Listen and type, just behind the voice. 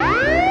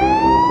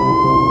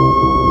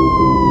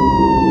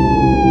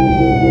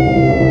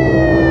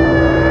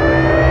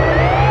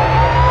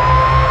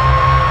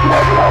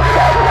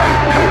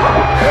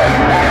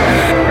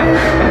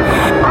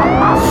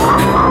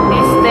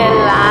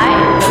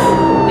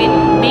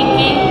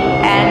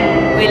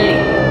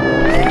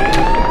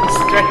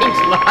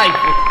life.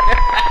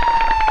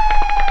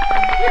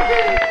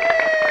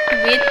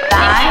 With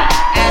Di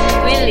and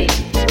Willie.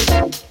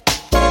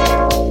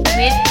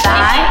 With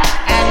Di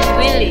and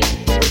Willie.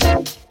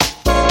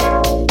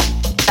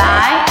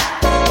 Di.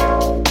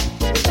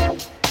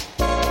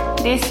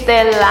 This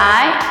the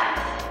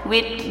lie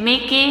with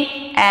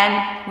Mickey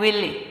and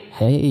Willie.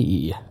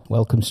 Hey,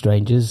 welcome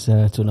strangers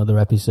to another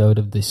episode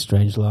of This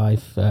Strange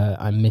Life.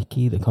 I'm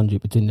Mickey, the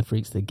conduit between the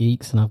freaks and the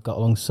geeks, and I've got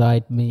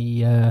alongside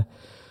me,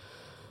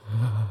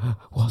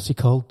 what's he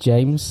called?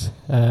 James.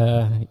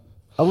 I'll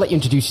let you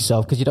introduce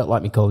yourself because you don't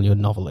like me calling you a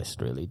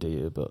novelist, really, do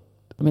you? But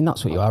I mean,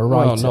 that's what you are, a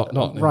writer.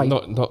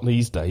 Well, not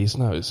these days.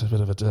 No, it's a bit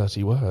of a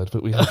dirty word.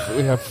 But we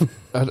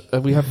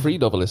have three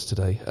novelists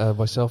today.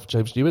 Myself,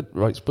 James Newman,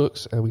 writes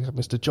books, and we have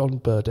Mr. John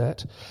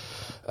Burdett,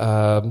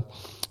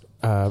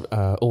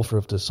 author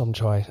of the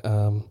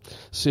Sonchai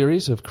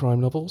series of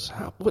crime novels.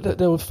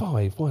 There were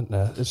five, weren't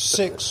there?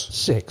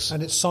 Six.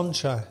 And it's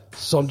Sonchai.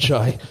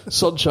 Sonchai.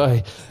 So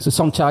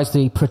Sonchai's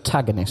the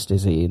protagonist,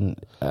 is he?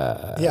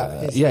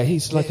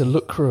 He's like a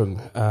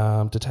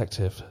Lukrung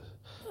detective.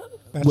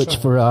 That's which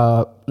right. For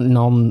our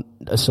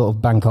sort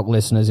of Bangkok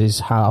listeners is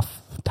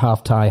half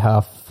Thai,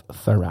 half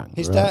Farang.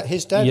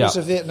 His dad was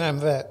a Vietnam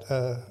vet,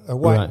 a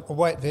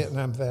white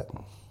Vietnam vet,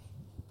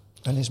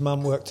 and his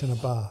mum worked in a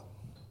bar.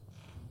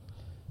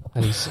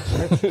 And he's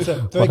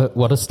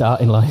what a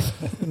start in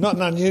life. Not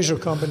an unusual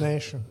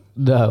combination.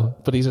 No,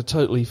 but he's a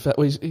totally fair.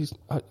 Well,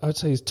 I'd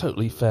say he's a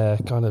totally fair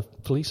kind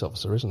of police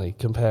officer, isn't he?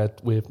 Compared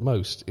with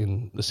most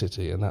in the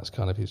city, and that's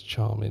kind of his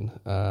charming.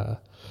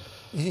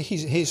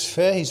 He's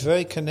fair. He's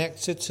very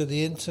connected to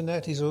the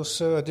internet. He's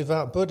also a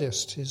devout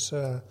Buddhist. He's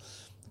a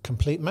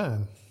complete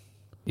man.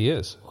 He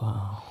is.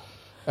 Wow.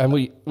 And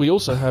we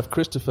also have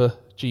Christopher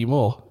G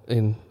Moore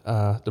in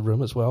the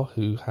room as well,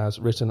 who has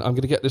written. I'm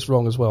going to get this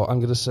wrong as well. I'm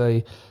going to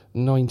say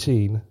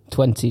 19.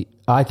 20.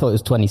 I thought it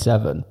was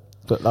 27,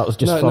 but that was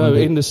just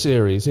in the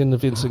series, in the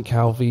Vincent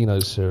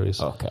Calvino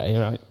series. Okay,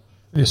 right.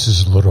 This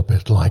is a little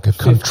bit like a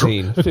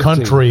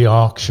country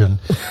auction.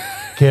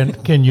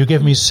 Can you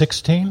give me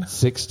 16?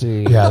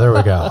 16. Yeah, there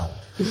we go.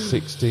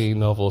 16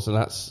 novels, and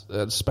that's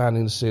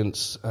spanning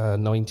since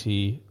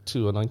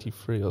 92 or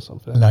 93 or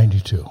something.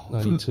 92.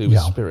 92 with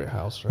Spirit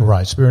House, right?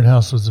 Right. Spirit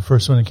House was the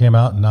first one that came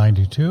out in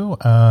 92,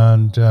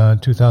 and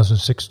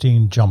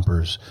 2016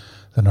 Jumpers,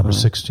 the number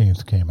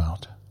 16th, came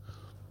out.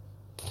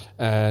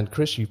 And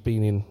Chris, you've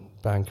been in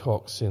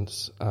Bangkok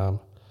since a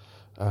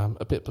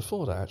bit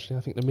before that, actually.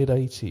 I think the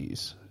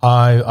mid-80s.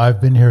 I've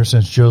been here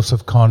since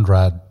Joseph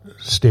Conrad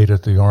stayed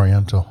at the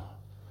Oriental.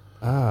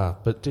 Ah,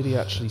 but did he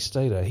actually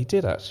stay there? He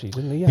did actually,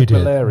 didn't he? He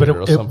did, malaria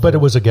or something. But it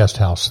was a guest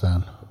house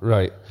then.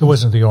 Right. It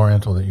wasn't the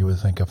Oriental that you would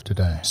think of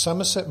today.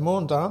 Somerset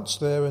Maugham danced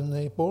there in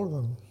the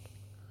ballroom.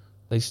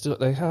 They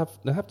have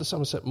the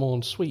Somerset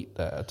Maugham suite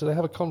there. Do they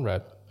have a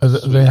Conrad?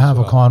 They have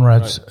a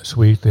Conrad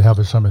suite. They have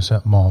a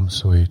Somerset Maugham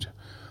suite.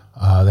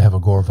 They have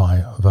a Gore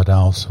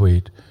Vidal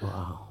suite.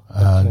 Wow.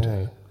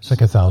 And it's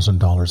like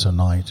 $1,000 a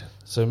night.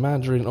 So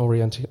Mandarin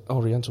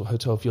Oriental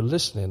Hotel, if you're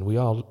listening, we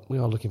are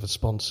looking for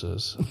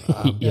sponsors.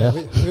 And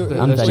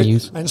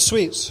venues. And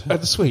suites.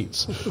 And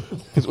suites.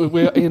 Because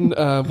we're in,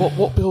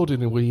 what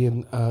building are we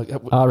in?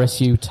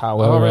 RSU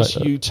Tower.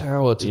 RSU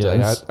Tower today.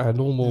 Yes. Our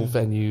normal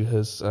venue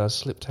has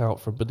slipped out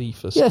from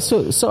beneath us. Yeah,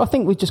 so I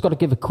think we've just got to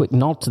give a quick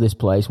nod to this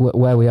place,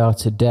 where we are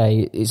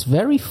today. It's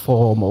very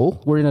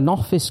formal. We're in an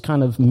office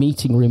kind of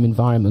meeting room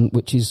environment,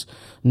 which is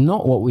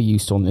not what we're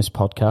used to on this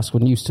podcast.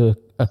 We're used to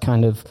a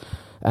kind of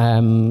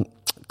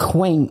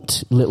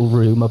quaint little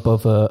room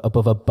above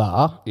a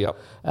bar,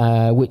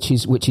 which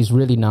is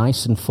really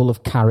nice and full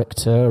of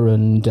character,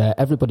 and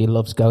everybody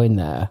loves going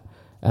there.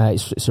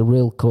 It's a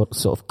real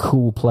sort of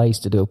cool place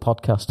to do a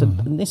podcast,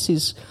 and this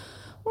is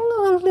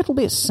a little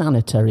bit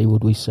sanitary,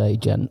 would we say,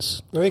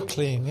 gents? Very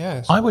clean,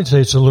 yes. I would say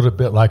it's a little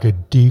bit like a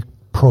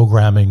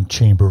deprogramming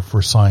chamber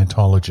for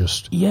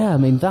Scientologists. Yeah, I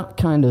mean that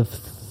kind of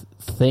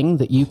thing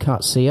that you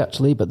can't see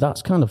actually, but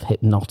that's kind of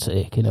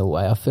hypnotic in a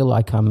way. I feel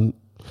like I'm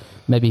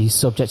maybe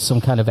subject to some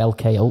kind of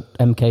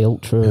MK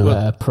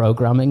Ultra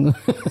programming.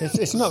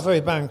 It's not very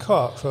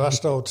Bangkok for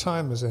us old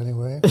timers,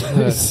 anyway.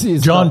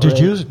 John, did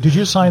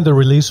you sign the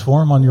release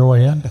form on your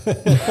way in?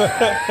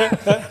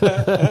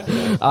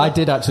 I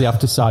did actually have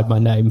to sign my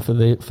name for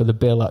the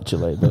bill,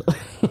 actually, but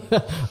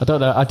I don't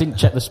know. I didn't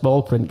check the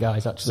small print,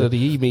 guys. Actually, so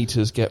the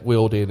e-meters get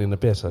wheeled in a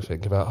bit. I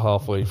think about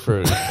halfway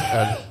through.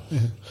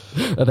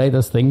 Are they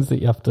those things that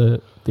you have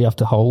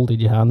to hold in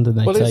your hand and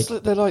they're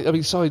like, I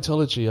mean,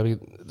 Scientology, I mean,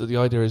 the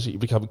idea is that you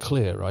become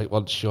clear, right?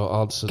 Once you're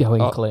answered,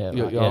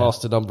 you're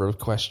asked a number of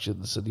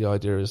questions, and the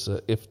idea is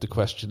that if the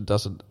question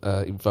doesn't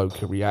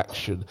invoke a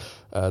reaction,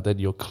 then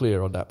you're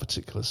clear on that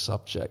particular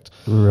subject.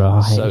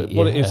 Right. So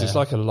what it is, it's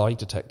like a lie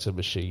detector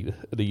machine,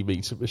 an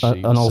e-meter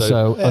machine. And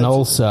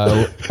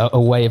also a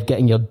way of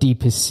getting your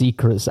deepest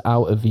secrets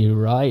out of you,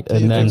 right?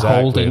 And then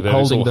holding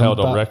it's all them held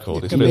back. on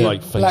record. It's You a can bit be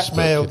like Facebook.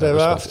 blackmailed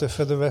thereafter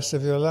for the rest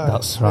of your life.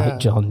 That's right,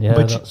 John. Yeah,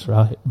 that's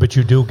right. But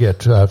you do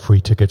get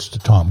free tickets to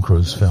Tom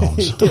Cruise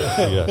films.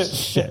 Yes.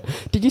 Shit.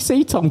 Did you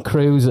see Tom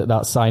Cruise at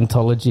that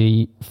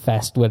Scientology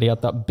fest where he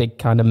had that big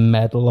kind of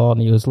medal on?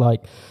 He was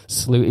like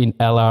saluting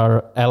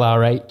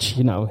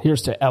LRH,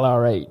 here's to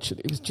LRH.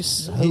 It was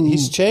just so...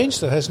 He's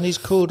changed, though, hasn't he? He's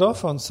cooled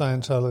off on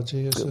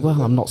Scientology.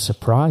 Well, I'm not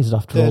surprised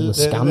after all the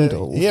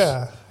scandals.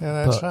 Yeah,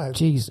 that's right.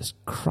 Jesus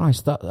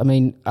Christ,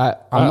 I'm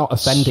not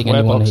offending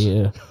anyone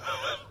here.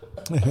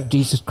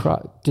 Jesus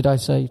Christ, did I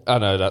say? Oh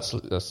no, that's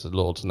the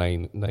Lord's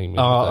name.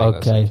 Oh,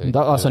 okay.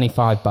 That's only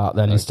 $5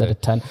 then instead of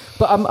 10.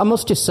 But I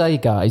must just say,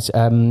 guys,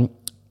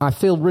 I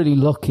feel really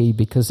lucky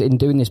because in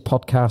doing this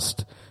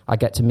podcast, I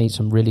get to meet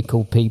some really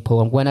cool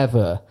people, and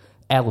whenever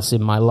else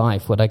in my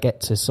life would I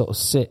get to sort of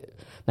sit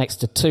next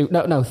to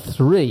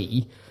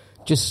three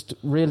just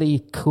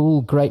really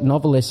cool, great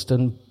novelists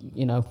and,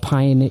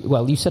 pioneer.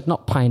 Well, you said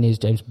not pioneers,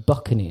 James,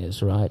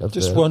 buccaneers, right?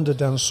 Just wander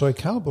down Soy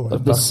Cowboy.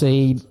 Of the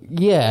sea.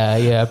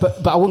 Yeah.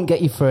 But I wouldn't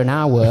get you for an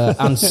hour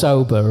and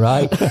sober,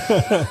 right?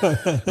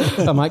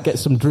 I might get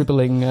some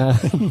dribbling,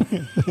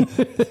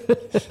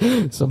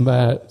 some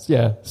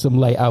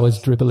late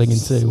hours dribbling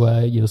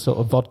into your sort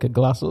of vodka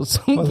glass or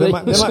something. Well, there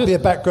might be a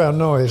background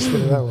noise,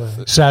 put it that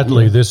way.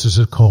 Sadly, this is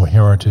as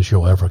coherent as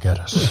you'll ever get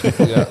us.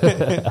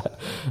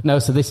 No,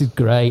 so this is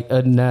great.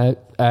 And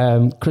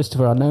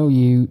Christopher, I know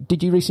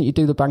did you recently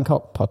do the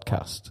Bangkok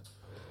podcast?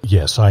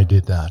 Yes, I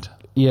did that.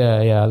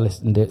 Yeah, I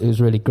listened. It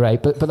was really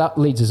great. But that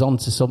leads us on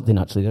to something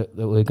actually that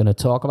we're going to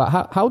talk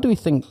about. How do we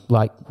think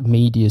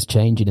media is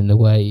changing in the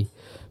way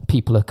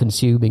people are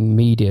consuming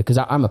media? Because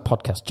I'm a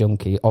podcast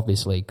junkie,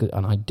 obviously,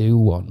 and I do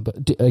one.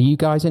 But are you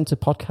guys into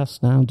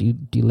podcasts now? Do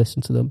you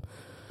listen to them?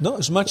 Not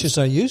as much as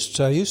I used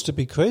to. I used to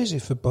be crazy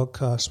for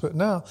podcasts, but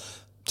now,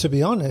 to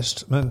be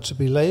honest, and to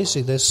be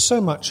lazy, there's so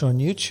much on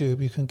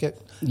YouTube. You can get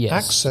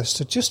access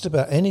to just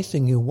about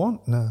anything you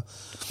want now.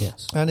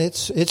 Yes. And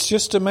it's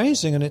just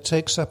amazing, and it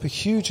takes up a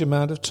huge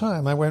amount of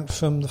time. I went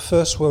from the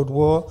First World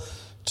War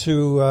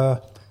to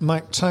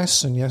Mike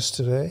Tyson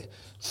yesterday,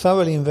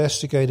 thoroughly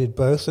investigated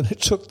both, and it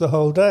took the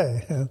whole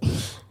day.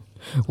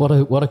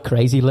 What a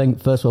crazy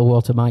link, First World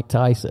War to Mike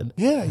Tyson.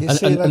 Yeah,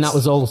 and that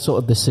was all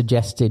sort of the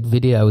suggested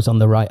videos on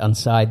the right-hand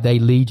side. They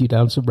lead you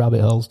down some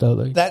rabbit holes,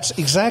 don't they? That's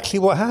exactly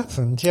what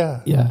happened,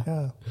 yeah.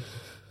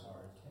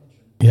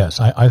 Yes,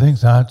 I think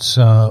that's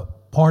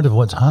part of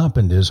what's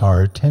happened is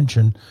our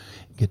attention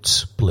gets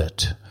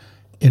split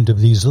into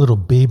these little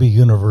baby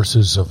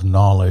universes of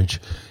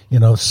knowledge.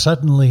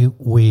 Suddenly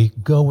we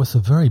go with the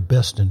very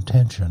best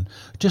intention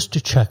just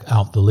to check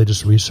out the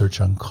latest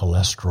research on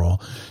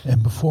cholesterol.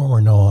 And before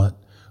we know it,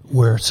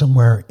 we're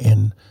somewhere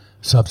in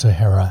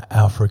sub-Saharan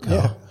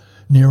Africa,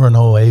 near an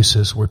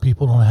oasis where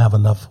people don't have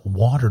enough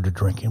water to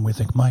drink. And we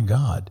think, my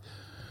God,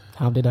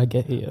 how did I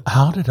get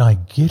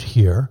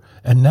here?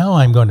 And now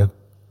I'm going to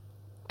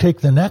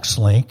take the next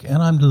link,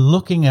 and I'm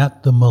looking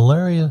at the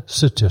malaria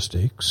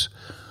statistics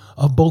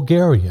of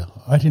Bulgaria.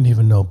 I didn't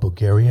even know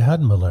Bulgaria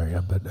had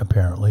malaria, but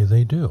apparently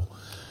they do.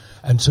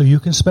 And so you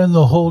can spend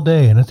the whole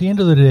day, and at the end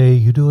of the day,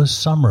 you do a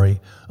summary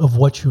of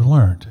what you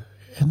learned.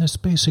 And it's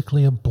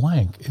basically a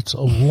blank. It's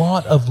a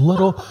lot of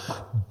little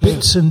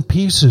bits and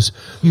pieces.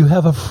 You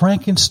have a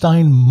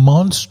Frankenstein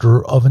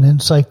monster of an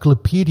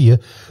encyclopedia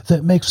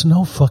that makes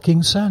no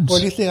fucking sense. Well,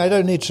 do you think I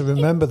don't need to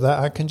remember that?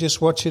 I can just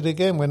watch it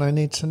again when I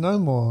need to know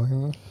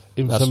more.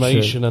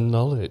 Information and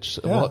knowledge.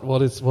 Yeah.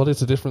 What is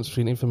the difference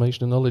between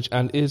information and knowledge?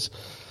 And is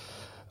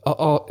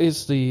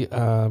the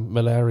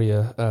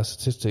malaria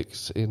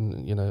statistics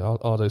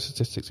are those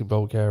statistics in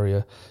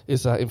Bulgaria?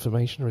 Is that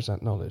information or is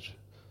that knowledge?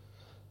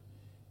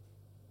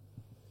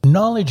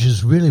 Knowledge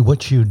is really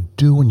what you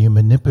do when you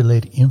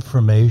manipulate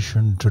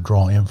information to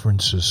draw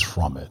inferences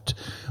from it.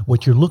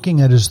 What you're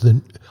looking at is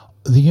the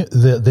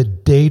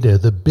data.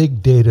 The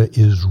big data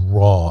is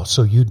raw,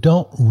 so you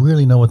don't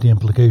really know what the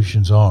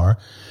implications are.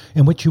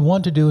 And what you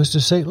want to do is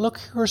to say, look,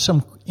 here are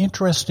some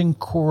interesting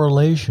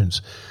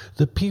correlations.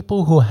 The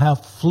people who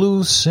have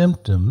flu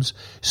symptoms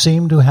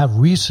seem to have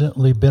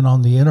recently been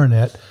on the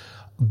internet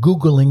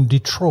Googling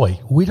Detroit.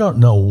 We don't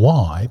know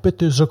why, but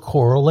there's a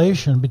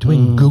correlation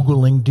between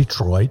Googling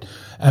Detroit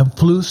and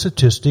flu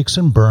statistics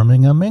in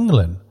Birmingham,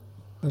 England.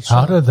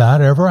 How did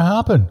that ever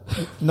happen?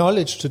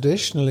 Knowledge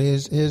traditionally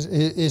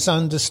is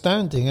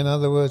understanding. In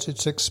other words,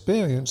 it's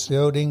experience. The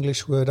old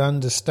English word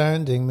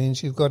understanding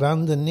means you've got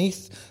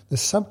underneath the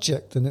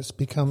subject and it's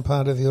become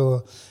part of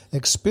your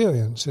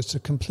experience. It's a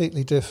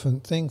completely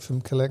different thing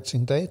from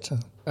collecting data.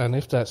 And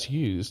if that's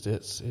used,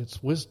 it's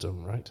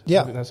wisdom, right?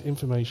 Yeah. I think that's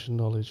information,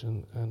 knowledge,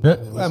 and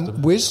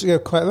wisdom. You're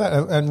quite right.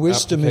 And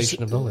wisdom is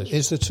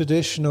the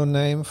traditional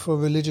name for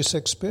religious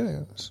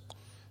experience.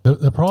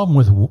 The problem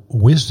with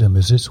wisdom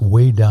is it's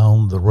way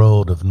down the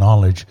road of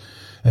knowledge,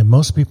 and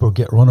most people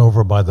get run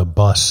over by the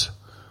bus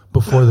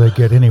before they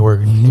get anywhere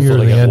near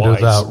the end of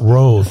that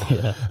road.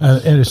 Yeah.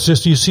 And it's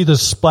just, you see the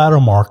splatter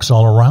marks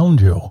all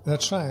around you.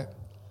 That's right.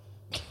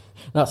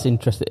 That's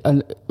interesting.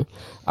 And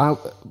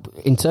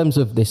in terms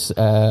of this,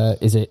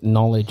 is it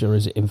knowledge or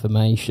is it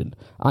information?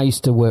 I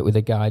used to work with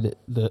a guy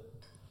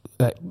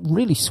that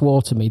really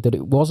swore to me that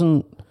it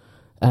wasn't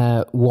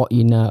what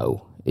you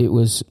know, it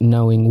was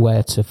knowing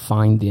where to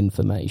find the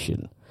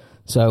information.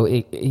 So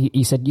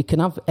he said you can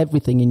have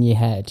everything in your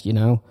head, you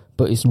know,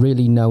 but it's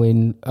really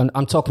knowing, and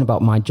I'm talking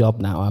about my job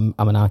now, I'm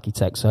an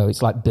architect, so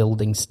it's like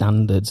building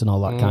standards and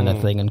all that kind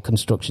of thing, and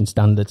construction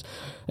standards.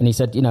 And he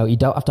said, you know, you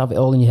don't have to have it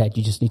all in your head,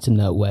 you just need to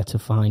know where to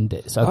find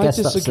it. So I guess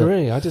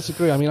disagree. I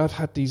disagree. I mean, I've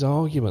had these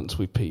arguments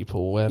with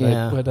people where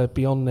they'd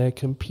be on their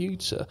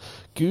computer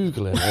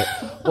Googling it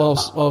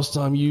whilst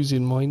I'm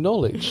using my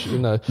knowledge, you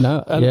know.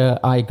 No, yeah,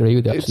 I agree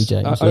with you actually,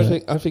 James.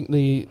 I think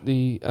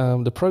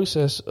the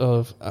process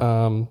of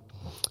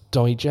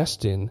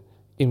digesting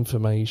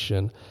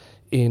information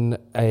in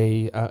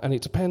and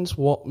it depends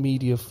what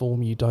media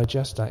form you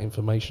digest that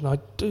information. I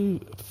do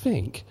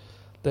think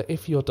that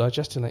if you're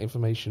digesting that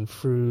information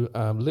through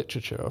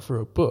literature or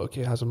through a book,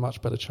 it has a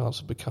much better chance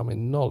of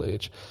becoming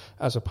knowledge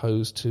as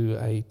opposed to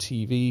a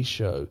TV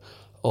show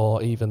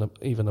or even a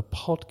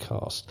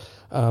podcast.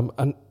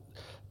 And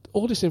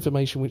all this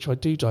information which I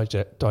do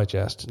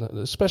digest,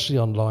 especially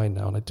online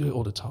now, and I do it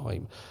all the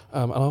time,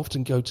 and I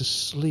often go to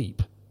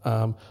sleep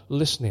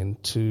listening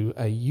to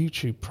a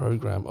YouTube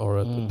program or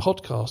a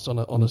podcast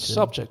on a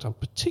subject I'm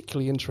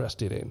particularly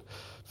interested in,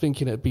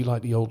 thinking it'd be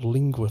like the old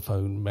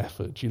linguaphone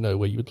method, you know,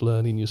 where you would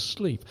learn in your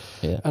sleep.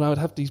 Yeah. And I would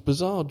have these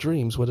bizarre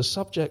dreams where the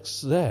subject's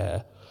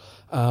there,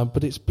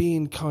 but it's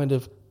being kind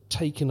of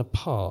taken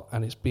apart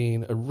and it's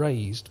being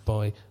erased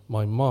by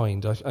my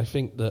mind. I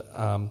think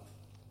that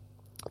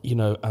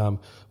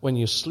when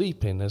you're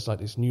sleeping, there's like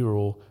this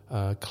neural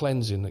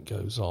cleansing that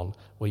goes on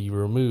where you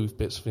remove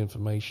bits of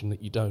information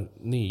that you don't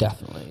need.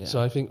 Definitely, yeah.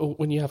 So I think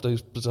when you have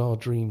those bizarre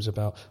dreams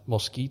about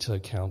mosquito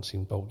counts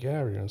in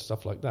Bulgaria and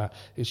stuff like that,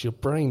 it's your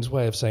brain's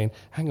way of saying,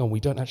 hang on,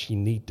 we don't actually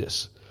need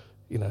this.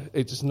 You know,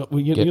 it's not.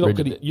 You're not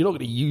going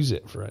to use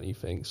it for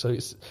anything. So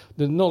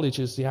the knowledge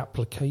is the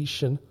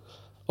application,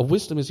 or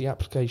wisdom is the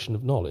application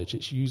of knowledge.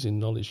 It's using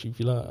knowledge you've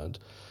learned.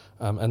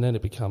 And then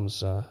it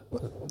becomes...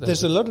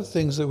 there's a lot of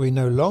things that we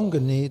no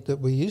longer need that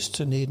we used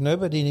to need.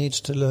 Nobody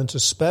needs to learn to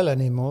spell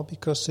anymore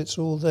because it's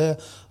all there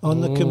on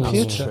the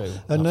computer.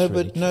 And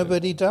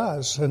nobody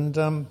does. And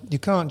you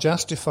can't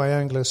justify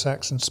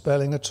Anglo-Saxon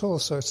spelling at all.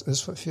 So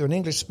if you're an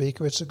English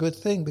speaker, it's a good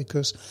thing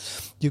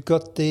because you've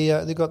got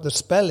the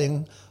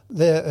spelling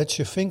there at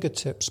your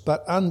fingertips,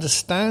 but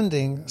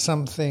understanding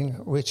something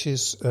which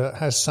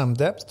has some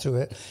depth to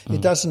it,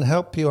 it doesn't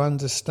help you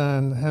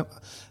understand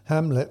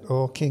Hamlet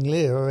or King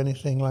Lear or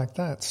anything like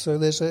that. So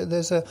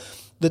the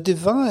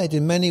divide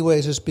in many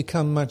ways has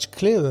become much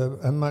clearer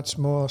and much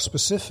more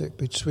specific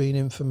between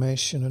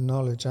information and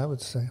knowledge, I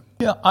would say.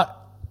 Yeah,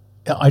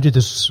 I did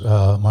this,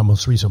 my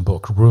most recent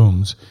book,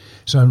 Rooms.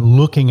 So I'm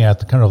looking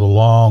at the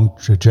long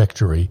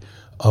trajectory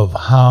of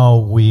how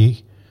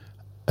we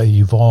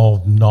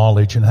evolved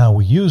knowledge and how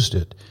we used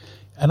it.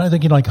 And I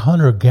think, like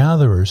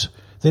hunter-gatherers,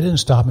 they didn't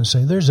stop and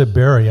say, there's a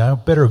berry, I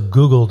better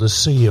Google to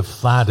see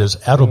if that is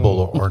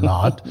edible or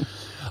not.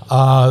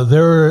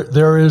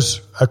 There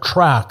is a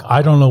track,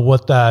 I don't know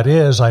what that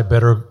is, I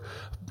better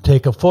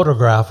take a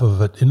photograph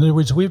of it. In other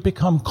words, we've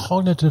become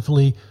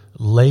cognitively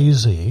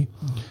lazy.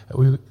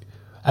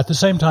 At the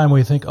same time,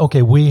 we think,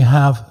 okay, we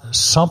have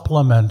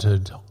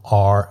supplemented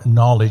our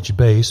knowledge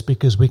base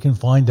because we can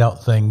find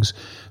out things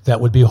that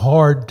would be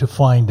hard to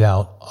find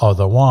out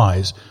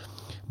otherwise.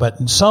 But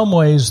in some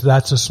ways,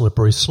 that's a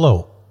slippery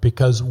slope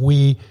because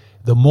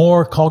the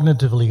more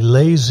cognitively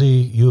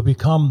lazy you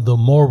become, the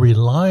more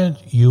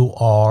reliant you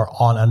are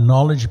on a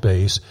knowledge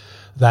base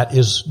that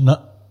is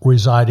not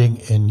residing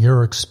in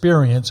your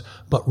experience,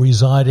 but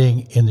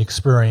residing in the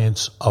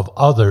experience of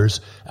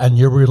others, and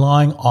you're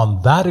relying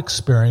on that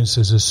experience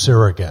as a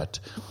surrogate.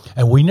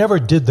 And we never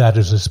did that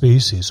as a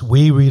species.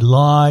 We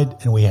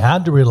relied, and we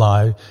had to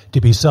rely to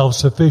be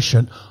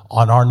self-sufficient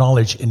on our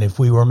knowledge. And if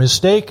we were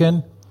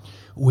mistaken,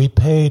 we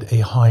paid a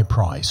high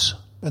price.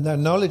 And that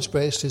knowledge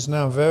base is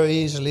now very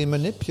easily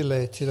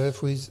manipulated.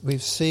 If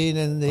we've seen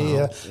in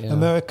the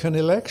American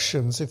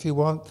elections, if you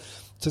want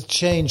to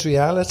change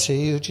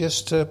reality, you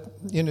just you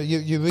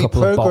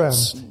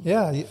reprogram.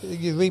 Yeah,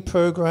 you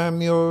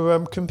reprogram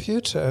your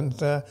computer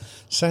and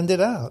send it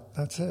out.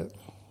 That's it.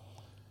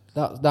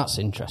 That's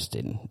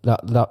interesting.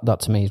 That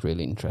to me is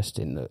really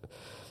interesting. That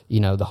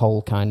the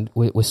whole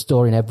we're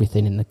storing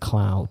everything in the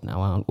cloud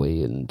now, aren't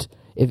we? And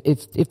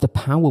if the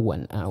power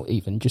went out,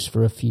 even just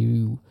for a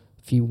few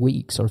few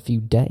weeks or a few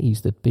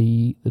days, there'd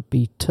be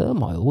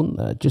turmoil, wouldn't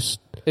there?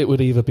 It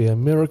would either be a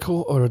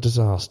miracle or a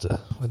disaster.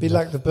 It'd be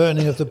like the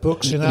burning of the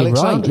books in You're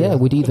Alexandria. right, yeah,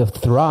 we'd either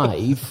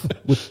thrive,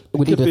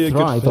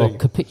 or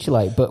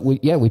capitulate, but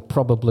we'd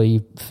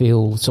probably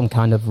feel some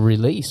kind of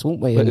release,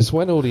 wouldn't we? But it's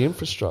when all the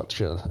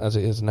infrastructure, as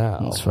it is now,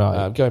 that's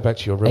right. Going back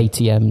to your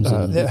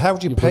ATMs. How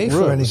would you pay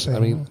for anything? I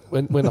mean,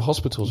 when the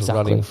hospitals are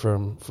running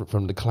from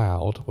the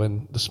cloud,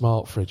 when the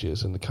smart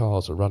fridges and the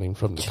cars are running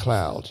from the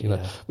cloud,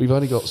 we've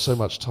only got so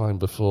much time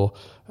before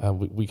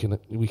we can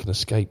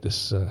escape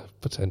this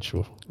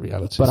potential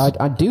reality.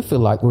 But I do feel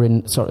like we're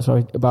in.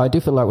 But I do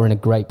feel like we're in a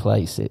great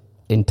place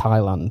in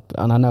Thailand,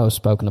 and I know I've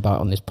spoken about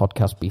it on this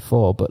podcast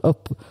before. But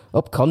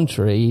up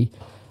country,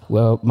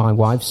 where my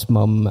wife's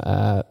mum,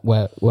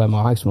 where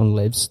my wife's mum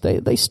lives,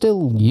 they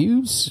still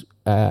use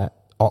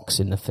ox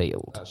in the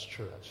field. That's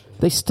true.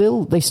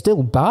 Actually, they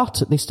still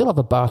barter. They still have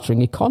a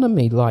bartering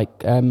economy.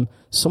 Like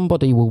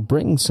somebody will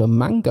bring some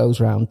mangoes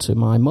round to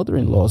my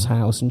mother-in-law's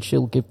house, and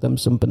she'll give them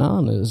some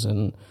bananas,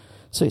 and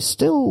so it's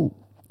still.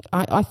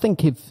 I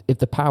think if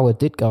the power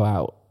did go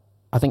out,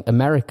 I think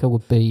America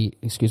would be,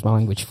 excuse my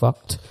language,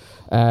 fucked.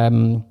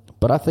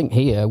 But I think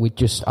here I'd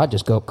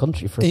just go up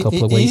country for a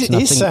couple of weeks.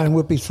 Isan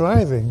would be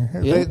thriving.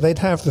 Yeah. They'd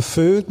have the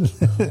food.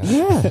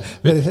 Yeah,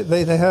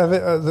 they have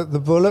it. The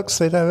bullocks.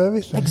 They'd have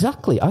everything.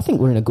 Exactly. I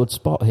think we're in a good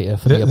spot here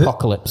for the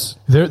apocalypse.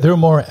 They're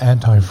more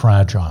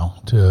anti-fragile,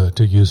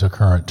 to use a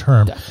current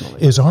term.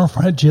 Definitely. Is our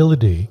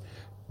fragility?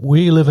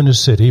 We live in a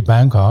city,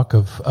 Bangkok,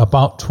 of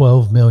about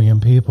 12 million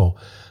people.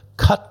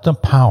 Cut the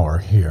power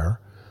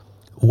here,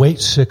 wait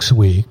 6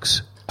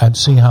 weeks, and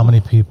see how many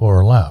people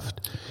are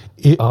left.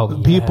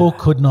 People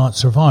could not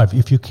survive.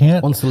 If you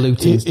can't... Once the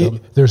looting's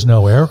done. There's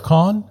no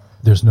aircon,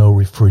 there's no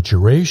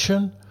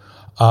refrigeration,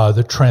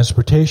 the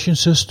transportation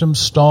system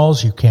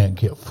stalls, you can't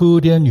get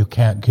food in, you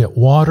can't get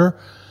water,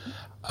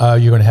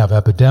 you're going to have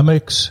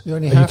epidemics, you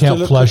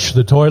can't flush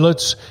the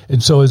toilets,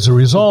 and so as a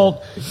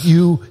result,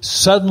 you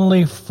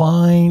suddenly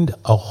find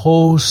a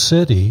whole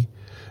city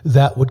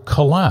that would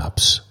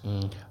collapse.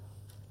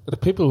 The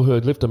people who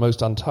had lived the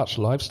most untouched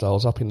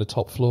lifestyles up in the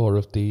top floor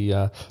of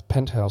the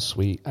penthouse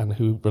suite and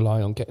who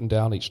rely on getting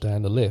down each day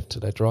in the lift to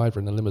their driver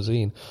in the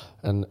limousine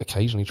and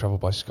occasionally travel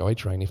by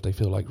SkyTrain if they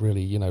feel like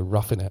really,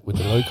 roughing it with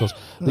the locals.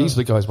 These are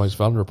the guys most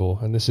vulnerable,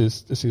 and this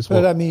is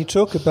what... But, I mean, you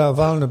talk about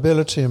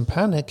vulnerability and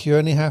panic. You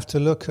only have to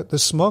look at the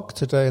smog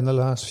today in the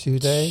last few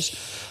days.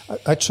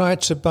 I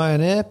tried to buy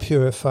an air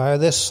purifier.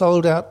 They're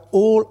sold out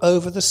all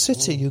over the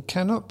city. You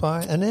cannot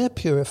buy an air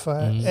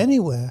purifier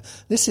anywhere.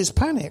 This is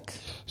panic.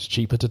 It's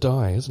cheaper to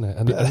die, isn't it?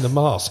 And the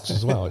masks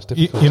as well. It's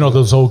difficult. You know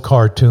those old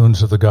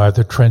cartoons of the guy with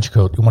the trench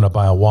coat. You want to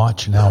buy a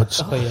watch. Now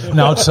it's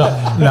now it's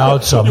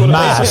a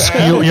mask.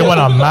 You want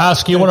a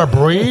mask? You want to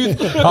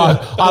breathe?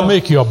 I'll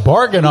make you a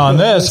bargain on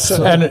this.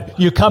 And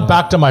you come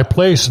back to my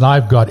place, and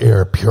I've got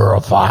air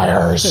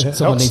purifiers.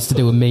 Someone needs to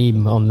do a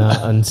meme on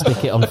that and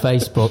stick it on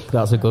Facebook.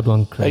 That's a good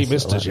one, Chris. Hey,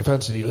 misters, you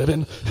fancy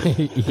living?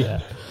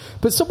 Yeah.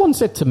 But someone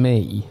said to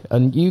me,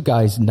 and you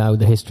guys know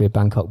the history of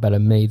Bangkok better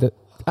than me, that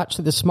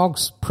actually the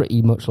smog's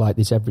pretty much like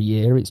this every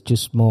year. It's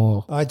just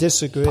more... I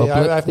disagree.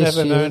 I've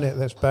never known it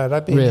that's bad.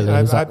 I've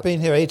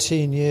been here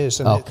 18 years,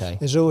 and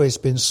there's always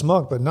been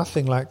smog, but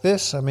nothing like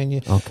this. I mean,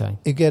 you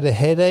get a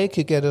headache,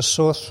 you get a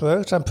sore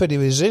throat. I'm pretty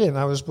resilient.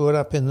 I was brought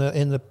up in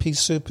the pea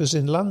supers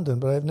in London,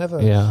 but I've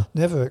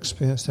never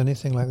experienced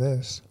anything like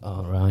this.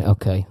 Oh, right.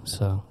 Okay.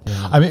 So,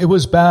 yeah. I mean, it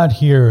was bad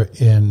here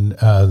in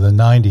the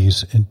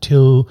 90s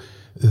until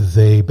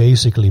they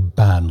basically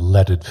banned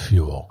leaded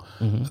fuel.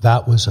 Mm-hmm.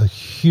 That was a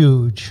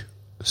huge,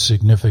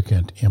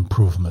 significant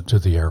improvement to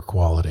the air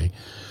quality.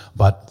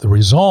 But the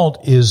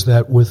result is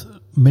that with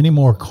many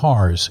more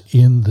cars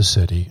in the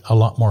city, a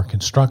lot more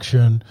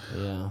construction,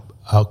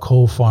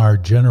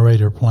 coal-fired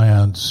generator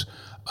plants,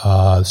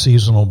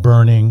 seasonal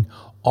burning,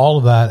 all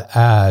of that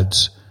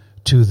adds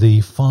to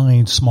the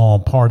fine, small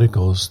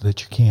particles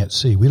that you can't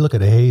see. We look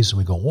at a haze and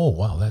we go, whoa,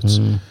 wow,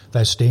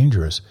 that's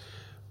dangerous.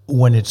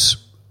 When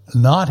it's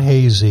not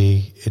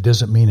hazy, it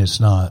doesn't mean it's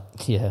not.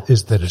 Yeah,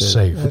 is that it's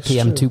safe? The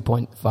PM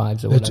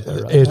 2.5s or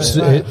whatever.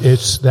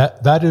 It's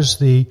that is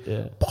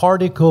the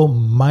particle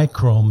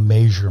micro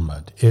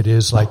measurement. It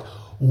is like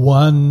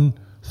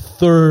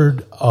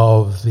 1/3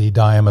 of the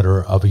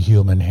diameter of a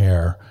human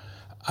hair,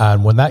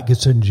 and when that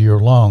gets into your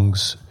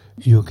lungs,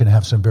 you can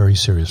have some very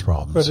serious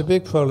problems. But the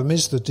big problem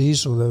is the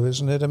diesel, though,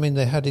 isn't it? I mean,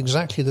 they had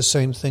exactly the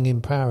same thing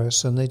in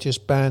Paris, and they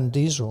just banned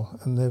diesel,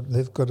 and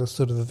they've got a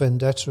sort of a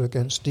vendetta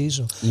against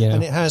diesel. Yeah.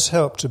 And it has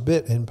helped a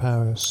bit in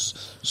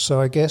Paris. So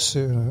I guess,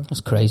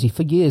 That's crazy.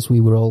 For years,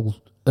 we were all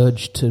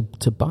urged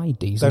to buy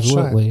diesel,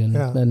 weren't we? And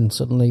then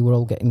suddenly we're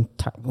all getting...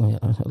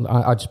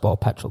 I just bought a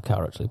petrol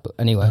car, actually. But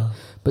anyway. Yeah.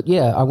 But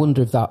I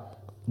wonder if that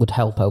would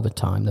help over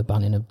time, the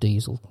banning of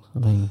diesel. I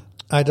mean...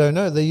 I don't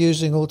know. They're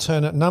using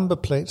alternate number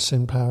plates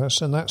in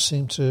Paris, and that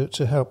seemed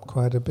to help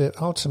quite a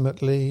bit.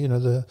 Ultimately,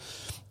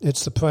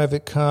 it's the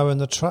private car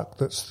and the truck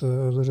that's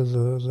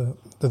the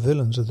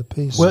villains of the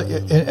piece. Well,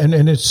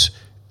 and it's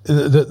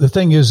the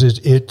thing is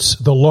it's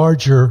the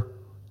larger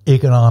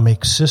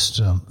economic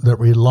system that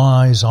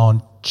relies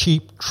on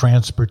cheap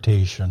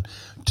transportation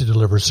to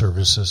deliver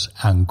services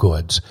and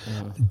goods.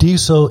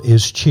 Diesel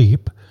is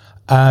cheap,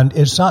 and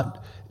it's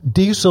not,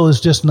 diesel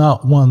is just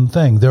not one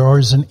thing. There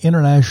is an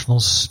international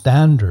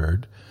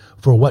standard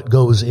for what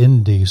goes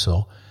in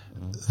diesel.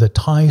 The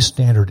Thai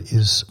standard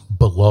is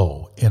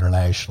below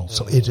international,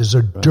 so it is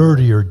a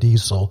dirtier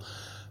diesel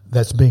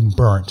that's being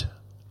burnt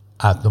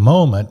at the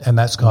moment, and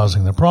that's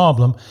causing the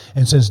problem.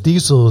 And since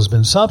diesel has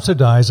been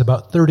subsidized,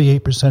 about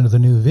 38% of the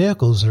new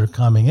vehicles that are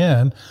coming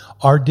in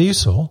are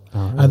diesel.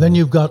 And then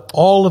you've got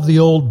all of the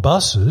old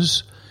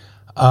buses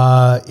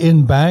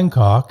in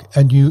Bangkok,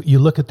 and you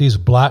look at these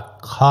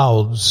black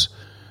clouds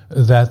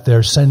that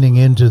they're sending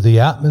into the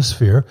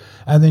atmosphere,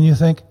 and then you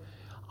think,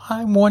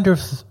 I wonder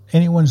if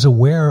anyone's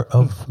aware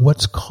of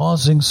what's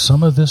causing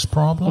some of this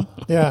problem.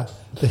 Yeah.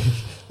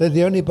 They're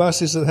the only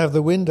buses that have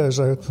the windows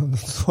open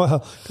as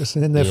well, because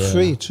then they're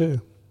free too.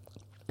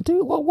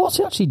 What's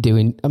it actually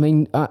doing? I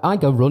mean, I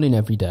go running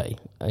every day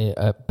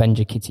at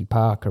Benja Kitty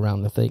Park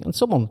around the thing, and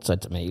someone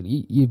said to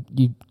me,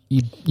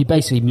 you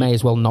basically may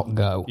as well not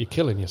go. You're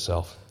killing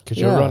yourself because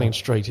you're running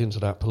straight into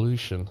that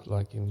pollution.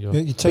 Like in your,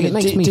 you take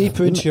it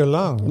deeper into your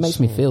lungs. It makes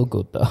me feel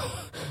good, though.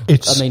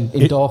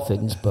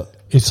 Endorphins, but...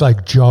 It's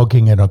like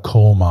jogging in a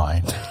coal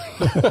mine.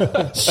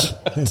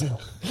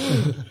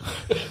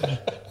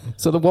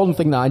 So the one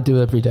thing that I do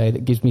every day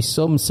that gives me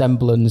some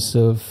semblance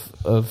of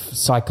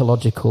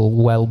psychological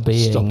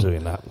well-being. Stop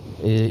doing that.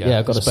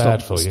 I've got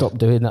to stop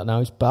doing that now.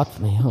 It's bad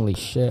for me. Holy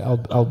shit!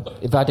 I'll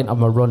if I didn't have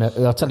my run,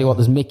 I'll tell you what.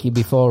 There's Mickey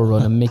before a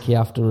run and Mickey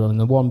after a run. And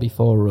the one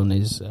before a run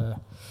is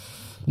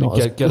not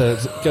get a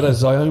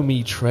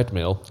Xiaomi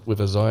treadmill with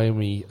a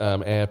Xiaomi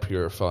air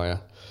purifier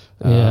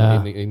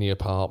in the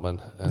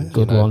apartment. And,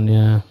 good one,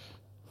 yeah.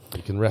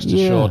 You can rest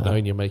assured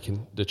knowing you're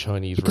making the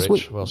Chinese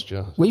rich whilst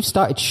you're... We've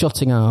started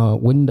shutting our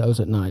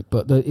windows at night,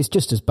 but it's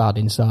just as bad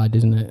inside,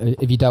 isn't it?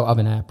 If you don't have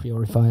an air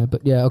purifier.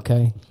 But yeah,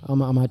 okay. I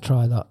might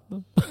try that.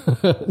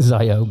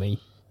 Xiaomi.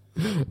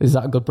 Is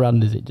that a good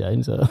brand, is it,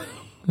 James?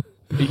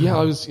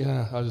 I was.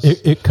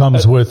 It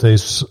comes with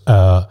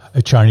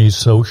a Chinese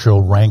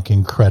social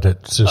ranking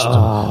credit system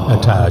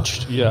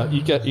attached. Yeah,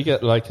 you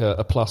get like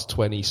a plus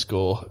 20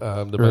 score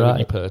the moment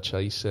you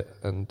purchase it.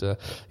 And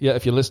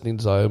if you're listening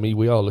to Xiaomi,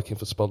 we are looking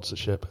for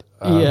sponsorship.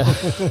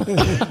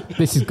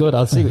 This is good.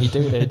 I'll see what you're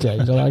doing here,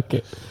 James. I like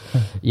it.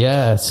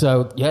 Yeah.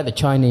 So the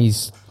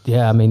Chinese.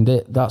 Yeah, I mean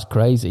that's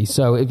crazy.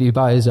 So if you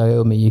buy a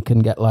Xiaomi, you can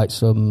get like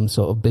some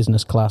sort of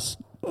business class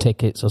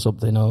tickets or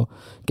something, or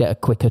get a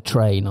quicker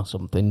train or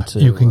something.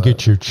 You can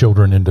get your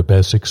children into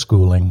basic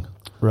schooling.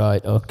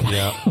 Right, okay.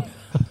 Yeah.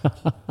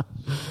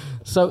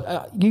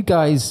 So you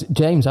guys,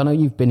 James, I know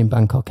you've been in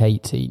Bangkok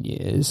 18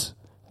 years.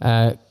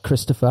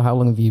 Christopher, how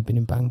long have you been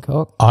in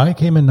Bangkok? I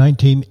came in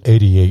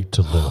 1988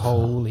 to live.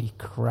 Holy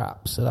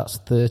crap, so that's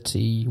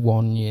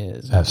 31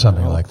 years.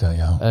 Something like that,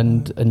 yeah.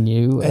 And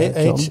you,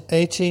 John?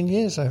 18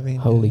 years I've been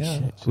Holy here,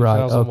 shit. Right,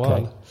 2001.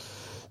 okay.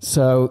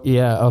 So,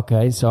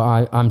 so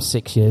I'm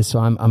 6 years, so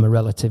I'm a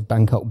relative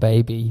Bangkok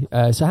baby.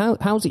 So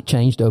how's it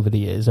changed over the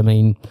years? I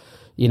mean,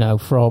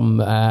 from,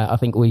 I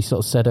think we sort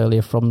of said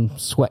earlier, from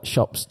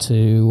sweatshops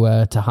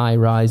to high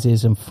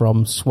rises, and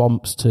from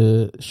swamps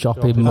to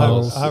shopping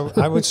malls.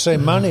 I would say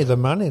the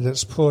money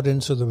that's poured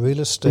into the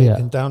real estate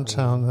in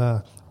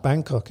downtown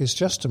Bangkok is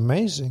just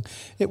amazing.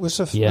 It was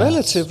a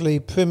relatively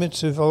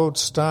primitive,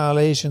 old-style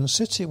Asian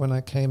city when I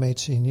came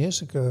 18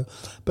 years ago.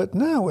 But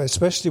now,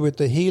 especially with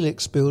the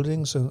Helix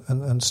buildings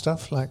and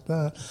stuff like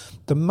that,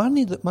 the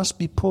money that must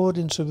be poured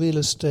into real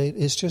estate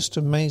is just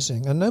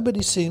amazing. And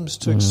nobody seems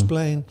to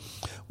explain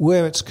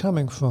where it's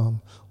coming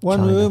from.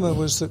 One rumor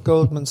was that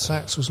Goldman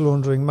Sachs was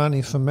laundering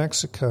money from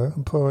Mexico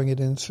and pouring it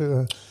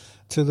into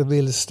to the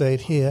real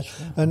estate here.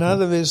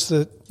 Another is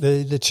that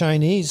the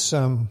Chinese...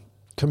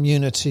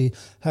 community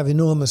have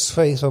enormous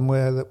faith on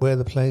where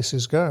the place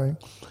is going.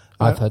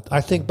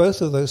 I think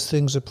both of those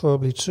things are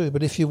probably true.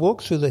 But if you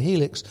walk through the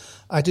Helix,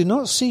 I do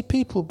not see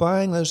people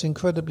buying those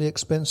incredibly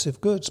expensive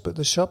goods, but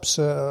the shops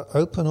are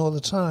open all the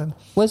time.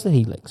 Where's the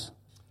Helix?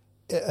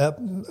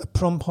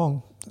 Phrom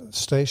Phong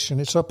station.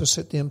 It's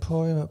opposite the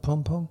Emporium at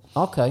Phrom Phong.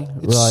 Okay,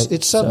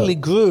 It suddenly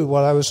grew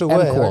while I was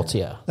away.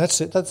 M-Quartier. That's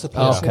it. That's the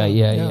place. Okay,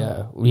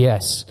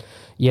 yes.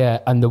 Yeah,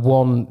 and the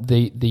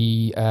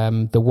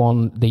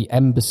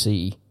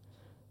Embassy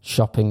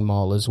shopping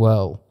mall as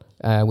well,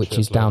 which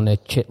is down near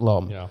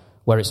Chitlom,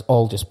 where it's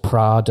all just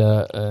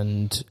Prada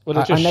and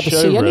I never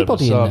see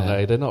anybody in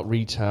there. They're not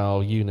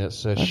retail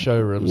units; they're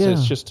showrooms. Yeah.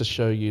 It's just to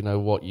show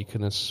what you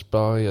can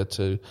aspire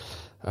to.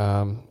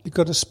 You've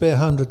got to spare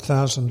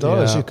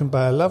 $100,000. You can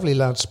buy a lovely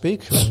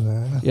loudspeaker in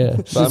there. Yeah,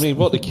 but I mean,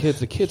 what the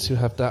kids who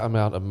have that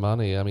amount of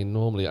money, I mean,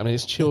 normally,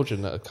 it's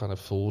children that are kind of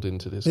fooled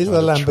into this. These are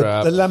the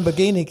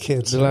Lamborghini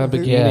kids. The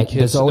Lamborghini kids.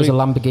 There's always a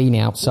Lamborghini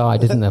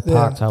outside, isn't there?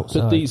 Parked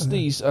outside. But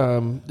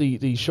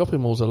these shopping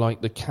malls are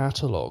like the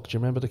catalogue. Do you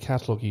remember the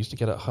catalogue you used to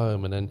get at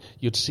home, and then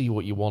you'd see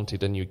what you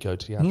wanted, and you'd go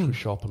to the actual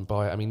shop and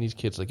buy it? I mean, these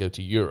kids, they go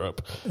to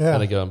Europe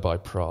and they go and buy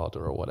Prada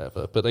or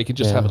whatever, but they can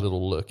just have a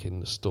little look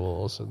in the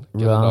stores and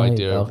get an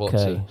idea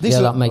Okay.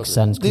 That makes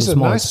sense. These are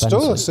more nice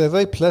expensive. stores. They're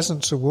very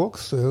pleasant to walk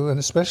through, and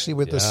especially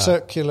with the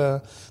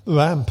circular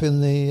ramp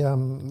in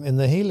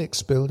the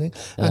Helix building,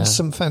 and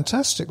some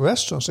fantastic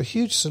restaurants. A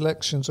huge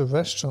selections of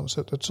restaurants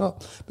at the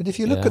top. But if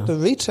you look at the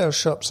retail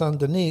shops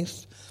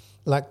underneath,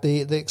 like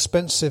the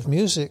expensive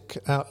music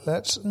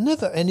outlets,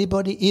 never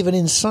anybody even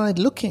inside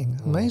looking.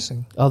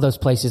 Amazing. Oh, those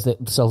places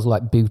that sells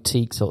like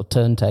boutiques or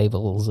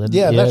turntables and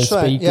that's speakers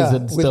right. Yeah.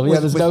 and stuff.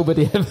 There's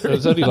nobody ever.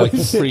 There's only like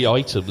 3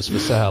 items for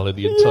sale in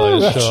the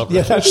entire shop.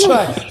 Yeah, that's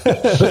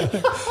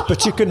right.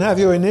 But you can have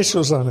your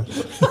initials on it.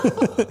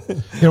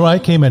 I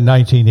came in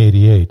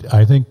 1988.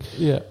 I think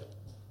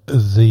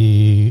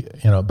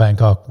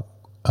Bangkok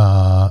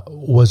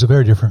was a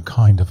very different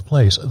kind of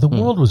place. The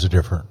world was a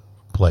different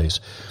place.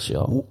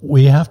 Sure.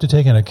 We have to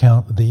take into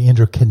account the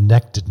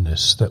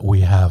interconnectedness that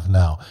we have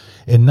now.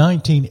 In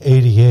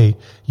 1988,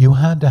 you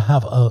had to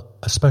have a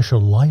special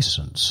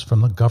license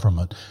from the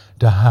government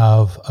to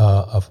have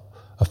a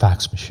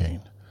fax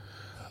machine.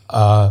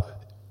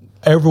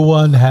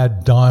 Everyone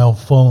had dial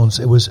phones.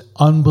 It was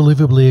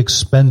unbelievably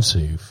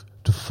expensive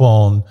to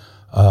phone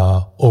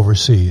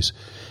overseas.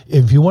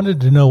 If you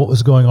wanted to know what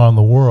was going on in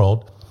the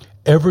world,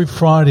 every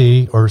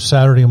Friday or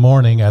Saturday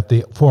morning at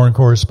the Foreign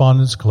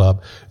Correspondents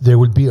Club, there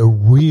would be a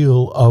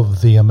reel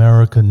of the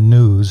American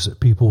news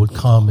that people would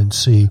come and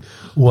see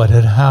what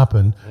had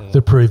happened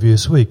the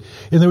previous week.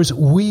 In other words,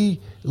 we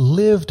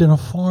lived in a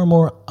far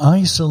more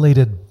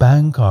isolated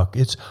Bangkok.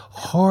 It's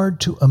hard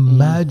to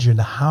imagine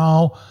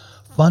how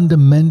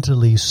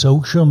fundamentally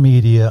social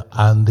media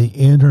and the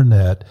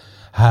internet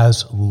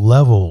has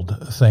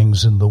leveled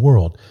things in the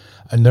world.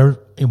 And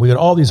we got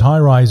all these high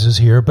rises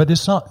here, but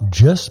it's not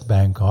just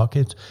Bangkok.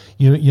 It's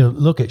you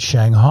look at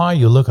Shanghai,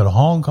 you look at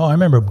Hong Kong. I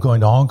remember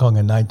going to Hong Kong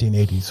in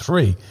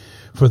 1983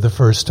 for the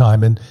first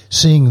time and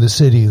seeing the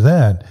city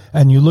then.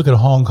 And you look at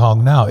Hong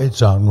Kong now,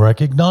 it's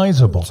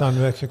unrecognizable. It's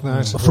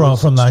unrecognizable.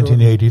 From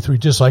 1983,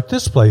 just like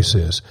this place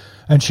is.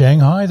 And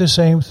Shanghai, the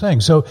same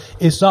thing. So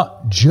it's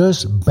not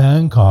just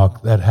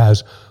Bangkok that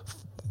has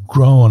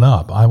grown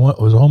up. I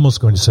was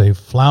almost going to say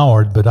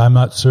flowered, but I'm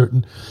not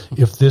certain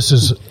if this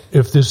is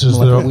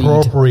the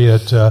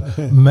appropriate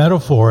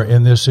metaphor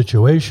in this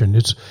situation.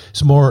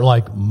 It's more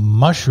like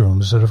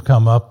mushrooms that have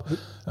come up.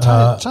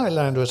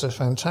 Thailand was a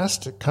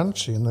fantastic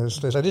country in those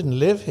days. I didn't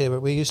live here,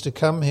 but we used to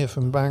come here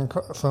from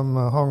Bangkok, from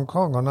Hong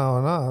Kong on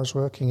R&R. I was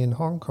working in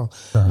Hong Kong,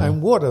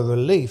 and what a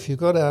relief! You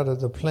got out of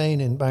the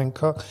plane in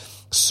Bangkok.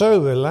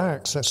 So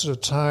relaxed, that sort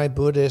of Thai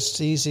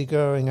Buddhist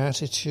easygoing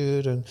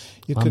attitude, and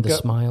you could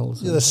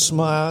the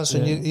smiles,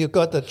 and you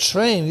got the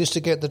train. You used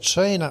to get the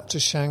train up to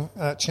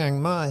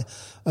Chiang Mai,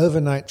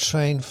 overnight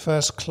train,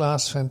 first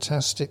class,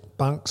 fantastic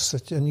bunks,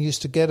 and you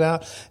used to get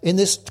out in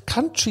this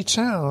country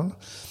town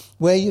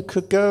where you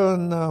could go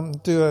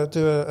and do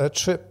a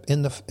trip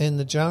in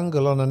the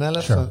jungle on an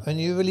elephant,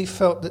 and you really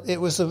felt that it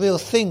was a real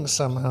thing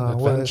somehow.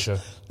 Adventure.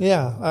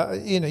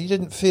 You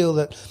didn't feel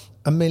that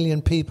a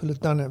million people had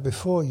done it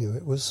before you.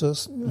 It was,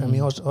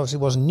 obviously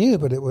it wasn't new,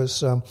 but it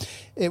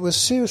was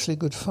seriously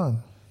good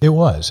fun. It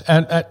was.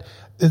 And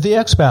the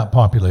expat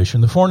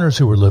population, the foreigners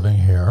who were living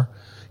here,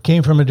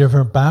 came from a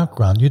different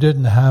background. You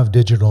didn't have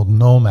digital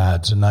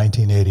nomads in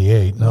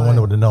 1988. No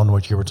one would have known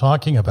what you were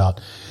talking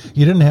about.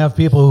 You didn't have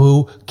people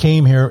who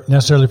came here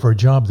necessarily for a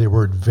job. They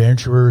were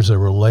adventurers, there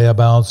were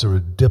layabouts, there were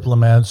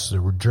diplomats,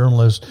 there were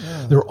journalists.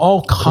 There were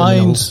all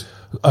kinds.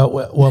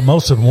 Well,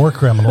 most of them were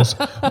criminals,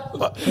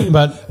 but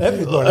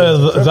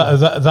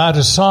that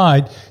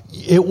aside,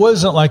 it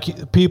wasn't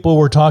like people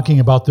were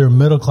talking about their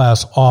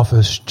middle-class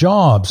office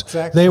jobs.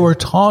 Exactly. They were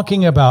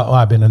talking about,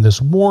 I've been in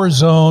this war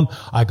zone,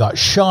 I got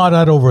shot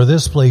at over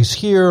this place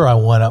here, I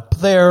went up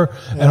there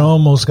and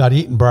almost got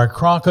eaten by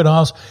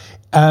crocodiles.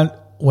 And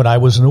when I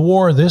was in the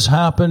war, this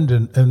happened,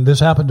 and this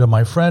happened to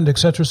my friend,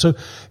 etc. So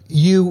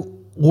you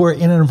were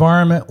in an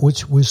environment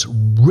which was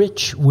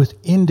rich with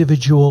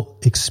individual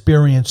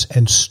experience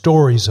and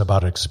stories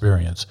about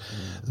experience.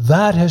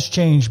 That has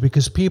changed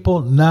because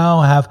people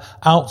now have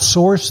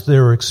outsourced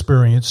their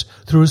experience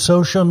through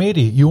social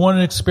media. You want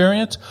an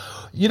experience?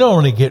 You don't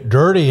want to get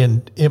dirty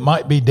and it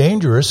might be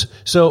dangerous.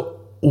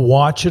 So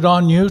watch it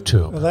on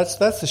YouTube. Well, that's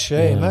the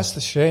shame. Yeah. That's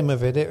the shame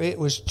of it. It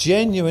was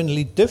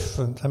genuinely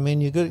different. I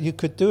mean, you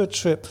could do a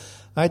trip.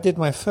 I did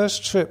my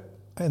first trip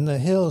in the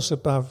hills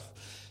above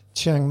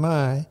Chiang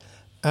Mai.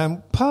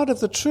 And part of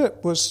the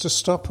trip was to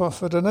stop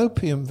off at an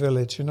opium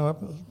village.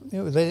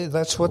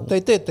 That's what they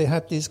did. They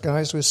had these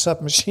guys with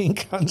submachine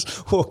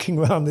guns walking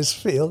around this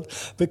field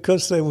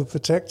because they were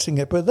protecting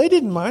it. But they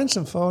didn't mind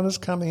some foreigners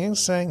coming in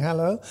saying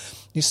hello.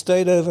 You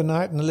stayed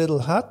overnight in a little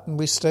hut, and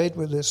we stayed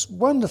with this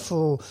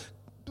wonderful,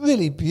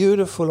 really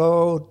beautiful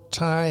old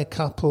Thai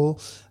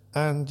couple.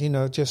 And,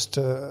 just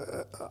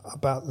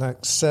about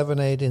like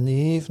 7, 8 in the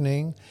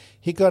evening,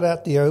 he got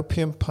out the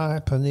opium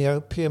pipe and the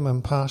opium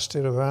and passed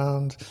it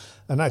around.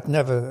 And I'd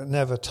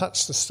never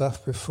touched the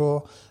stuff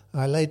before.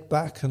 I laid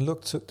back and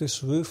looked at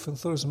this roof and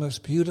thought it was the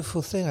most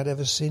beautiful thing I'd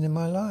ever seen in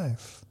my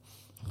life.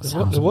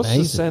 There was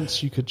the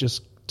sense you could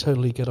just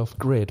totally get off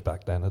grid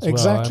back then as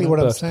exactly well.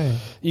 What I'm saying.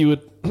 You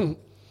would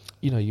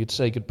you'd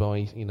say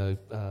goodbye,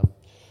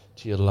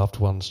 to your loved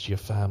ones, to your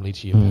family,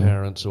 to your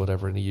parents or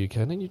whatever in the UK,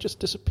 and then you just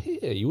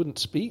disappear. You wouldn't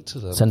speak to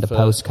them. Send a for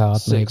postcard,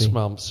 6 maybe.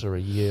 months or a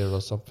year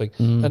or something.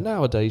 And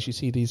nowadays you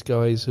see these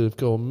guys who have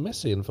gone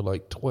missing for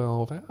like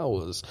 12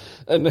 hours,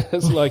 and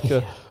there's like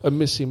a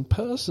missing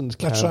persons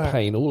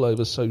campaign all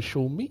over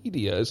social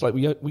media. It's like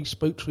we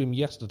spoke to him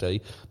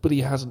yesterday, but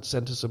he hasn't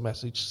sent us a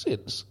message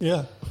since.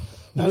 Yeah.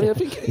 I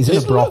think He's in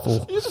a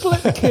brothel. Just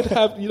let the kid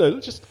have,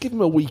 just give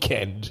him a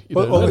weekend.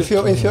 Or if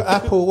your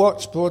Apple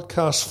Watch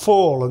broadcasts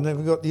fall, and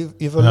then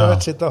you've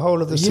alerted the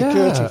whole of the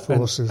security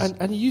forces.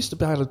 And you used to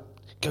be able to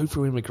go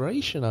through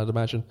immigration, I'd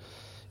imagine,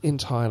 in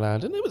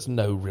Thailand, and there was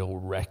no real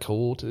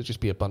record. There'd just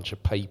be a bunch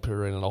of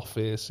paper in an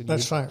office. And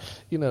That's right.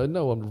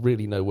 No one would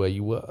really know where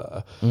you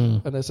were.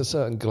 And there's a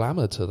certain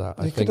glamour to that,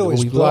 I You think. could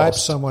always we've bribe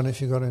lost. someone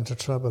if you got into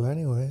trouble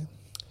anyway.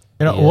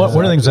 One of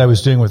the things I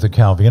was doing with the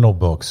Calvino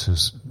books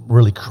is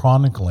really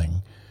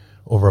chronicling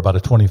over about a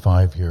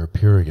 25-year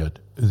period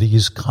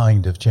these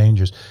kind of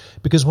changes.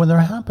 Because when they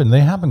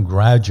happen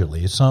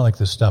gradually. It's not like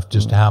this stuff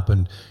just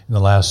happened in the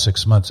last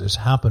 6 months. It's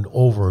happened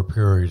over a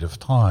period of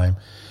time.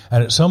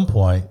 And at some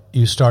point,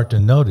 you start to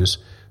notice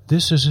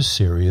this is a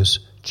serious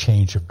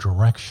change of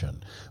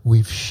direction.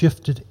 We've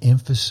shifted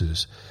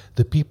emphasis.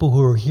 The people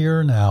who are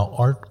here now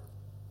are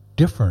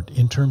different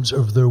in terms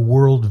of their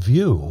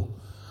worldview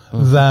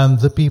than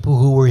the people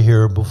who were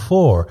here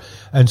before.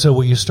 And so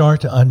what you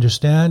start to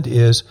understand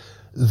is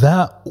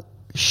that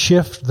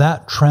shift,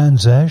 that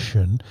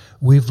transition,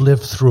 we've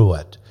lived through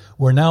it.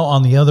 We're now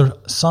on the other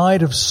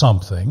side of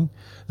something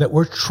that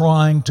we're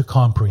trying to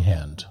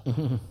comprehend.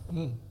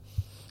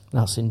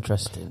 That's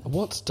interesting.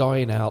 What's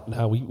dying out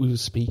now? We were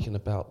speaking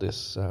about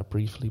this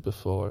briefly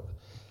before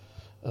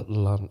at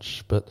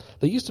lunch, but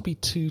there used to be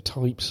two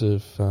types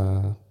of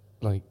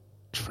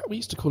we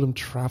used to call them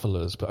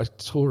travellers, but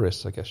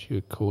tourists, I guess you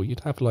would call.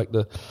 You'd have like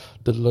the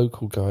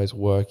local guys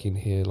working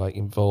here, like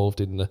involved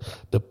in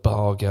the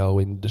bar girl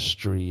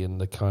industry and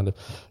the kind of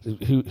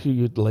who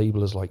you'd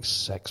label as like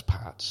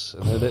sexpats,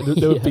 and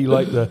there would be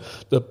like the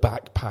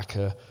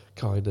backpacker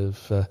kind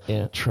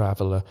of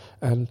traveller.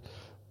 And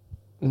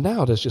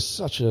now there's just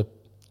such a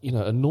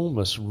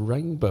enormous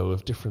rainbow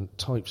of different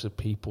types of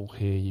people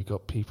here. You've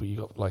got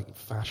like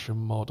fashion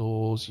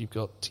models, you've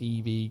got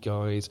TV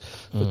guys,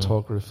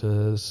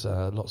 photographers,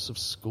 lots of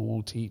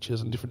school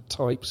teachers and different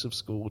types of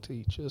school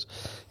teachers,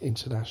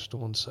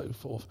 international and so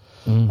forth.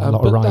 A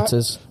lot of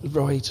writers.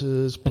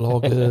 Writers,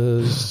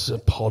 bloggers,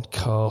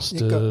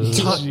 podcasters.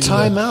 You've got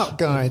time-out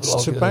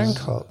guides to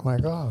Bangkok, my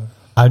God.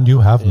 And you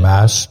have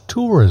mass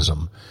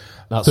tourism.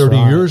 That's 30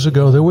 right. years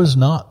ago, there was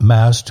not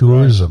mass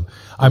tourism.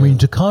 Right. I mean,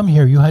 to come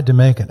here, you had to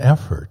make an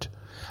effort.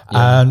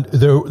 Yeah. And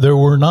there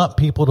were not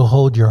people to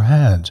hold your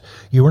hands.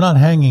 You were not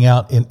hanging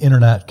out in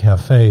internet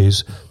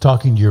cafes,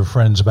 talking to your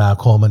friends back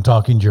home and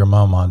talking to your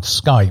mom on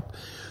Skype.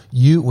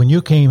 When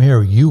you came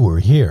here, you were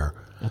here.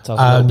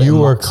 And you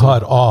were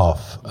cut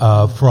off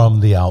from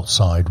the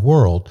outside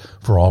world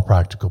for all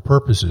practical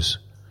purposes.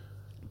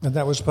 And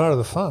that was part of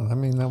the fun. I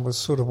mean, that was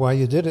sort of why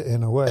you did it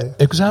in a way.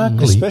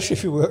 Exactly. Especially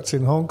if you worked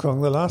in Hong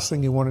Kong, the last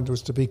thing you wanted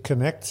was to be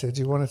connected.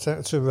 You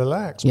wanted to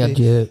relax,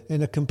 be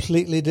in a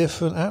completely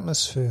different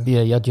atmosphere.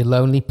 Yeah, you had your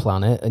Lonely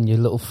Planet and your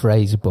little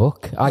phrase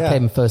book. I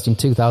came first in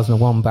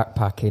 2001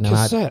 backpacking.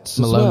 Cassettes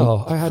and as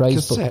well. I had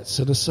cassettes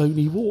and a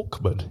Sony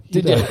Walkman.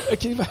 Did you?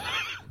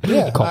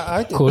 Yeah,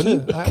 I did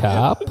too.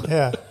 Cap.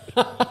 Yeah.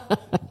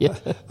 Yeah.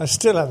 I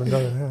still haven't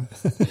done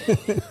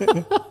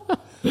it.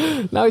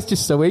 Now it's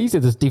just so easy.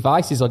 There's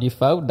devices on your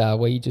phone now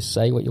where you just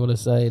say what you want to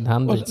say and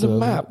hand it to them.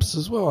 Maps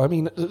as well. I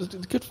mean,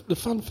 the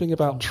fun thing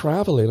about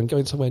travelling and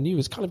going somewhere new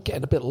is kind of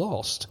getting a bit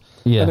lost.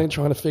 Yeah. And then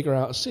trying to figure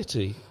out a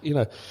city,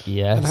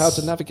 Yes. and how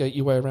to navigate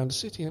your way around a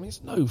city. I mean,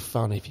 it's no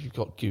fun if you've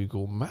got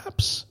Google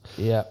Maps.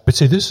 Yeah. But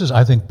see, this is,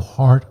 I think,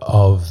 part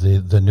of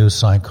the new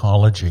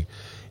psychology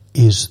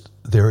is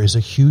there is a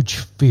huge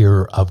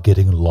fear of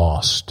getting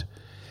lost.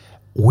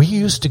 We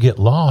used to get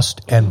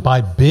lost, and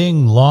by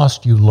being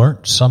lost, you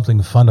learned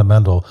something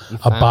fundamental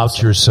about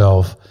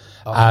yourself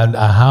and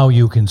how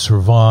you can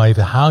survive,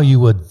 how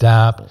you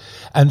adapt.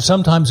 And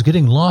sometimes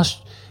getting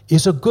lost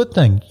is a good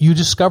thing. You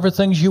discover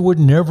things you would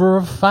never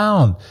have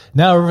found.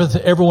 Now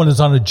everyone is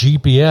on a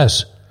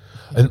GPS.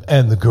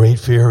 And the great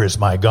fear is,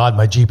 my God,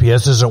 my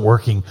GPS isn't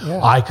working. Yeah.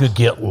 I could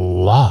get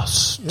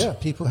lost. Yeah,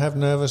 people have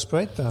nervous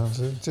breakdowns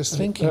just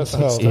thinking about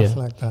stuff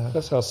like that.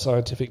 That's how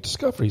scientific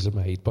discoveries are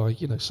made, by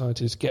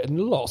scientists getting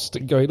lost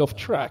and going off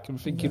track and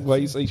thinking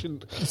ways they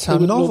shouldn't. It's how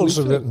novels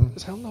are written.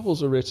 It's how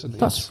novels are written.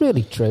 That's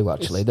really true,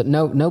 actually. That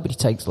nobody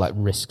takes like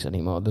risks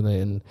anymore, do they?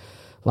 And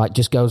like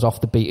just goes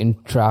off the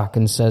beaten track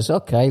and says,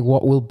 okay,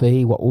 what will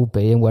be,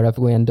 and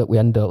wherever we end up,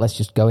 let's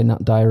just go in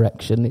that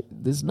direction.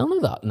 There's none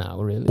of that now,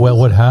 really. Well,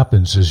 what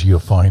happens is you'll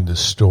find this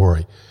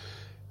story.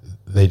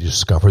 They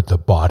discovered the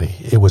body.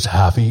 It was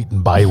half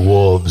eaten by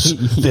wolves.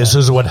 Yeah. This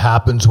is what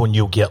happens when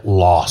you get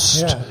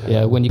lost.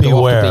 Yeah, when you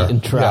go off the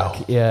beaten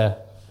track.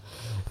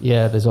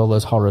 Yeah, there's all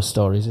those horror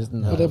stories,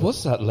 isn't there? Well, there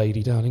was that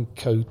lady down in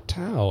Koh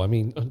Tao, I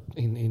mean,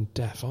 in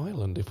Death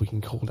Island, if we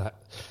can call that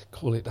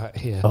call it that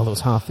here. Oh,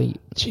 those half-eat.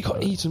 She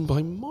got eaten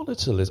by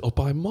monitor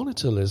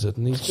lizard,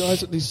 and these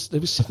guys they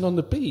were sitting on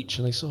the beach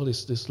and they saw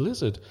this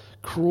lizard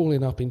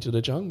crawling up into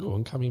the jungle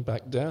and coming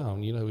back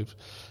down,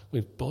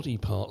 with body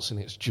parts in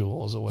its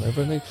jaws or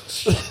whatever, and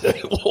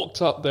they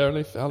walked up there and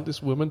they found this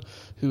woman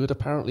who had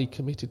apparently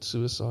committed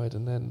suicide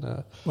and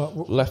then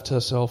left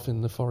herself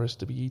in the forest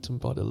to be eaten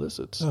by the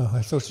lizards. Oh,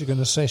 I thought you were going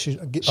to say she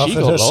offered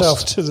got herself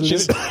lost. to the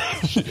lizard.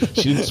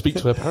 She didn't speak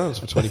to her parents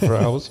for 24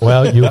 hours.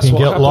 Well, you can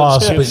get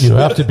lost, but you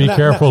have to be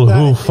careful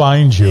who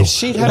finds you. If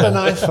she'd had an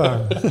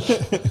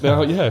iPhone.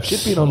 Now, yeah, if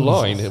she'd been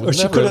online, it would Or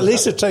she never could at have-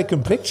 least have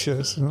taken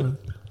pictures.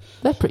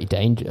 They're pretty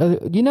dangerous.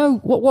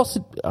 What's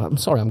the, I'm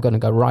sorry, I'm going to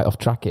go right off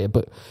track here,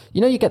 but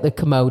you get the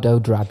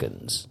Komodo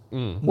dragons.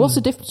 What's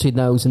the difference between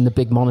those and the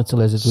big monitor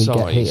lizards we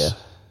get here?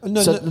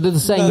 So they're the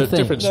same thing.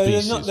 different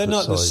species, they're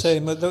not the size.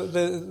 same.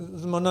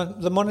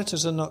 The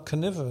monitors are not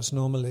carnivorous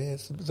normally.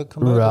 It's the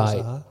Komodos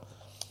Right.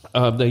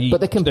 are. They But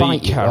they can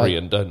bite you,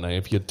 carrion, don't they?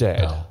 If you're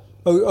dead.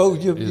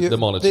 The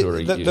monitor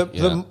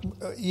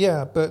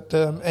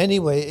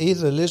anyway,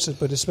 either lizard,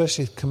 but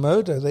especially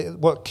Komodo,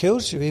 what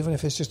kills you, even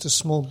if it's just a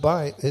small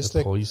bite, is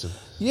The poison.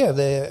 Yeah,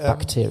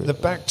 Bacteria. The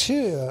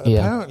bacteria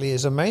apparently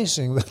is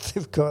amazing that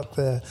they've got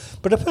there.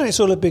 But apparently it's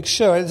all a big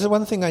show. There's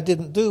one thing I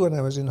didn't do when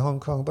I was in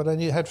Hong Kong, but I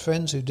had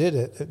friends who did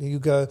it. You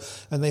go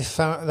and they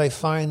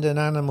find an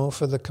animal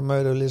for the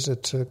Komodo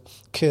lizard to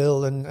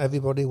kill, and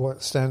everybody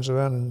stands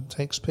around and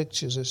takes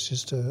pictures. It's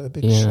just a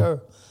big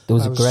show. There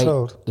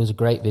was a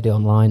great video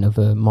online of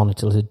a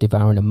monitor lizard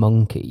devouring a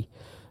monkey,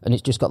 and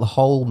it's just got the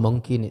whole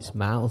monkey in its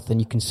mouth, and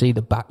you can see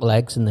the back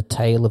legs and the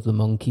tail of the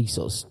monkey,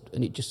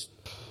 and it just.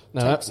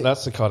 Now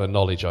that's the kind of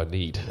knowledge I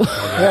need.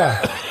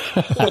 Yeah.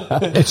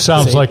 It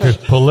sounds like a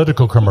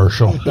political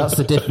commercial. That's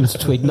the difference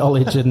between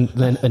knowledge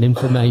and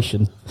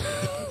information.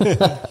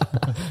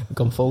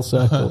 Gone full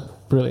circle.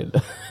 Brilliant.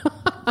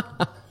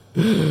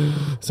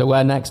 So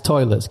where next?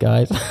 Toilets,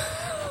 guys.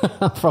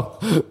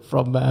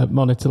 from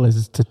monitor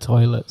lizards to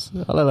toilets.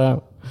 I don't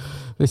know.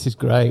 This is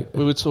great.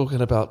 We were talking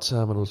about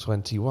Terminal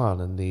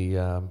 21, and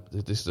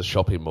this is a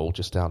shopping mall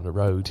just down the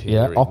road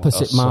here. Yeah,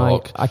 opposite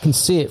I can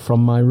see it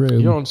from my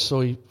room. You're on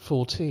Soy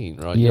 14,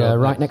 right? Yeah,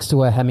 right next to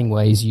where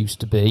Hemingway's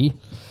used to be.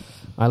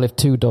 I live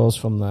 2 doors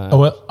from there. Oh,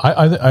 well,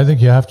 I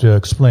think you have to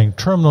explain.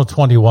 Terminal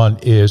 21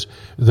 is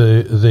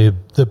the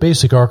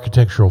basic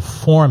architectural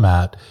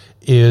format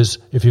is,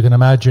 if you can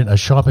imagine, a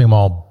shopping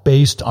mall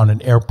based on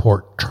an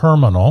airport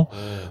terminal,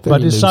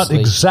 but it's not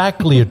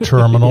exactly a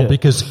terminal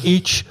because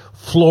each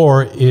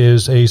floor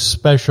is a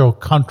special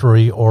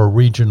country or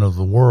region of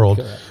the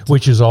world,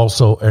 which is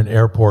also an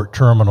airport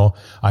terminal.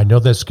 I know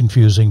that's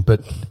confusing,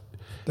 but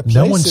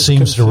no one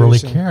seems to really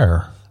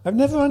care. I've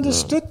never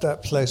understood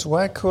that place.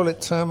 Why call it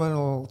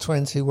Terminal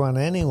 21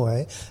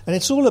 anyway? And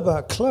it's all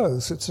about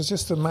clothes. It's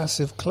just a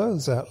massive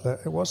clothes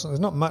outlet. There's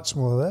not much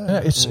more there.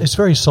 Yeah, it's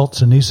very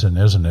Solzhenitsyn,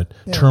 isn't it?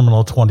 Yeah.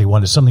 Terminal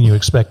 21 is something you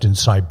expect in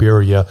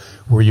Siberia,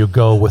 where you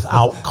go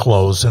without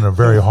clothes in a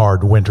very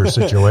hard winter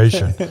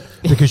situation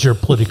because you're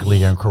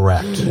politically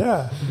incorrect.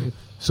 Yeah.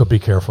 So be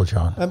careful,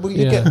 John. And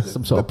you get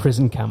some sort of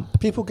prison camp.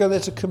 People go there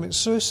to commit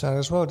suicide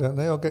as well, don't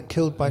they? Or get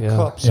killed by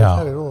cops. Yeah. I've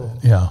had it all.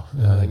 Yeah.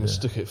 They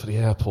mistook it for the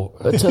airport.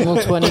 But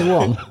Terminal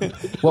 21?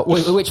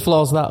 Which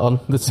floor's that on?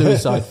 The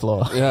suicide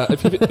floor? Yeah,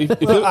 if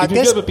you've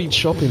ever been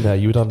shopping there,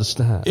 you would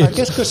understand. I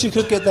guess because you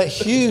could get that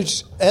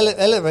huge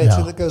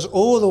elevator that goes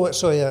all the way.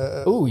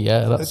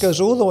 That goes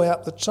all the way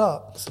up the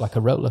top. It's like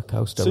a roller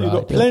coaster. So you've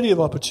got plenty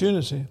of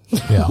opportunity.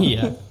 Yeah.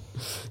 Yeah.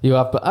 You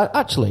have, but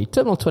actually,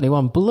 Terminal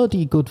 21,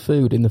 bloody good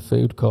food in the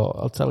food court.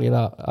 I'll tell you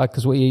that,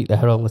 because we eat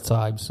there all the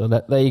time. So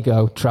there you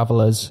go,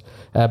 travellers,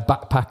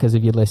 backpackers,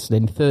 if you're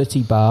listening.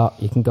 30 baht,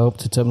 you can go up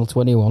to Terminal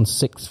 21,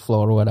 6th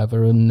floor or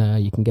whatever,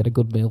 and you can get a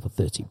good meal for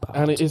 30 baht.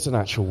 And it is an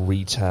actual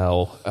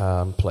retail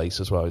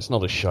place as well. It's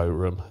not a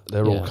showroom.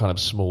 They're all kind of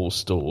small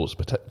stores,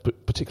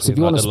 particularly so if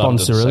you want to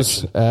sponsor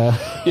us,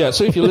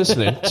 so if you're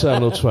listening,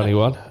 Terminal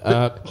 21.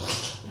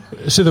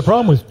 See, the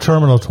problem with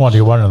Terminal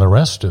 21 and the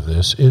rest of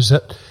this is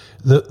that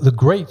the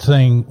great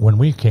thing when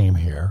we came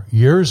here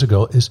years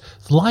ago is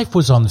life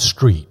was on the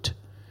street.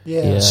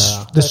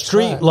 Yes. The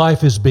street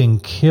life is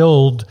being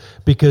killed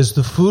because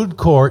the food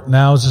court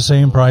now is the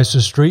same price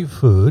as street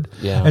food.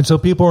 Yeah. And so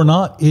people are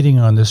not eating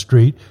on the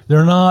street.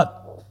 They're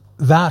not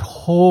that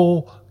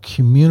whole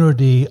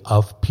community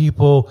of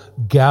people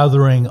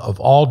gathering of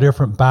all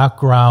different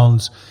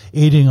backgrounds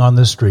eating on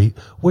the street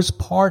was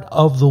part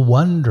of the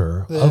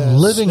wonder of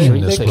living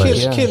in this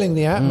place. They're killing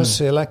the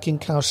atmosphere like in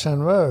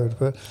Kaohsiung Road.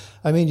 But,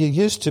 I mean, you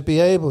used to be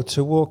able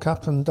to walk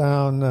up and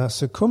down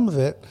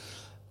Sukhumvit,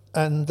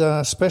 and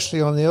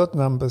especially on the odd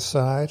number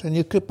side, and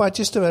you could buy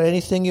just about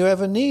anything you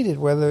ever needed,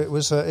 whether it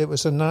was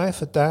a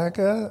knife, a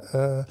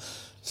dagger,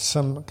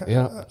 Some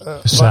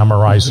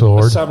samurai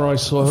sword, a samurai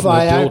sword,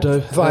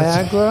 Viagra,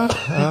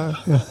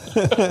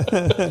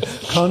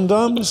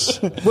 condoms,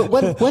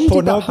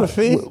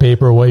 pornography,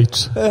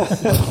 paperweights.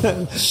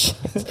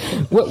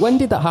 When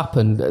did that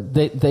happen?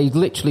 They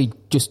literally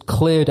just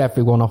cleared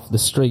everyone off the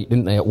street,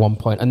 didn't they, at one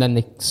point? And then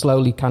they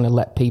slowly kind of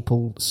let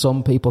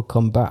some people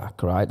come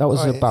back, right? That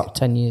was about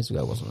 10 years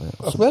ago, wasn't it?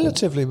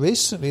 Relatively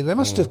recently. They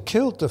must have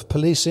killed the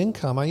police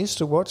income. I used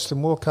to watch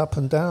them walk up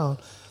and down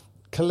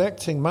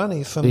collecting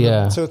money from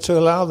them to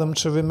allow them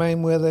to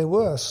remain where they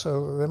were.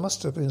 So there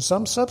must have been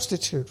some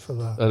substitute for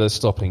that. They're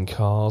stopping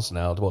cars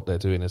now. What they're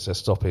doing is they're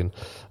stopping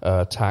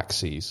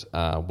taxis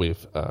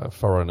with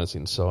foreigners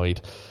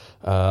inside.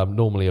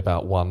 Normally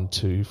about 1,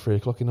 2, 3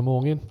 o'clock in the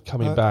morning,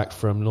 coming back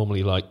from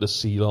normally like the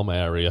Ceylon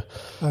area,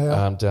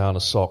 down a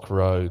Sock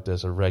Road.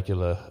 There's a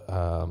regular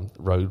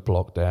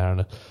roadblock there,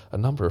 and a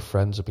number of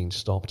friends have been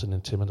stopped and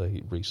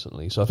intimidated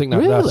recently. So I think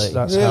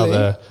that's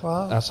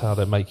how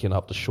they're making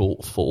up the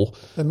shortfall.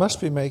 They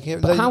must be making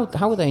it. But how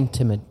are they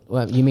intimidated?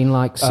 Well, you mean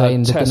like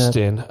saying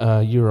testing,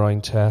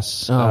 urine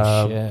tests,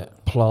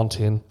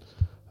 planting.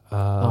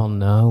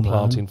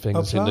 Planting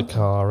fingers in the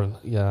car, and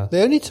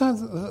The only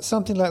time that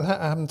something like that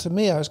happened to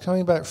me, I was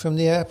coming back from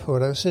the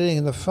airport. I was sitting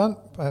in the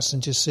front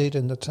passenger seat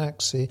in the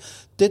taxi,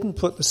 didn't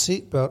put the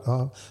seatbelt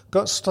on,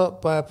 got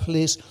stopped by a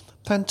police.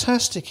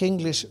 Fantastic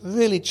English,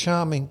 really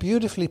charming,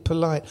 beautifully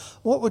polite.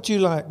 What would you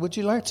like? Would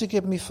you like to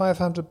give me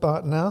 500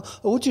 baht now,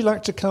 or would you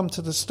like to come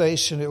to the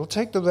station? It will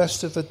take the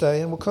rest of the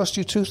day and will cost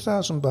you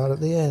 2,000 baht at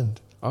the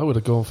end. I would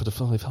have gone for the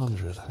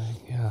 500.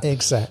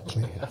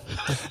 Exactly.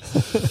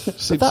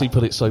 Since he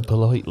put it so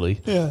politely.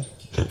 Yeah.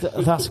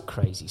 That's a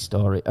crazy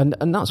story. And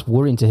that's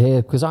worrying to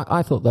hear, because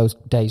I thought those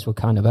days were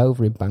kind of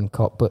over in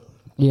Bangkok. But,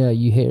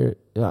 you hear it.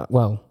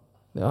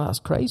 That's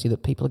crazy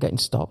that people are getting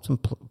stopped and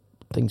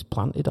things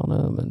planted on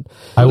them. And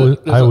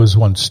I was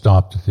once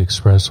stopped at the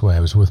expressway. I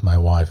was with my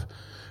wife.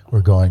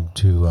 We're going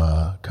to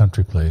a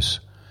country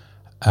place.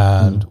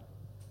 And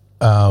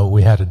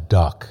we had a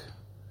duck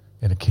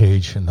in a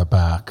cage in the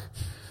back.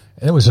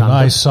 It was a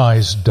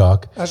nice-sized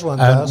duck, as one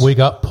and does. We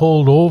got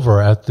pulled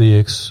over at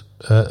the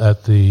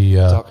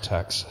duck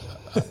tax,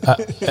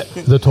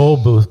 the toll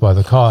booth by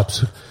the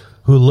cops,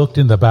 who looked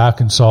in the back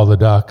and saw the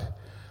duck,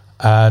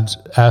 and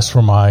asked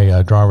for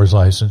my driver's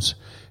license.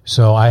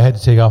 So I had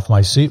to take off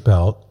my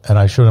seatbelt, and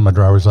I showed him my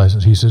driver's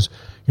license. He says,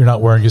 "You're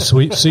not wearing your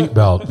sweet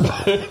seatbelt."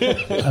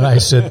 And I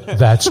said,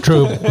 "That's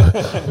true,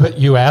 but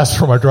you asked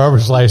for my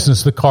driver's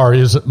license. The car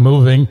isn't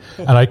moving,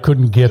 and I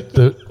couldn't get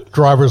the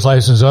driver's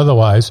license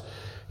otherwise."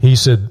 He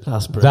said,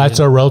 "That's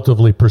a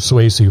relatively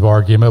persuasive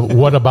argument.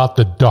 What about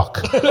the duck?"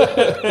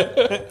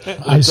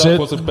 I said,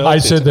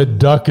 "The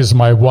duck is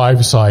my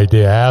wife's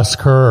idea. Ask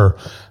her."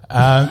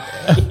 And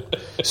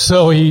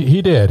so he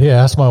did. He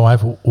asked my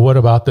wife, "What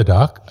about the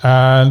duck?"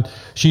 And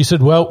she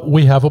said, "Well,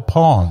 we have a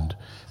pond."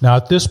 Now,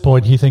 at this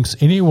point, he thinks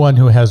anyone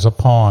who has a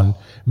pond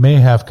may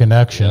have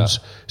connections.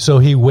 Yeah. So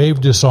he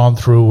waved us on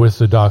through with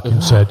the duck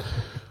and said,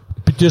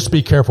 "Just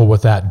be careful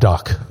with that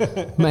duck."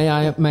 May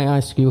I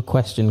ask you a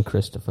question,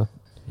 Christopher?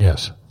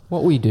 Yes.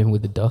 What were you doing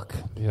with the duck?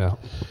 Yeah.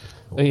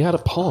 He had a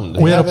pond.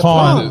 We had a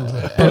pond.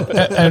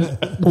 And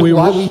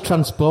why were you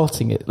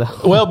transporting it, though?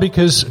 Well,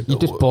 because you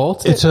just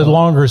bought it? It's a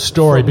longer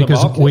story,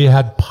 because we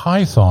had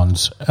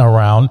pythons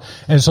around,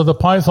 and so the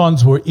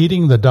pythons were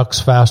eating the ducks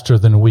faster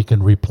than we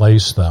can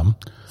replace them.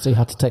 So you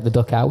had to take the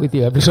duck out with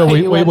you every So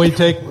we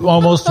take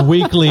almost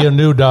weekly a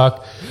new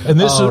duck, and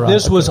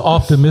this was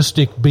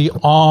optimistic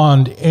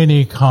beyond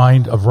any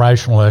kind of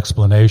rational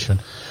explanation.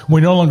 We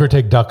no longer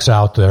take ducks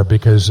out there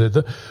because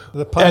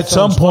at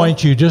some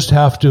point you just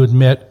have to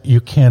admit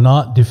you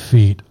cannot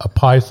defeat a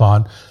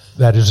python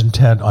that is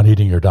intent on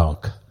eating your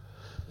duck.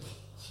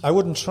 I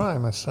wouldn't try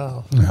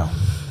myself. No.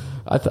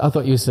 I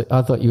thought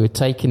you were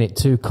taking it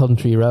to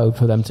Country Road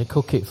for them to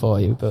cook it for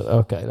you, but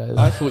okay.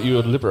 I thought you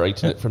were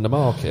liberating it from the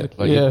market.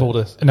 Like you bought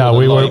a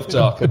live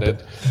duck and then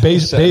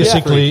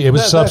basically it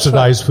was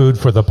subsidized food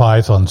for the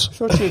pythons.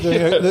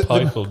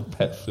 Python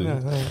pet food.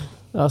 Yeah.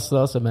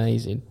 That's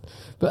amazing.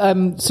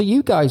 But so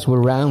you guys were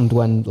around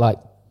when, like,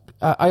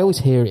 I always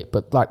hear it,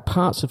 but like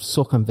parts of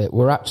Sukhumvit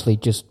were actually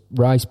just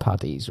rice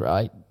paddies,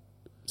 right?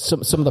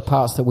 Some of the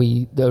parts that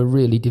are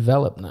really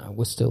developed now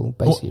were still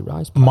basically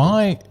rice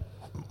paddies.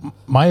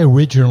 My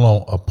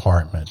original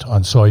apartment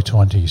on Soi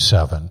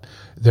 27,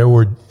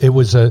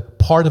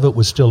 part of it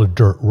was still a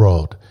dirt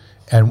road,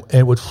 and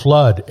it would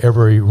flood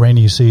every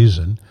rainy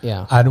season.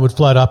 Yeah. And it would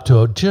flood up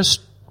to just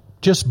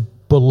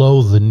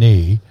below the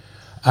knee.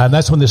 And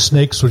that's when the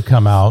snakes would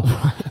come out.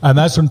 And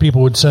that's when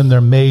people would send their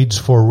maids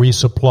for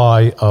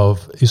resupply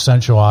of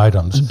essential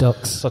items.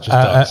 Ducks. Such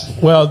as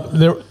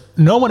ducks.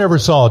 No one ever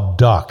saw a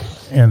duck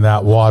in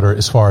that water,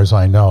 as far as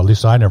I know. At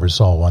least I never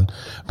saw one.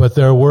 But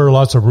there were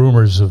lots of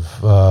rumors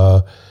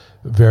of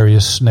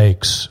various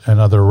snakes and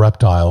other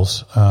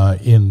reptiles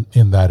in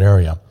that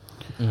area.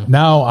 Mm.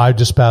 Now, I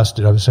just passed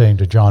it, I was saying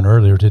to John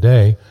earlier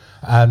today,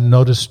 and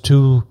noticed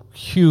two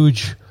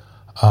huge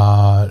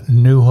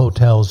new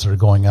hotels that are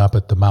going up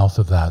at the mouth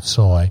of that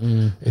soy.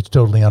 It's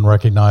totally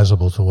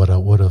unrecognizable to what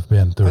it would have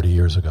been 30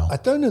 years ago. I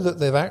don't know that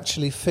they've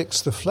actually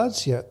fixed the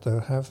floods yet, though,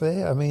 have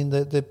they? I mean,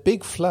 the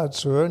big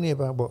floods were only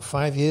about,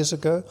 5 years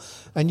ago?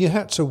 And you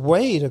had to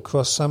wade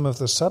across some of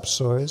the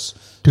subsoils.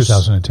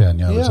 2010,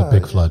 it was a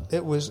big flood.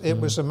 It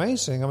was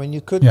amazing. I mean,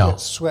 you could get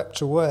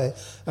swept away.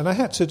 And I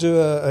had to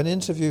do an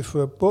interview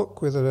for a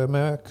book with an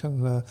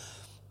American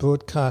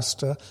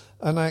broadcaster,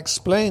 and I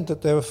explained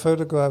that there were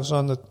photographs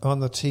on the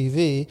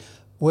TV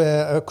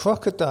where a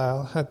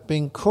crocodile had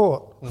been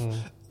caught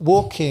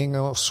walking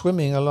or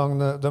swimming along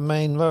the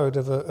main road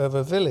of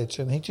a village,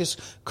 and he just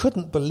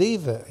couldn't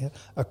believe it.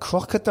 A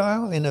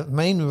crocodile in a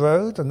main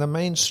road and the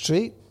main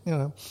street,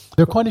 There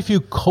are quite a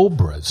few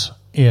cobras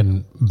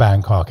in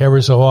Bangkok.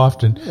 Every so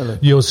often,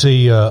 you'll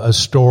see a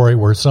story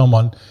where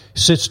someone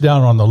sits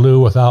down on the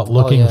loo without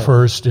looking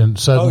first, and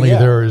suddenly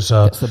there's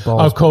a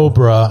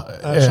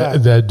cobra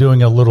they're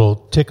doing a little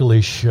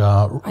ticklish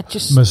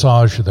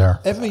massage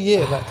there. Every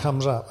year that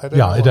comes up.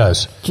 It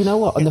does. Do you know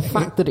what? And the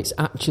fact that it's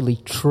actually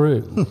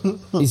true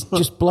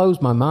just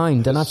blows my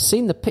mind. And I've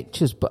seen the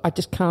pictures, but I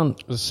just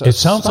can't. It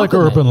sounds like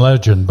urban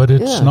legend, but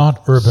it's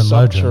not urban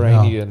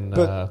legend.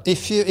 But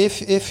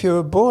if you're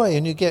a boy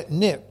and you get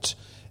nipped,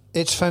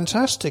 it's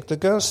fantastic. The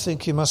girls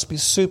think you must be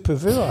super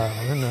virile.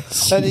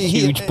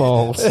 Huge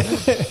balls. I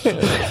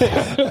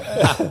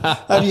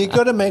mean, you've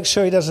got to make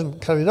sure he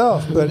doesn't cut it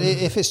off. But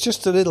if it's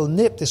just a little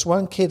nip, this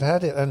one kid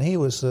had it, and he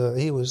was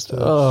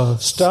the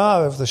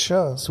star of the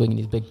show. Swinging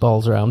his big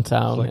balls around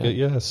town.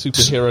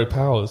 Superhero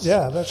powers.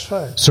 Yeah, that's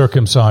right.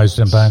 Circumcised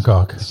in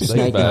Bangkok.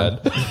 Snake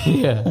man.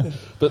 Yeah.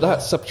 But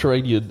that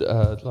subterranean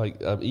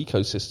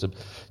ecosystem,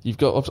 you've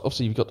got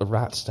the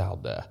rats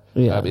down there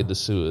in the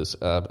sewers,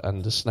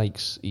 and the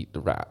snakes eat the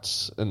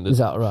rats. And is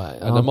that right?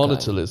 And the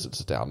monitor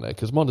lizards are down there,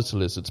 because monitor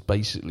lizards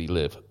basically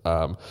live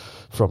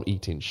from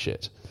eating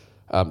shit.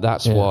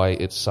 That's why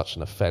it's such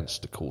an offence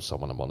to call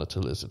someone a monitor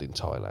lizard in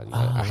Thailand.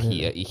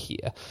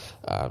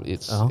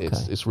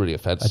 It's really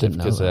offensive,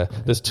 because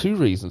there's two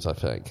reasons, I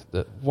think.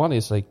 That one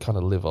is they kind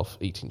of live off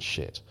eating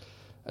shit.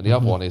 And the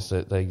other one is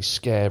that they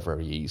scare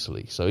very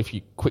easily. So if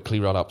you quickly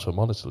run up to a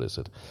monitor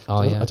lizard,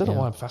 I don't know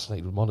why I'm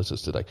fascinated with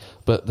monitors today,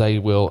 but they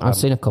will. I've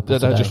seen a couple.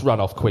 They'll just run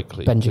off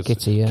quickly.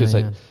 Because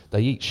they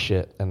eat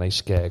shit and they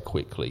scare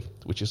quickly,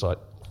 which is like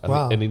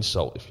an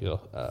insult if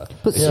you're a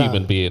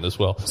human being as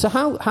well. So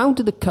how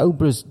do the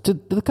cobras? Do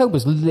the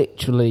cobras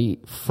literally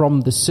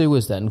from the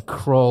sewers then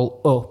crawl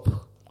up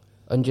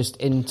and just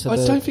into? I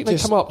don't think they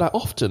come up that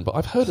often, but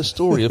I've heard a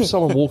story of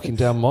someone walking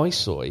down my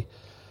soy,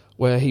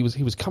 where he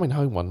was coming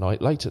home one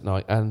night, late at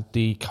night, and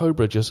the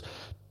cobra just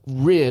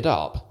reared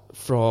up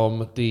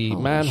from the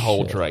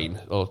manhole drain,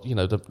 or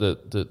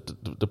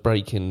the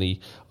break in the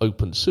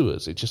open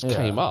sewers. It just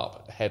came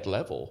up head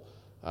level,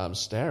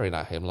 staring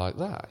at him like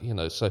that.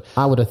 So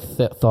I would have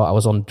thought I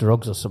was on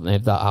drugs or something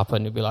if that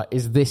happened. You'd be like,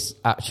 "Is this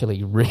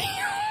actually real?"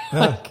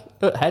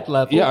 At head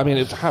level. Yeah, I mean,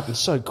 it happened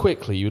so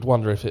quickly, you would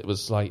wonder if it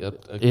was like a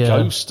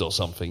ghost or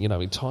something, in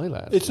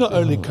Thailand. It's not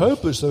only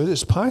cobras, though.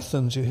 It's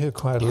pythons you hear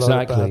quite a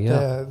lot about.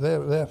 Yeah.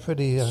 They're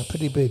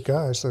pretty big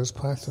guys, those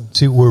pythons.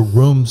 See, we're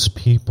rooms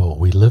people.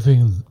 We live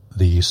in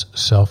these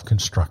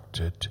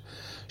self-constructed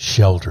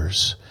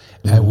shelters.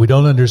 And we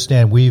don't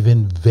understand. We've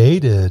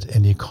invaded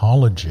an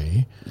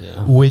ecology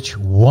which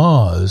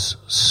was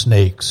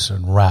snakes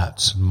and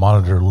rats and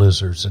monitor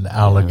lizards and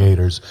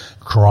alligators,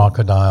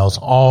 crocodiles,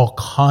 all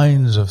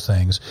kinds of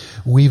things.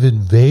 We've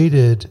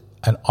invaded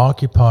and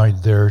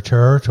occupied their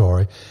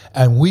territory,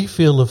 and we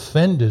feel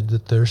offended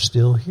that they're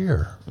still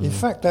here. In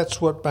fact,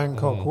 that's what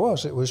Bangkok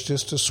was. It was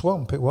just a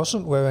swamp. It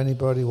wasn't where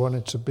anybody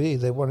wanted to be.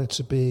 They wanted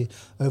to be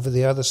over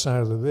the other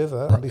side of the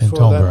river. And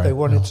before that, they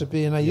wanted to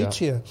be in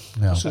Ayutthaya.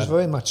 This was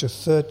very much a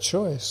third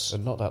choice.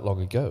 And not that long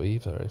ago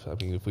either.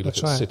 If we look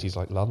at cities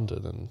like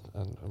London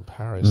and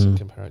Paris and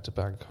compare it to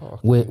Bangkok,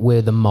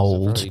 we're the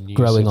mould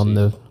growing on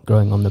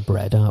the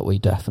bread, aren't we?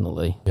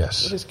 Definitely.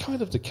 Yes. But it's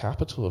kind of the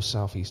capital of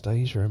Southeast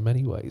Asia in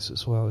many ways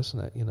as well, isn't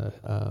it?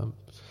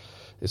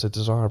 It's a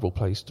desirable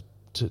place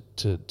to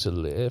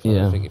live. And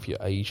I think if you're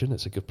Asian,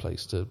 it's a good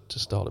place to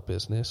start a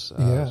business.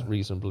 It's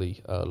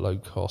reasonably low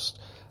cost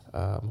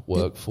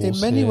workforce.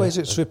 In many ways,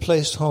 it's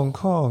replaced Hong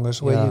Kong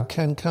as where you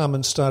can come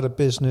and start a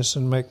business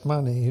and make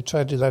money. You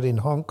try to do that in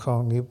Hong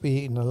Kong, you'd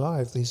be eaten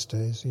alive these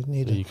days.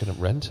 You couldn't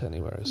rent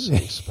anywhere; it's so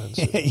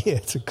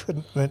expensive. You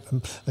couldn't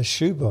rent a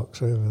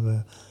shoebox over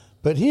there.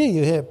 But here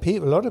you hear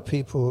a lot of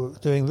people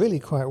doing really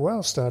quite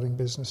well starting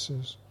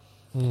businesses.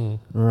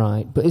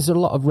 Right, but is there a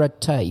lot of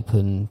red tape,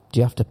 and do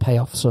you have to pay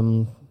off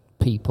some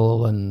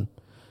people, and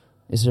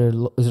is there a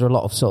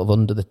lot of sort of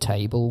under the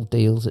table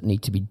deals that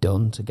need to be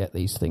done to get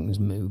these things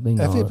moving?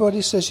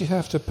 Everybody says you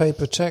have to pay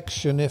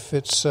protection if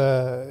it's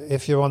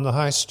if you're on the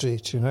high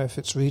street, if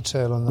it's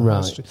retail on the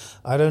high street.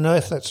 I don't know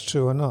if that's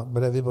true or not,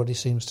 but everybody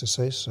seems to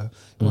say so.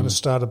 You want to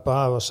start a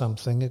bar or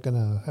something, you're going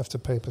to have to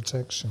pay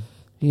protection.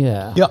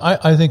 Yeah,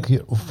 I think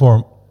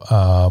for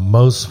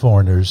most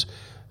foreigners,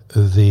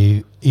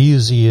 the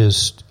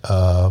easiest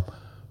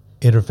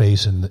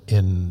interface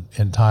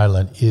in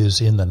Thailand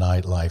is in the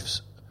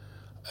nightlife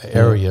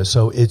area.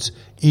 So it's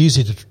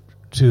easy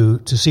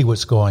to see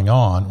what's going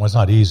on. Well, it's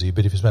not easy,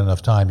 but if you spend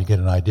enough time, you get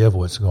an idea of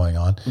what's going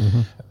on.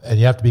 Mm-hmm. And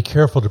you have to be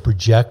careful to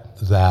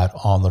project that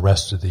on the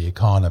rest of the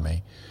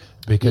economy.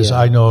 Because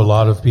I know a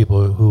lot of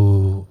people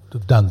who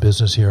have done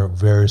business here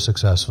very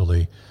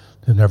successfully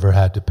who never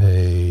had to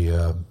pay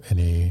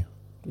any...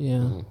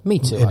 Yeah, me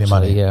too. Any actually,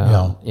 money,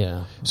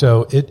 yeah.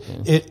 So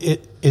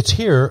it's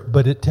here,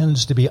 but it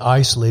tends to be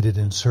isolated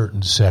in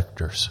certain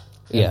sectors.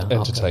 Yeah,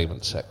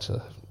 entertainment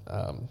sector.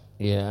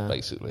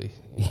 Basically.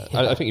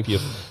 I think if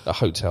you're a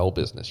hotel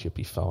business, you'd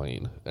be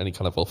fine. Any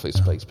kind of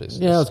office-based business.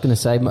 Yeah, I was going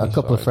to say a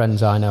couple of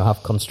friends I know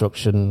have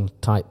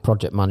construction-type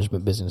project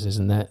management businesses,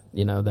 and that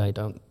they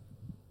don't.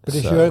 But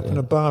if you open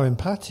a bar in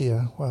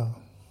Pattaya, well.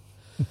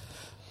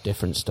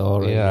 Different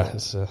story. Yeah.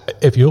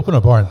 If you open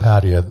a bar in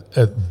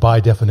Pattaya, by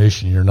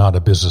definition, you're not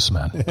a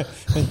businessman.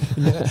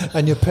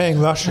 And you're paying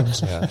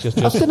Russians. Yeah,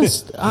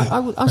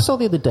 I saw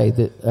the other day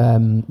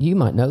that you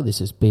might know this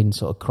as being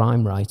sort of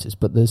crime writers,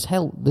 but there's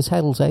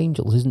Hell's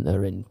Angels, isn't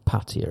there, in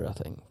Pattaya, I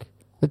think.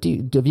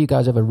 Have you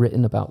guys ever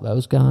written about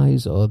those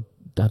guys or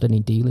had any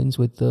dealings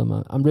with them?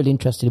 I'm really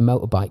interested in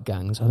motorbike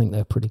gangs. I think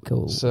they're pretty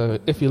cool. So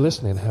if you're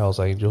listening, Hell's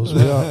Angels,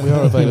 we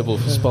are available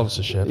for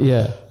sponsorship.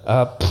 Yeah.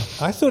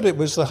 I thought it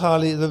was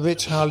the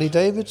rich Harley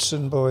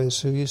Davidson boys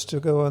who used to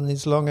go on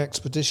these long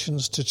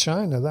expeditions to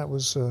China. That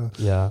was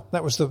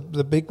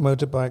the big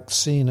motorbike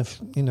scene of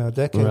a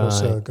decade or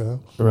so ago.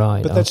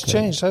 Right. But that's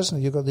changed,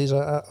 hasn't it? You've got these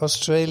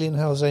Australian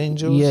Hell's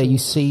Angels. Yeah, you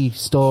see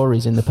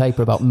stories in the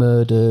paper about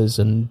murders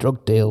and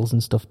drug deals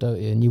and stuff,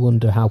 don't you? And you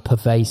wonder how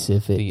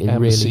pervasive it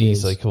really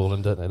is. They call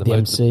them, don't they? The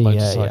MC,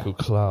 motorcycle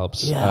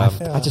clubs. Yeah,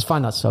 I just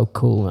find that so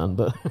cool, man.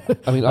 But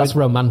I mean, that's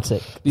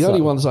romantic. The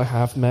only ones I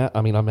have met,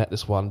 I met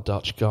this one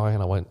Dutch guy,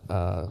 and I won't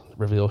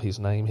reveal his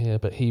name here,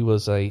 but he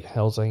was a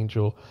Hell's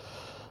Angel,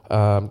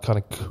 kind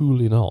of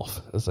cooling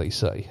off, as they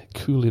say,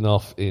 cooling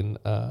off in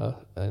the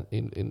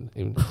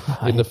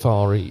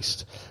Far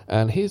East.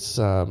 And his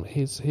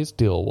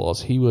deal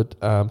was he would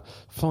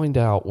find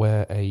out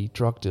where a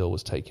drug deal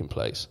was taking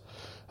place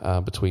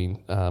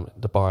between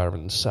the buyer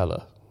and the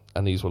seller.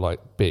 And these were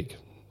like big,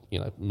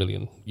 €1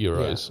 million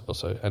or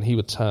so. And he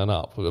would turn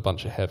up with a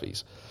bunch of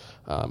heavies,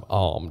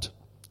 armed,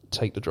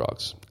 take the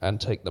drugs and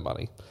take the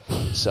money,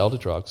 sell the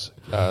drugs,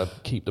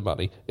 keep the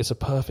money. It's a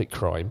perfect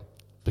crime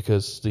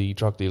because the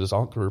drug dealers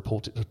aren't going to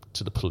report it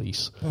to the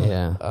police.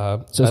 Yeah.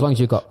 So as long as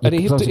you've got... And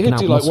he'd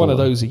do like one of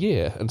those a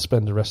year and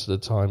spend the rest of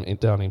the time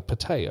down in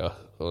Pattaya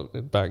or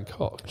in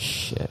Bangkok.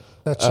 Shit.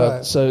 That's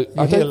right. So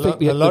I don't think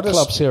the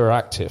clubs here are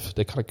active.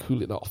 They're kind of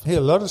cooling off. I hear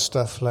a lot of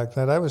stuff like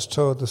that. I was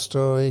told the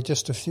story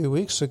just a few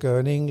weeks ago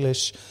in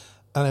English,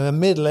 and a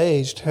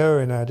middle-aged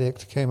heroin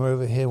addict came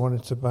over here,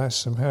 wanted to buy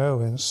some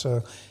heroin,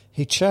 so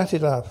he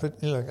chatted up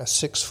like a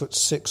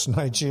 6'6"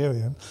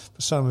 Nigerian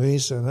for some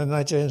reason. And the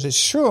Nigerian said,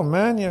 "Sure,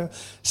 man,"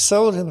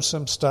 sold him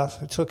some stuff.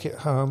 He took it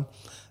home.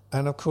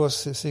 And, of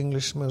course, this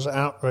Englishman was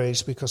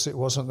outraged because it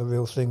wasn't the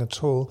real thing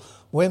at all.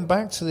 Went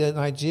back to the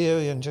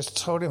Nigerian, just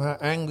told him how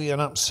angry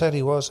and upset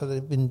he was that it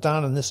had been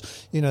done, and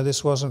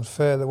this wasn't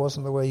fair, that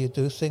wasn't the way you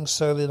do things.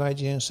 So the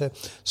Nigerian said,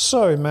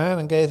 "Sorry, man,"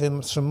 and gave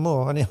him some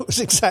more. And it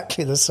was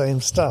exactly the same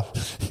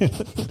stuff.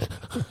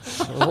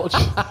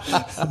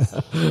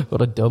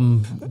 What a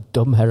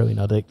dumb heroin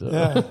addict.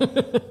 Yeah.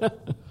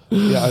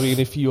 Yeah, I mean,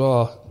 if you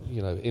are,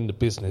 in the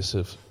business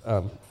of,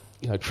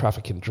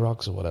 trafficking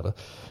drugs or whatever,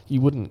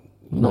 you wouldn't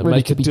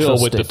make a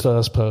deal with the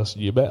first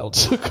person you met on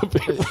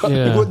Zuckerberg. Right?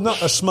 It was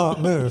not a smart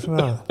move,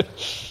 no.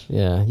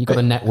 Yeah, you got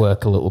to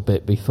network a little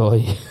bit before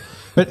you...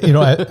 But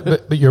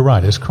but you're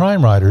right. As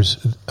crime writers,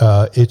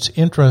 it's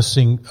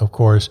interesting, of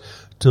course,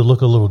 to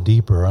look a little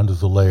deeper under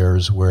the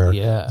layers where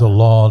the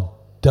law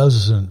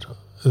doesn't,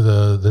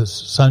 the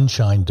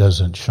sunshine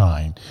doesn't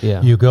shine.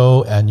 Yeah. You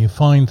go and you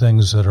find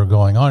things that are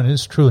going on. And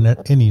it's true in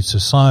any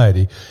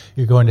society.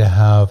 You're going to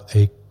have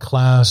a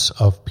class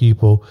of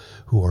people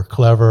who are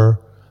clever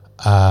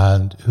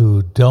and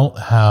who don't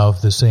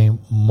have the same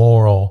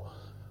moral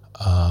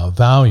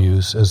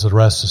values as the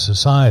rest of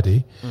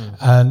society.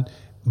 And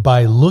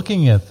by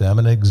looking at them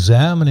and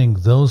examining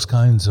those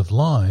kinds of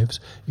lives,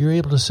 you're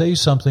able to say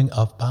something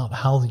about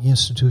how the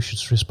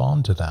institutions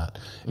respond to that.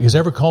 Because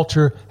every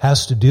culture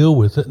has to deal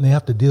with it, and they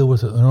have to deal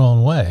with it in their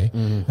own way.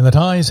 And the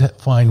Thais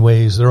find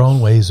their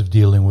own ways of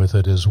dealing with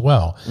it as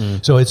well.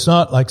 So it's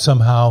not like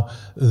somehow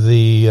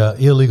the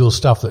illegal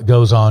stuff that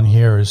goes on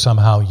here is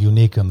somehow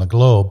unique in the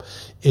globe.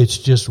 It's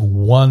just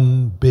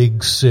one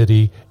big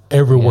city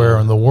everywhere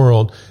in the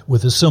world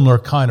with a similar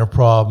kind of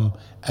problem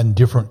and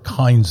different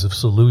kinds of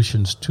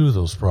solutions to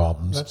those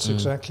problems. That's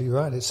exactly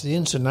right. It's the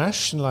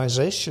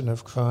internationalization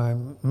of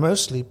crime,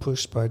 mostly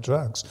pushed by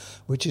drugs,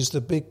 which is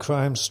the big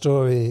crime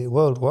story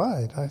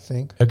worldwide, I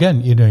think.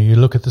 Again, you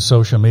look at the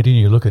social media,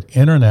 you look at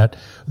internet,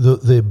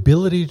 the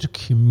ability to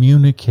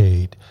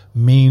communicate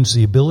means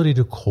the ability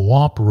to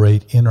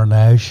cooperate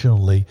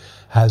internationally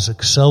has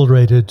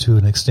accelerated to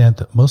an extent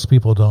that most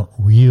people don't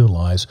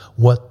realize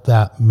what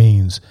that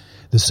means,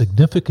 the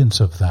significance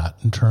of that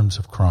in terms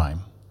of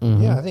crime.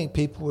 Mm-hmm. Yeah, I think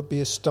people would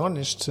be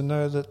astonished to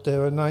know that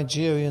there are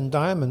Nigerian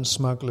diamond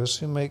smugglers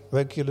who make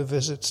regular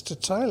visits to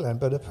Thailand.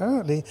 But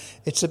apparently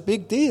it's a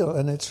big deal,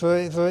 and it's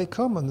very, very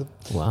common.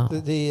 Wow.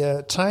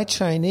 The Thai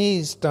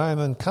Chinese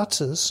diamond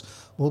cutters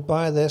will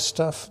buy their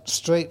stuff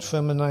straight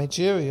from a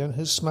Nigerian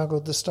who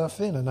smuggled the stuff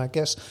in. And I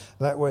guess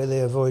that way they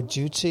avoid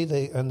duty,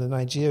 and the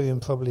Nigerian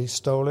probably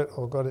stole it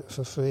or got it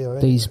for free. Or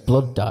These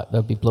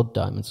there'll be blood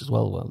diamonds as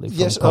well, won't they?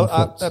 Yes,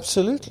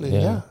 absolutely,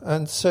 yeah.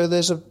 And so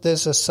there's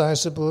a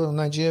sizable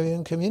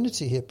Nigerian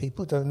community here.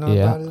 People don't know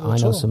about it at all. I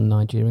know some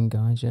Nigerian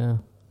guys,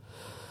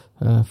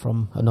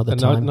 from another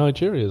time.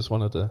 Nigeria is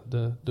one of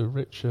the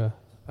richer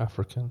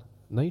African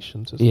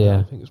nations, isn't it?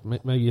 I think it's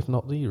maybe, if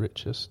not the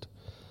richest.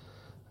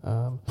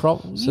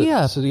 Probably,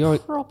 yeah. So the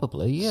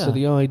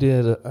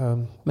idea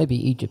that maybe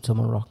Egypt or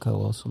Morocco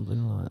or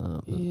something like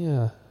that.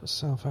 Yeah,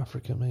 South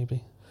Africa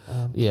maybe.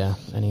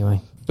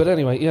 Anyway. But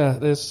anyway,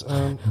 there's...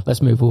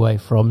 Let's move away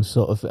from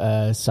sort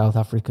of South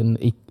African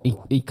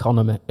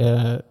economy.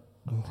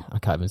 I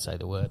can't even say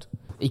the word.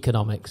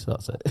 Economics,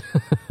 that's it.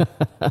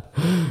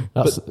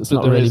 It's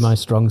not really my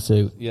strong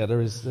suit. Yeah,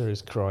 there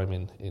is crime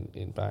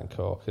in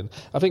Bangkok. And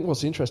I think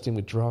what's interesting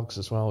with drugs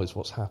as well is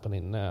what's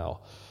happening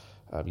now.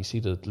 You see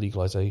the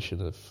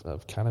legalization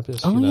of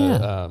cannabis,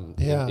 in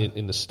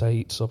the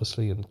States,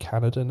 obviously, in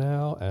Canada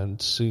now,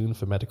 and soon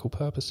for medical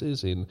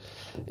purposes in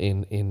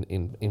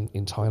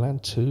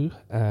Thailand too.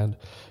 And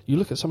you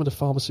look at some of the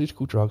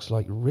pharmaceutical drugs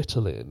like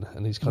Ritalin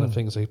and these kind of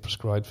things they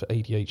prescribe for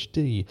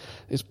ADHD.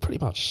 It's pretty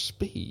much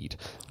speed.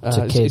 It's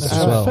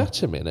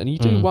amphetamine, and you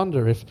do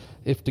wonder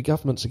if the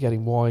governments are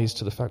getting wise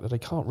to the fact that they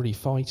can't really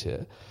fight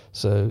it.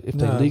 So if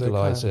they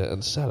legalize it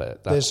and sell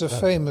it... There's a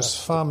famous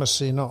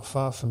pharmacy not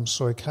far from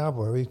Soy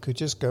Cowboy where you could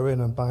just go in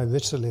and buy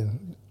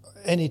Ritalin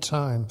any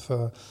time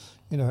for,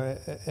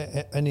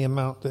 any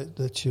amount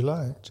that you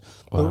liked.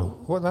 Wow.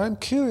 But what I'm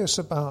curious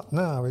about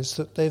now is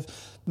that they've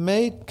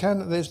made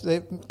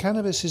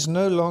cannabis is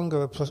no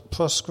longer a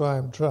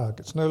proscribed drug.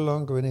 It's no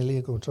longer an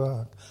illegal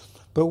drug.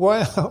 But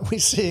why aren't we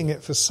seeing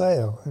it for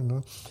sale?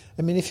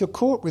 I mean, if you're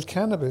caught with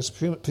cannabis,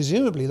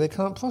 presumably they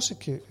can't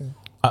prosecute you.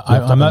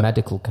 I'm not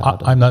medical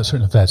card. I'm not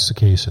certain if that's the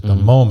case at the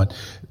moment.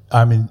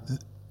 I mean,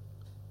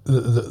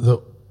 the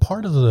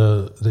part of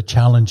the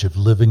challenge of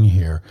living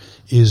here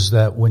is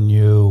that when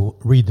you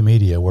read the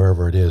media,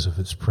 wherever it is, if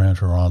it's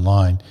print or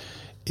online,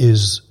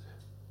 is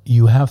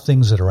you have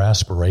things that are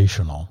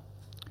aspirational,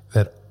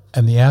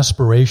 and the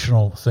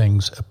aspirational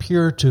things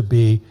appear to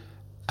be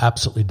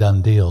absolutely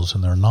done deals,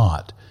 and they're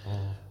not.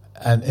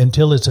 And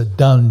until it's a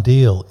done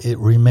deal, it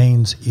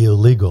remains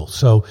illegal.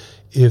 So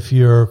if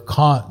you're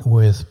caught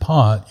with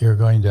pot, you're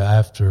going to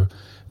have to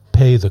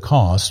pay the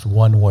cost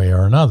one way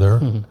or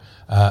another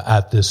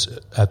at this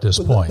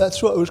point.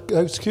 That's what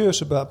I was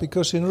curious about,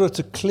 because in order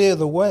to clear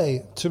the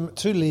way to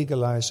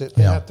legalize it,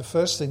 the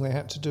first thing they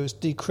had to do is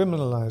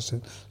decriminalize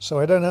it. So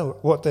I don't know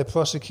what they're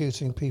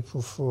prosecuting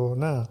people for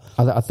now.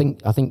 I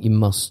think you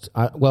must.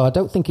 I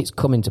don't think it's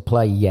come into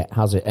play yet,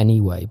 has it?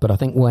 Anyway, but I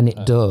think when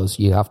it does,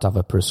 you have to have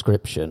a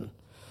prescription,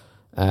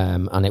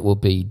 and it will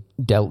be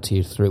dealt to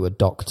you through a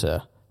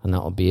doctor. And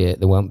that'll be it.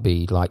 There won't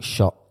be like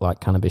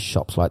cannabis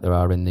shops like there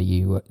are in the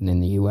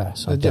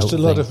US. Just a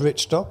lot of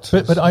rich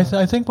doctors. But I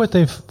think what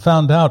they've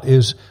found out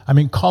is, I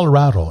mean,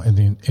 Colorado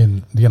in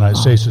the United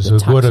States is a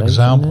good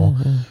example.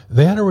 Yeah.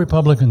 They had a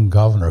Republican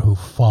governor who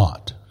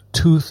fought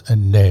tooth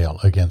and nail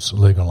against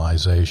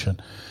legalization.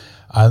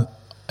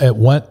 It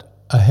went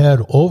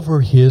ahead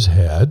over his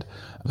head.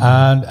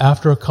 And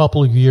after a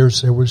couple of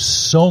years, there was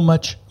so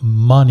much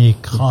money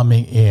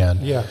coming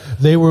in. Yeah.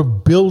 They were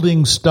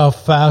building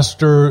stuff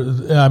faster.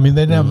 I mean,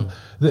 they didn't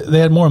they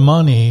had more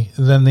money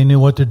than they knew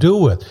what to do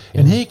with.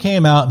 And he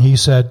came out and he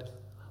said,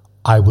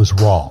 I was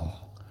wrong.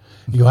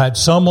 You had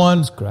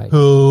someone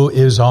who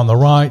is on the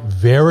right,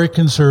 very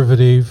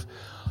conservative,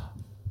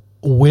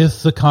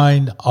 with the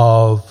kind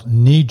of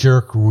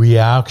knee-jerk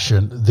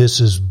reaction, this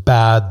is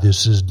bad,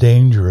 this is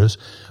dangerous,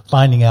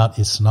 finding out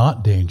it's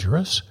not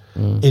dangerous.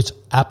 It's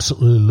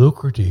absolutely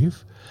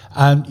lucrative,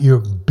 and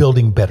you're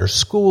building better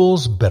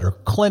schools, better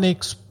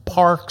clinics,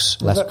 parks,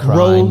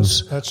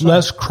 roads,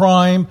 less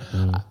crime.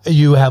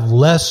 You have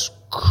less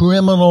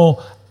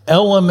criminal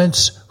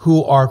elements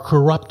who are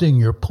corrupting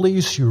your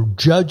police, your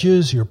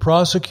judges, your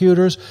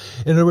prosecutors.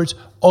 In other words,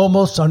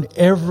 almost on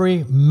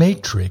every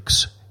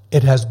matrix,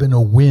 it has been a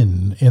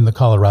win in the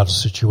Colorado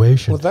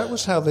situation. Well, that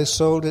was how they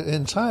sold it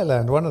in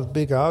Thailand. One of the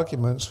big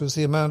arguments was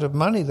the amount of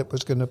money that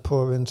was going to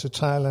pour into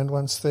Thailand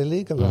once they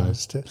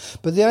legalized it.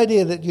 But the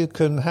idea that you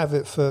can have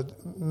it for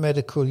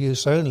medical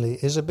use only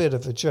is a bit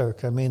of a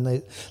joke. I mean,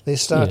 they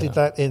started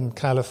that in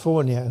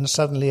California, and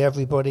suddenly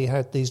everybody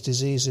had these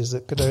diseases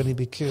that could only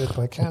be cured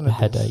by cannabis.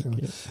 Headache.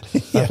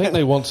 I think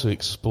they want to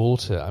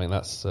export it. I mean,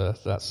 that's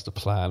the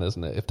plan,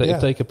 isn't it? If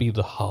they could be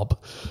the hub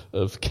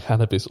of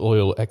cannabis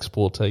oil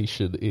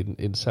exportation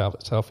in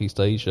Southeast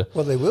Asia.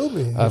 Well, they will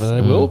be. I mean,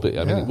 they will be.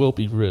 I mean, it will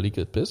be really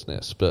good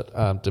business. But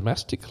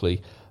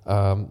domestically,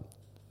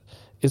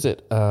 is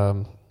it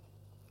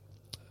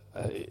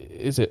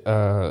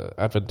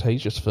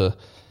advantageous for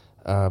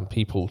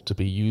people to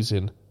be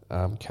using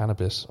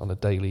cannabis on a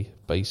daily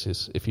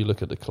basis. If you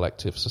look at the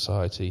collective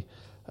society,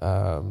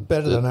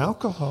 better than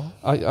alcohol.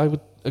 I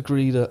would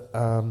agree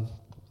that.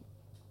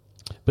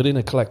 But in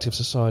a collective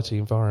society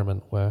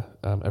environment where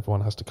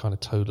everyone has to kind of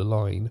toe the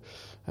line,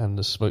 and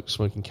the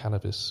smoking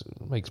cannabis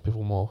makes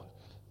people more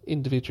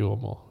individual,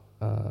 more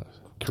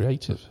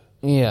creative.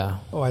 Yeah.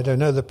 Oh, I don't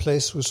know. The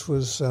place was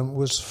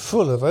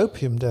full of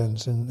opium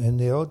dens in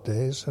the old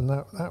days, and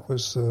that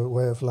was the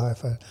way of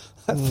life.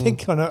 I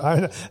think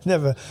I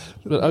never.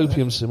 But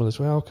opium's similar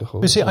to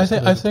alcohol. You see, I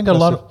think a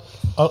lot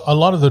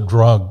of the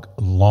drug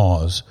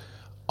laws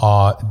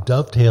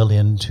dovetail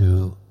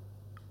into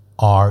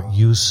our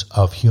use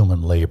of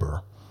human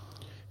labor.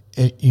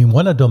 You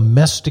want a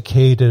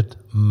domesticated,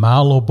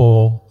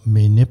 malleable,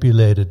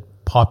 manipulated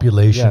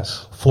population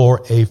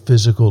for a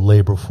physical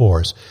labor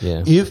force.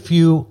 Yeah. If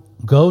you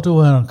go to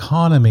an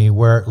economy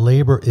where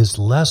labor is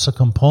less a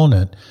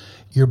component,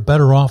 you're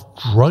better off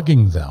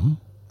drugging them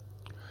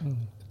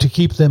to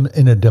keep them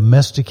in a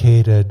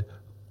domesticated,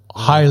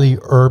 highly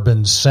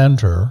urban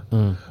center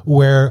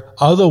where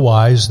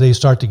otherwise they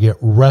start to get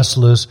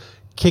restless,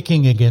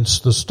 kicking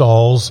against the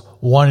stalls,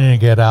 wanting to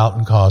get out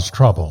and cause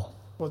trouble.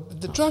 Well,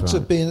 the drugs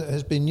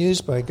has been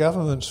used by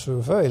governments for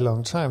a very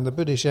long time. The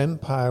British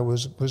Empire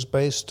was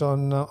based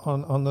on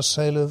the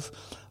sale of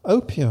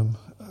opium,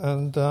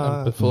 and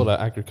before that,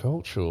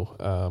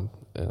 agricultural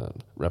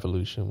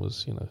revolution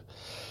was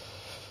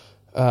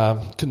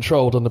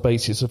controlled on the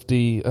basis of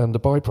the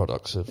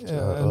byproducts of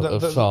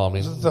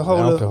farming,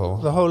 alcohol.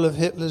 The whole of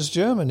Hitler's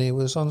Germany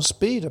was on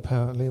speed.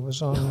 Apparently, it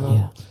was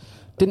on.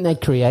 Didn't they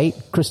create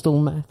crystal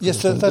meth?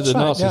 Yes, that's right. The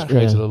Nazis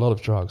created a lot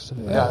of drugs. So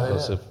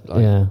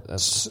methadone,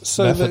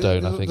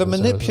 I think. The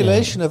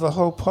manipulation of a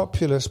whole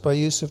populace by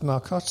use of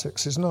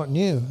narcotics is not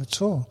new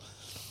at all.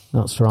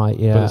 That's right.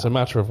 Yeah, but it's a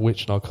matter of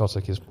which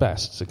narcotic is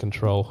best to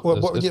control.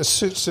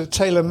 Suits are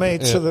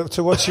tailor-made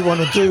to what you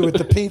want to do with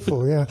the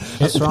people. Yeah,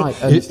 that's right.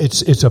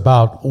 It's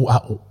about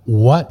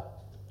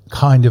what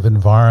kind of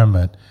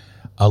environment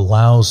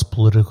allows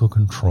political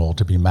control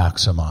to be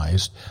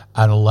maximized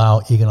and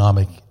allow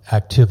economic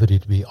activity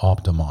to be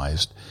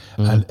optimized.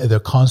 And they're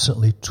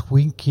constantly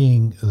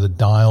tweaking the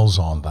dials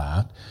on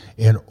that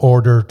in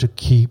order to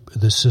keep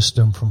the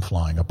system from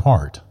flying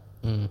apart.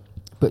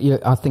 But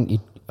I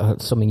think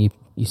something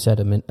you said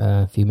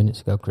a few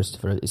minutes ago,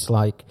 Christopher, it's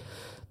like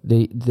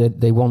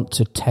they want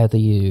to tether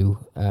you,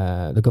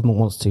 the government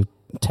wants to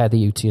tether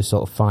you to your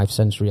sort of 5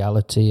 sense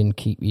reality and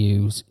keep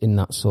you in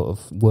that sort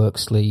of work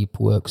sleep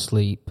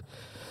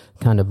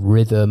kind of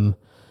rhythm.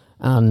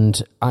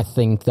 And I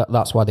think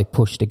that's why they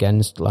pushed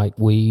against like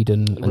weed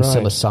and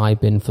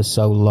psilocybin for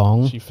so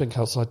long. So you think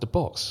outside the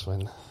box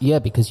when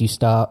because you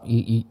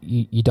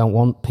don't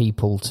want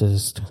people to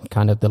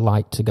kind of the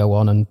light to go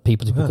on and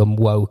people to become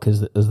woke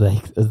as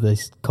they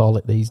call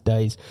it these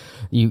days.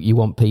 You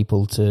want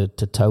people to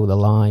toe the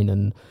line,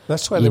 and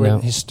that's why they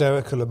went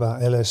hysterical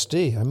about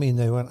LSD. I mean,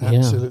 they went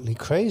absolutely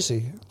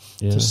crazy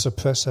to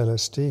suppress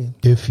LSD.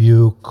 If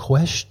you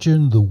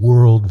question the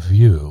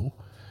worldview,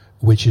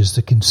 which is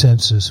the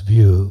consensus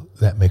view,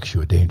 that makes you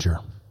a danger.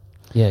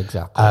 Yeah,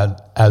 exactly. And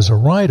as a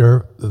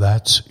writer,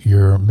 that's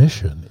your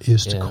mission,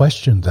 is to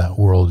question that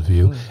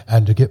worldview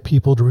and to get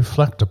people to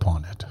reflect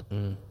upon it.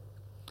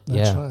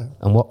 That's right.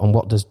 And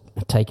what does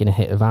taking a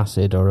hit of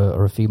acid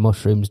or a few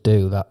mushrooms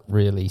do? That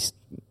really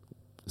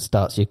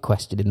starts you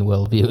questioning the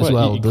worldview as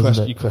well,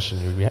 doesn't it? You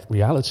question your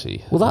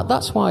reality. Well,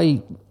 that's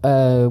why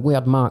we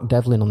had Mark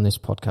Devlin on this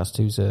podcast,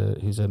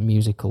 who's a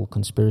musical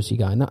conspiracy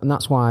guy, and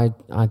that's why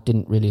I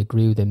didn't really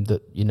agree with him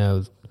that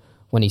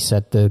when he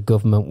said the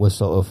government was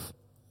sort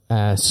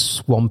of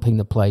swamping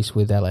the place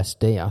with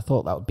LSD. I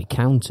thought that would be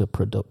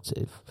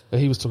counterproductive.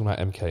 He was talking about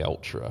MK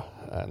Ultra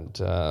and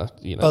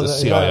the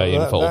CIA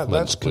involvement.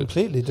 That's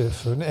completely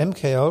different.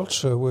 MK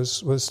Ultra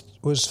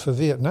was for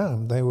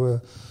Vietnam. They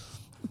were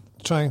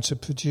trying to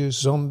produce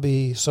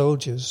zombie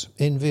soldiers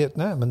in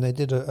Vietnam, and they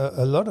did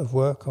a lot of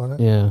work on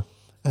it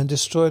and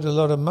destroyed a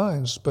lot of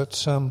minds.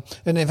 But and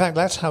in fact,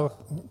 that's how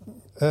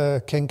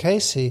Ken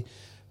Casey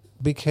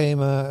became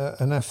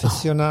an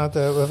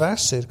aficionado of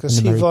acid, because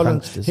he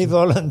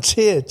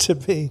volunteered to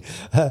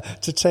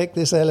take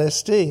this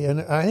LSD,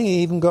 and I think he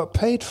even got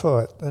paid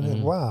for it.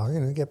 And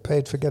you get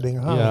paid for getting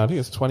high. Yeah, I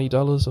think it's $20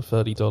 or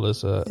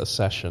 $30 a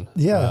session.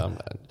 Yeah,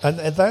 and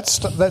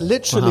that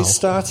literally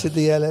started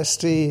the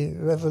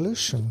LSD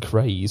revolution.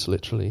 Craze,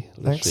 literally.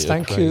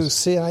 Thank you,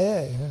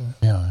 CIA.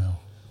 Yeah.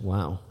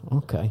 Wow.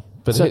 Okay.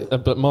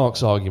 But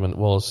Mark's argument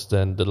was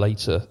then the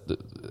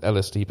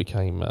LSD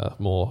became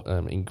more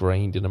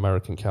ingrained in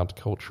American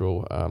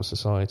countercultural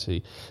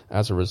society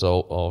as a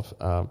result of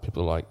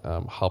people like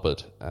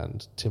Hubbard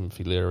and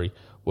Timothy Leary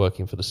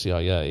working for the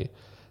CIA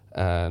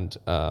and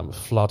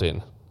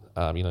flooding,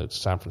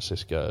 San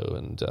Francisco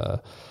and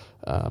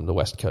the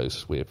West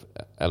Coast with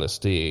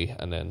LSD,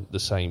 and then the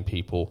same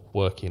people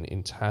working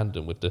in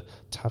tandem with the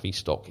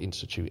Tavistock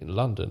Institute in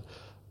London,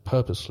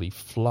 purposely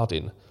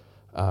flooding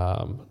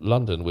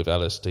London with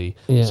LSD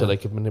so they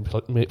could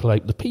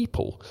manipulate the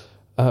people.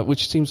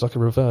 which seems like a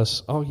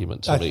reverse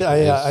argument to me.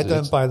 I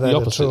don't buy that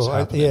at all.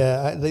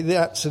 Happening. The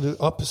absolute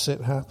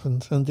opposite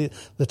happened, and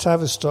the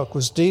Tavistock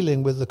was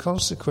dealing with the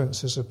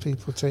consequences of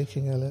people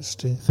taking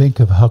LSD. Think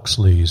of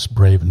Huxley's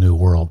Brave New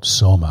World,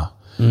 Soma.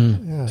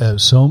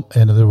 So,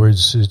 in other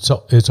words,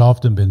 it's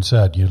often been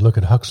said, you look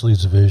at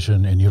Huxley's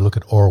vision and you look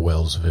at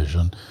Orwell's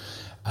vision,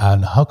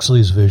 and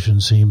Huxley's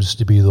vision seems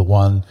to be the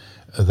one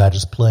that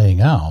is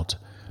playing out,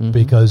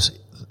 because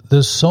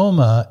the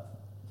Soma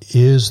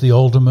is the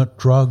ultimate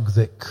drug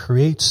that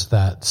creates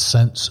that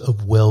sense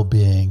of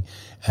well-being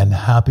and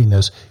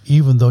happiness,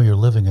 even though you're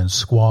living in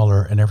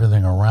squalor and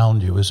everything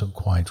around you isn't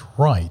quite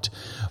right,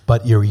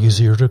 but you're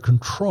easier to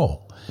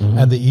control.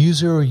 And the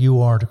easier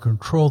you are to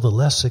control, the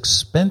less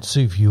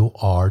expensive you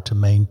are to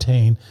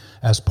maintain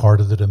as part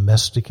of the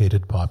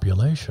domesticated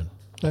population.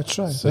 That's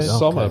right. So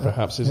Soma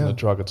perhaps isn't a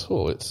drug at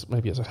all. It's a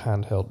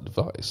handheld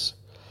device.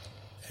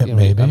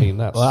 Maybe. I mean,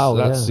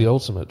 that's the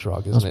ultimate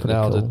drug, isn't it?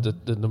 Now, cool.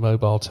 the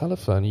mobile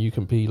telephone, you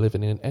can be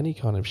living in any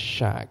kind of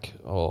shack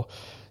or,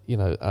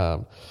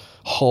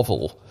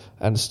 hovel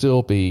and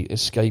still be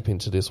escaping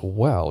to this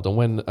world. And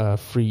when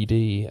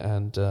 3D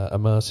and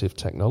immersive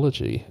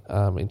technology,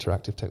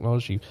 interactive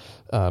technology,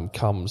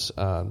 comes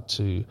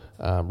to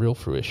real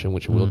fruition,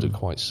 which we'll do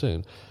quite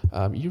soon,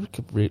 you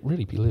could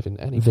really be living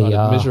any kind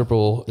of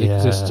miserable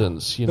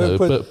existence,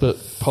 but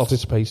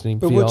participating in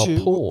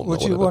VR porn.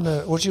 Would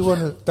you want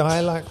to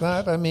die like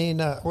that? I mean,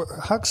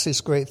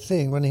 Huxley's great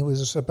thing, when he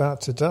was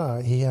about to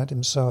die, he had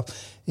himself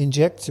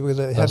injected with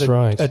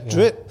a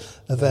drip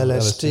of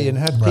LSD and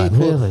had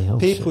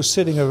people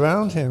sitting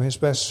around him, his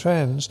best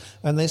friends,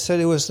 and they said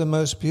it was the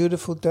most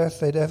beautiful death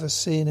they'd ever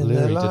seen in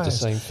their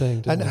lives. Did the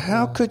same thing, and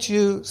how could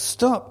you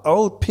stop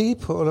old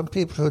people and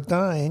people who are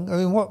dying? I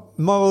mean, what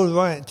moral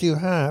right do you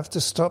have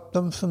to stop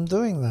them from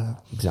doing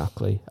that?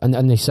 Exactly.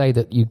 And they say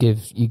that you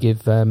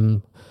give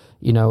an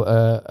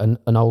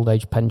old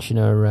age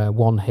pensioner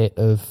one hit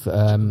of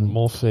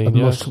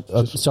morphine,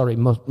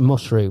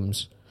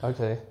 mushrooms.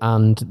 Okay.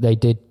 And they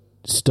did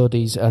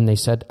studies, and they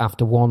said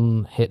after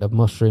one hit of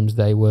mushrooms,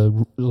 they were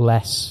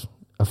less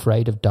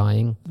afraid of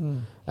dying.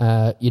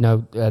 They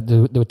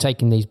were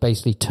taking these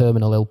basically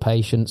terminal ill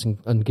patients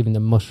and giving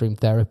them mushroom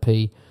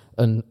therapy,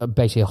 and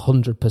basically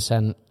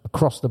 100%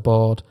 across the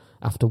board.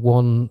 After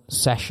one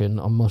session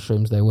on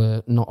mushrooms, they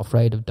were not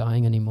afraid of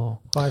dying anymore.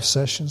 5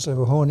 sessions, they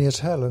were horny as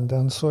hell and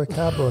danced Soy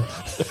Cowboy.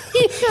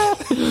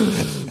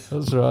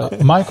 That's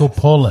right. Michael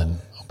Pollan,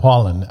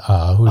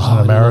 who's an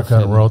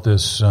American, wrote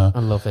this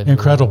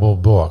incredible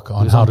book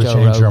on how to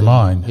change your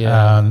mind.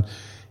 Yeah. And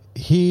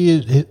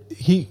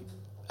he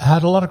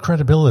had a lot of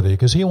credibility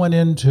because he went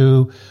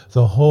into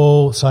the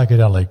whole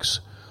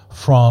psychedelics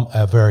from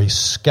a very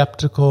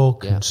skeptical,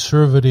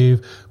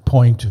 conservative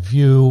point of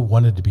view,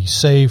 wanted to be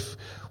safe,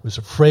 was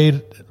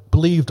afraid,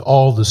 believed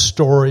all the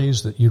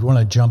stories that you'd want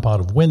to jump out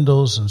of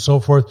windows and so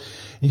forth.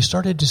 And he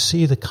started to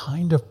see the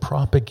kind of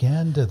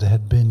propaganda that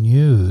had been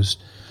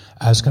used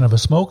as kind of a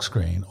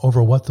smokescreen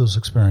over what those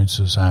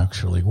experiences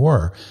actually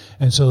were.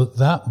 And so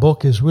that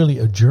book is really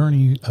a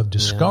journey of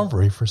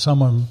discovery for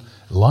someone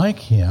like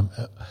him.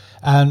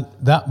 And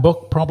that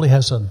book probably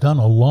has done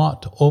a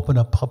lot to open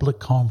a public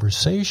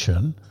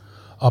conversation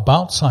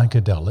about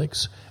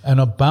psychedelics and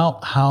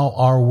about how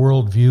our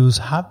worldviews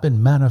have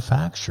been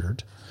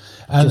manufactured.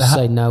 And just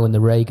say no in the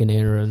Reagan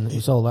era, and it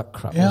was all that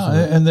crap. Yeah,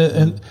 wasn't it?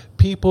 and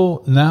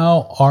people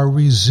now are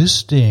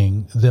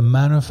resisting the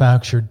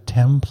manufactured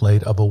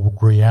template of a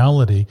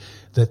reality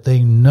that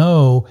they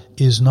know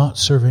is not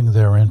serving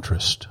their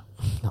interest.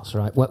 That's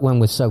right. When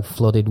we're so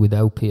flooded with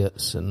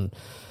opiates, and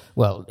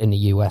well, in the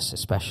US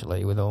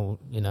especially, with all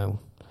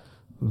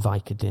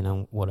Vicodin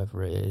and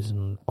whatever it is,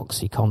 and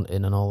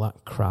OxyContin and all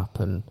that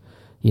crap, and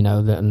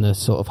and they're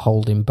sort of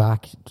holding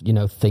back,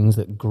 things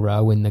that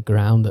grow in the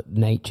ground that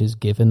nature's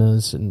given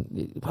us.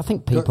 And I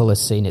think people are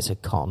seeing it's a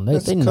con.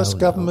 That's because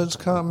governments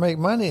can't make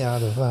money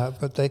out of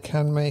that, but they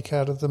can make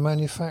out of the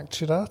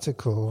manufactured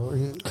article.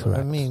 Correct.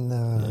 I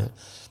mean,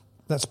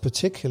 that's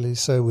particularly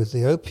so with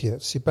the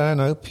opiates. You ban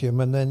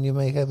opium and then you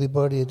make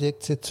everybody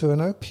addicted to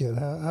an opiate.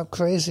 How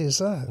crazy is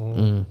that?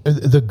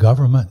 The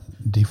government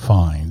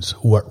defines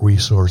what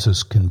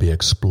resources can be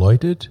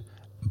exploited,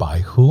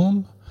 by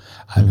whom,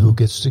 and who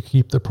gets to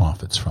keep the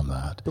profits from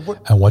that,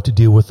 and what to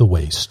deal with the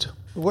waste.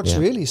 What's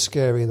really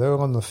scary, though,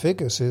 on the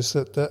figures is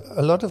that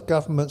a lot of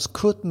governments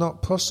could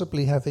not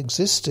possibly have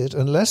existed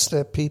unless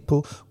their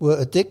people were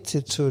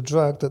addicted to a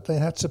drug that they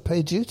had to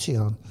pay duty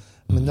on.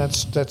 I mean,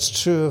 that's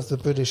true of the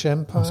British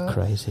Empire. That's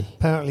crazy.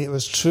 Apparently it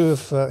was true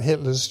of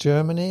Hitler's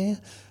Germany.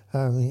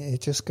 It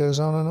just goes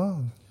on and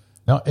on.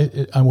 Now,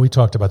 and we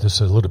talked about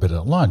this a little bit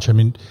at lunch. I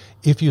mean,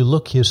 if you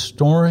look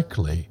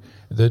historically,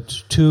 the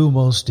two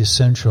most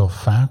essential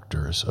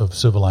factors of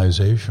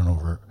civilization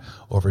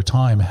over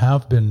time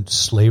have been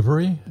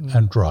slavery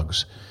and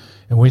drugs.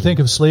 And when we think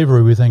of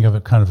slavery, we think of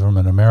it kind of from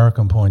an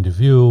American point of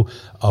view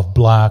of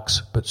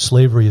blacks, but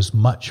slavery is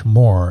much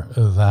more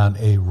than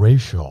a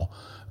racial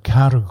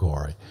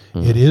category.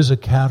 It is a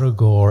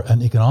category,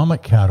 an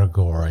economic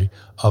category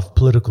of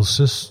political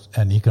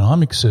and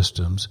economic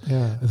systems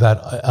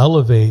that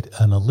elevate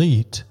an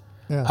elite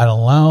and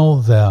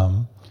allow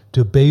them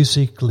to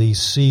basically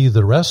see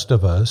the rest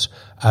of us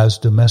as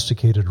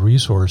domesticated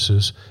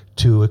resources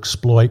to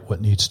exploit what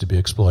needs to be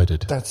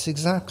exploited. That's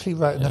exactly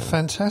right. And a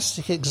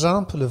fantastic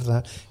example of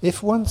that,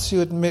 if once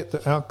you admit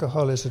that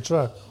alcohol is a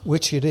drug,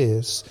 which it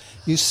is,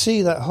 you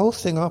see that whole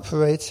thing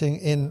operating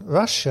in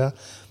Russia.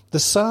 The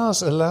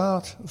Tsars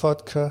allowed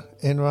vodka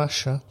in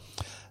Russia.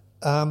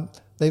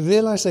 They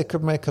realized they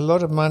could make a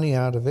lot of money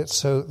out of it,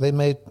 so they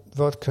made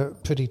vodka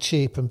pretty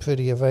cheap and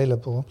pretty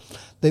available.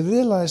 They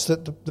realized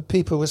that the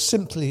people were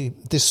simply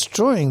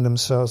destroying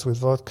themselves with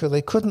vodka.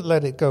 They couldn't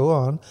let it go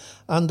on.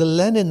 Under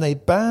Lenin, they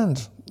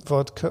banned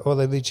vodka, or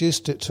they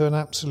reduced it to an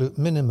absolute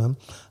minimum.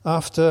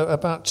 After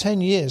about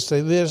 10 years,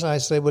 they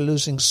realized they were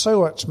losing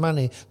so much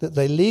money that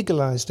they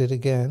legalized it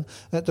again.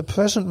 At the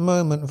present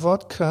moment,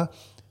 vodka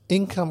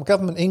income,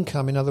 government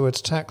income, in other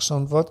words, tax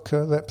on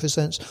vodka,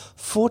 represents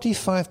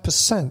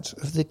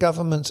 45% of the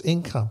government's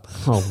income.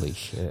 Holy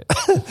shit.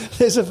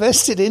 There's a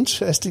vested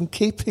interest in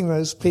keeping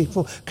those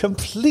people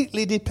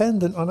completely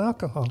dependent on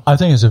alcohol. I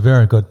think it's a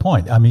very good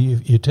point. I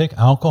mean, you take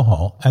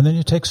alcohol and then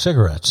you take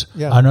cigarettes,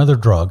 another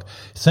drug.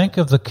 Think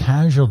of the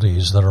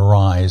casualties that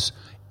arise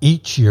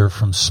each year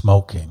from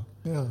smoking.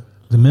 Yeah.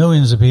 The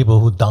millions of people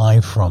who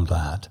die from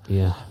that.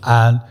 Yeah.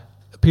 And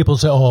people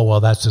say, oh, well,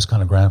 that's just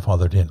kind of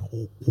grandfathered in.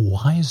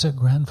 Why is it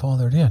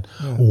grandfathered in?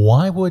 Yeah.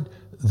 Why would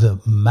the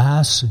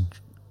mass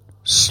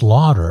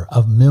slaughter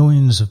of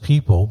millions of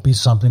people be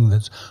something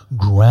that's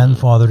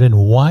grandfathered in?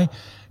 Why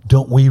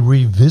don't we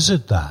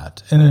revisit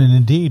that? And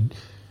indeed,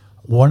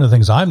 one of the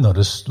things I've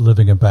noticed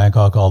living in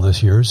Bangkok all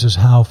these years is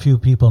how few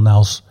people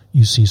now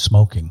you see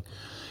smoking.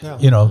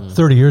 Yeah.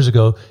 30 years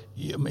ago,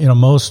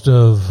 most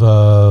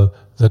of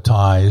the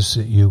Thais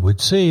that you would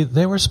see,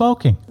 they were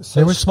smoking.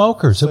 They were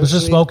smokers. It was a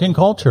smoking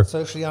culture.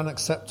 Socially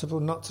unacceptable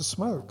not to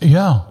smoke.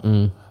 Yeah.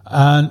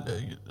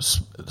 And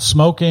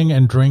smoking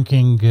and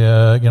drinking,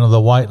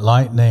 the White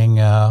Lightning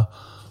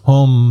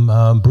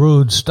home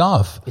brewed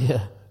stuff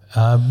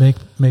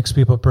makes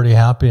people pretty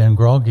happy and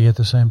groggy at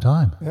the same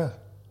time. Yeah.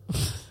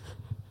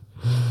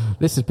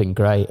 This has been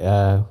great.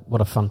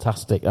 What a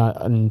fantastic...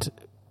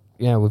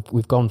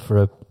 we've gone for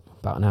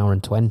about an hour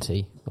and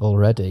 20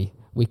 already.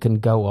 We can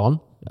go on.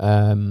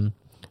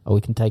 Or we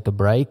can take a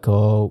break,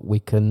 or we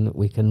can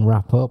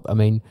wrap up. I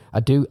mean, I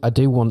do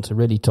want to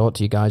really talk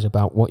to you guys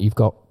about what you've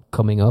got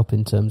coming up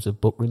in terms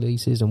of book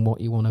releases and what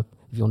if you want to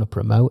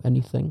promote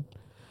anything.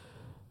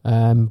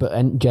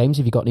 But James,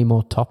 have you got any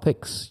more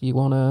topics you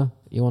wanna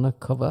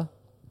cover?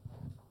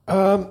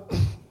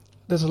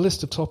 There's a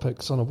list of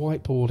topics on a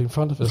whiteboard in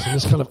front of us in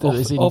this kind of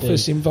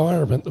office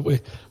environment that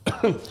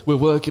we're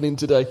working in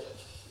today,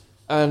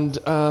 and.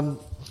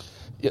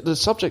 The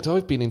subject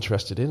I've been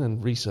interested in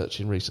and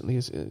researching recently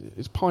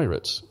is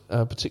pirates,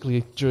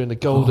 particularly during the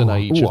golden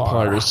age of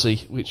piracy,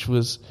 which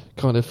was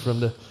kind of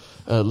from the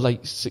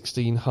late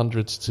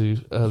 1600s to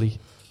early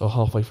or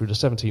halfway through the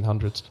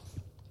 1700s.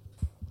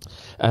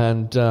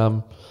 And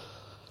the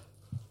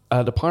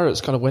pirates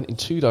kind of went in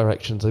two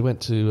directions. They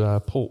went to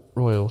Port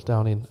Royal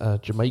down in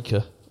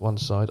Jamaica, one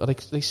side.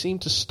 They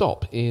seemed to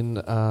stop in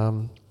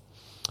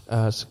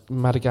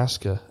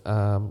Madagascar,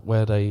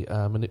 where they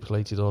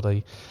manipulated or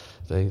they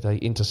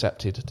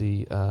intercepted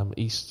the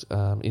East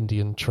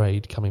Indian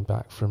trade coming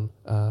back from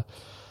the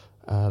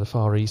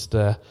Far East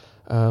there.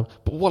 But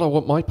what I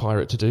want my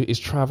pirate to do is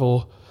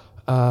travel...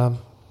 she's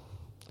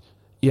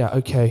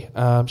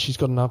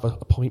got another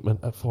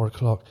appointment at 4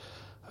 o'clock.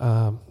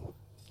 5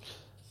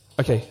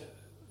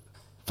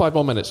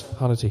 more minutes,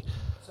 Hannity.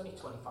 It's only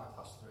 25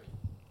 past 3.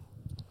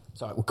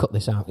 Sorry, we'll cut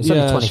this out. It's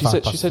only 25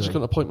 past 3. She said she's got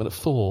an appointment at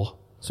 4.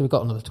 So we've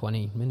got another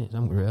 20 minutes,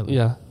 haven't we, really?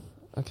 Yeah.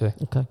 Okay.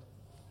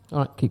 All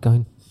right, keep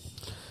going.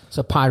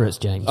 So pirates,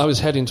 James. I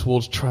was heading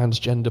towards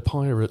transgender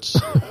pirates.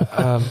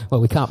 Well,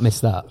 we can't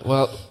miss that.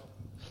 Well,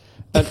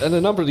 and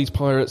a number of these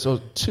pirates, or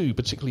two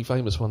particularly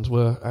famous ones,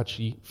 were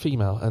actually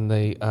female, and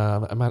they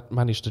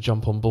managed to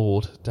jump on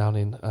board down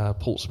in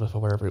Portsmouth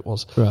or wherever it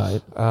was,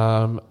 right?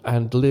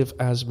 And live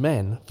as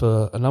men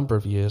for a number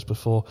of years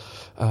before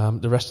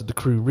the rest of the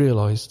crew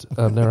realised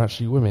they're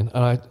actually women.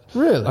 And I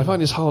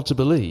find this hard to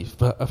believe,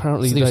 but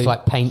apparently so they just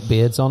like paint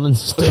beards on and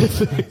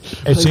stuff.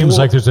 It seems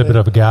like there's a bit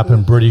of a gap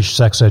in British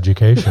sex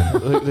education.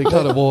 they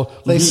kind of wore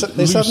they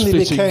suddenly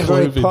became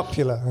clothing. very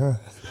popular.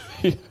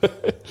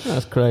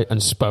 That's great.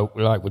 And spoke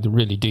like with a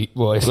really deep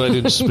voice. They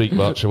didn't speak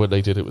much, and when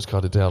they did, it was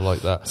kind of down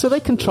like that. So they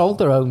controlled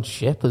their own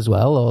ship as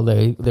well, or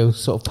they were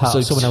sort of part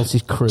of someone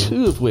else's crew?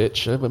 Two of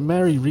which,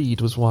 Mary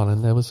Read was one,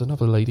 and there was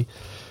another lady,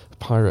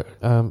 pirate,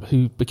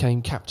 who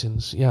became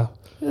captains. Yeah.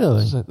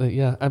 Really? So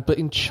but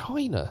in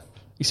China,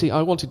 you see,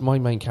 I wanted my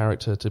main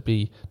character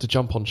to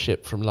jump on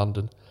ship from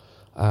London,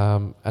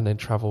 and then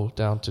travel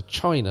down to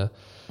China,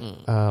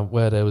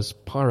 where there was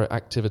pirate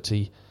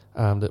activity.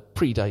 That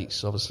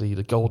predates, obviously,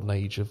 the golden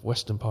age of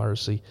Western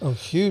piracy. Oh,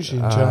 huge in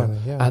China,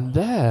 yeah. And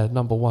their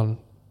number one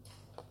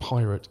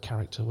pirate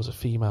character was a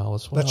female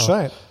as well. That's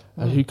right.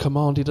 who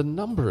commanded a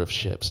number of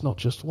ships, not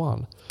just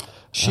one.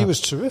 She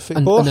was terrific.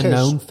 And a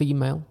known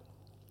female?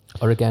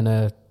 Or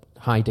again,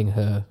 hiding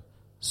her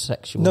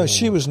sexual... No,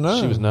 she was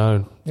known. She was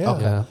known. Yeah.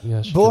 Okay.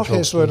 Yeah,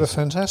 Borges wrote a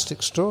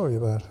fantastic story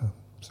about her.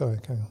 Sorry,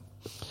 carry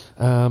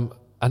on.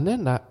 And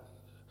then that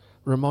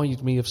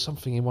reminded me of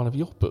something in one of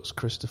your books,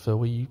 Christopher,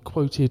 where you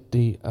quoted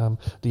the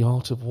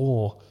Art of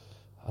War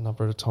a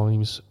number of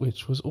times,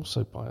 which was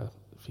also by a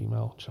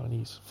female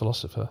Chinese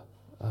philosopher.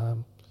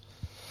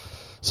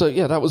 So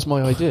yeah, that was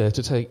my idea,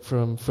 to take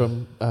from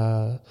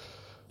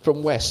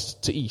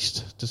west to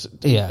east,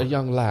 a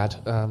young lad,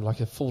 like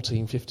a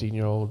 14,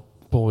 15-year-old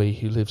boy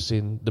who lives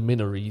in the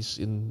Minories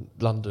in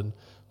London,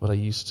 where they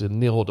used to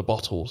kneel the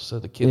bottles, so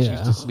the kids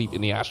used to sleep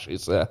in the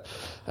ashes there.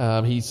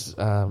 He's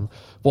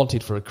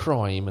wanted for a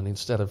crime, and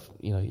instead of,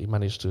 he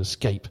managed to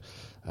escape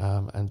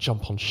and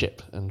jump on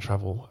ship and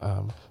travel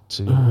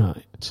to.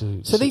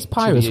 So these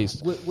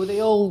pirates, were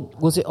they all?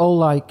 Was it all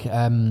like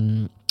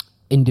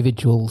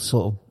individual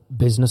sort of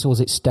business, or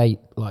was it state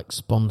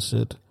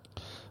sponsored?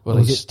 Well,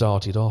 they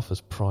started off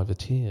as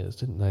privateers,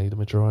 didn't they? The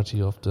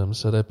majority of them,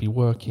 so they'd be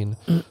working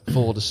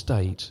for the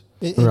state.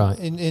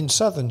 In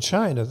southern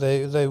China,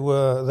 they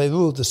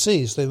ruled the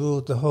seas. They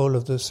ruled the whole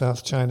of the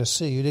South China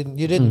Sea. You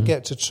didn't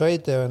get to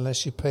trade there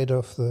unless you paid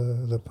off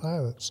the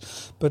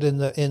pirates. But in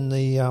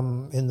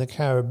the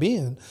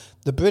Caribbean,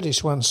 the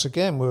British once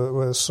again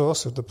were a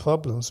source of the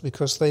problems,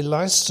 because they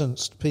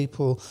licensed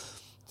people,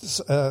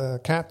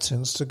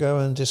 captains, to go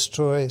and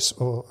destroy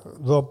or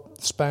rob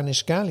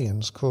Spanish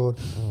galleons called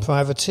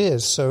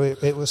privateers. So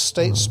it was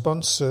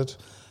state-sponsored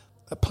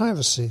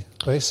piracy,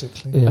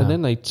 basically. Yeah. And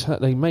then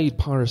they made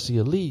piracy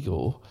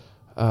illegal,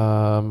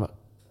 I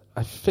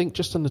think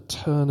just on the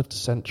turn of the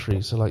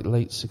century, so like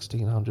late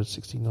 1600s,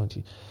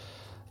 1690,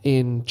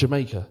 in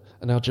Jamaica.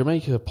 And now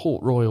Jamaica,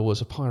 Port Royal,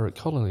 was a pirate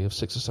colony of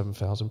 6,000 or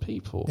 7,000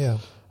 people. Yeah.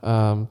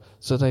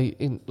 So they,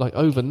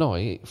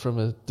 overnight, from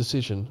a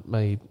decision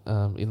made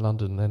in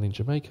London and then in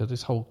Jamaica,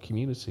 this whole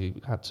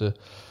community had to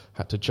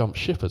jump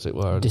ship, as it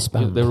were.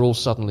 Disband. They were all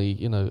suddenly,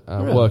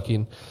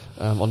 working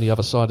on the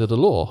other side of the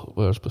law,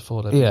 whereas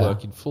before they were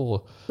working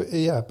for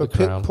the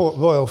Crown. Port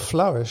Royal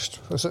flourished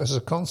as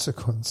a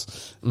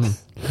consequence.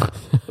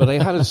 But they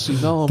had a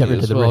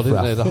tsunami as well,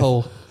 didn't they?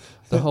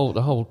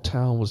 The whole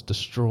town was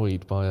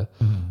destroyed by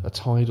a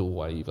tidal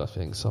wave, I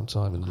think,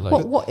 sometime in the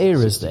late... What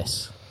era is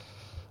this?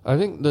 I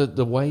think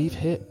the wave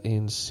hit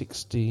in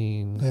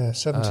 17th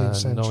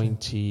century.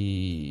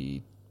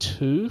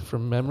 92,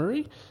 from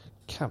memory.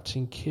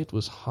 Captain Kidd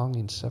was hung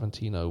in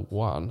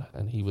 1701,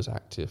 and he was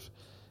active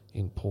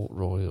in Port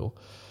Royal.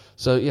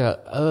 So,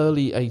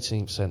 early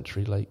 18th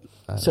century, late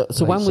So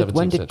late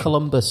when did century.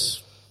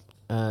 Columbus...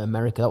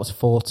 America, that was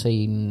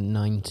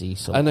 1490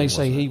 something. And they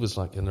say he was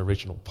like an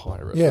original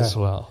pirate as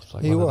well.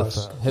 Like he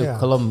was.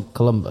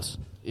 Columbus.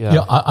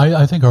 Yeah,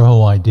 I think our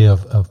whole idea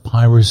of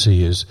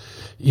piracy is,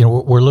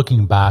 we're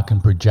looking back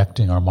and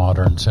projecting our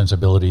modern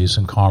sensibilities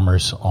and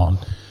commerce on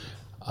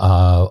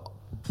a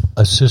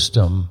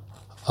system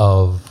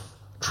of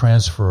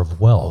transfer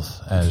of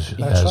wealth, as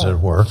it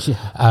were.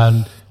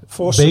 And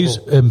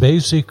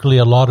basically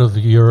a lot of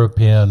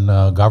European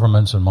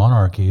governments and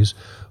monarchies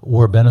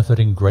were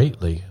benefiting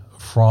greatly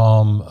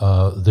from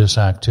this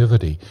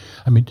activity.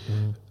 I mean,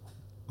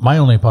 my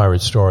only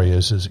pirate story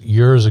is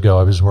years ago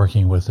I was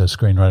working with a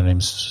screenwriter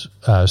named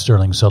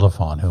Sterling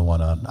Silliphant, who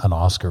won an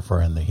Oscar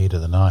for In the Heat of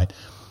the Night.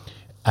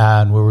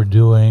 And we were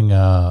doing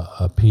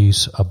a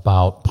piece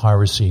about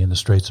piracy in the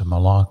Straits of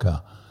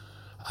Malacca.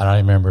 And I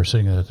remember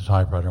sitting at the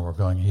typewriter and we're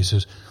going, he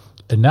says,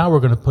 and now we're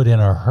going to put in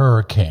a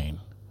hurricane.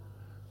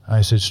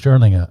 I said,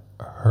 Sterling, a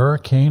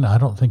hurricane? I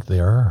don't think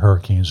there are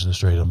hurricanes in the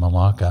Strait of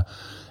Malacca.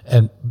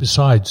 And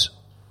besides,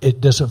 it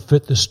doesn't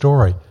fit the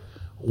story.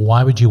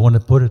 Why would you want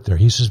to put it there?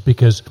 He says,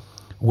 because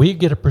we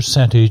get a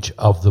percentage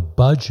of the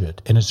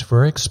budget, and it's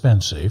very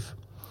expensive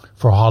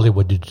for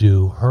Hollywood to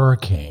do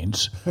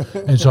hurricanes.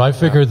 And so I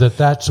figured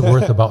that's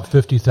worth about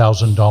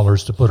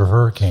 $50,000 to put a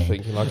hurricane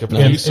Thinking like a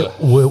producer.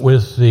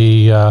 with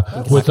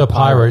the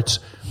pirates.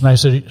 And I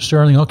said,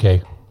 Sterling,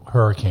 okay,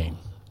 hurricane.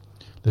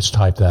 Let's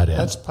type that in.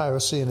 That's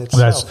piracy in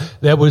itself.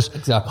 That was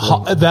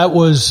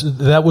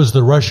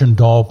the Russian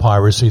doll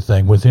piracy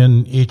thing.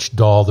 Within each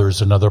doll,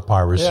 there's another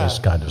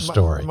piracy kind of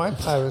story. My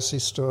piracy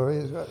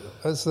story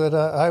is that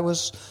I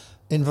was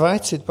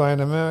invited by an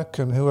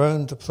American who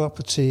owned a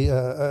property,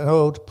 an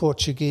old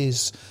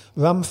Portuguese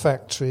rum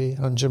factory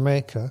on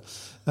Jamaica,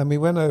 and we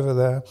went over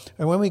there.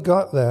 And when we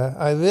got there,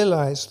 I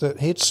realized that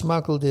he'd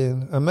smuggled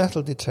in a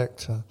metal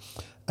detector.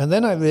 And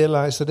then I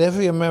realized that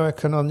every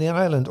American on the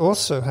island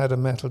also had a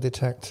metal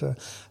detector,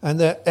 and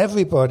that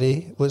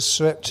everybody was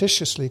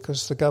surreptitiously,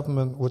 because the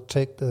government would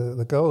take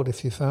the gold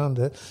if you found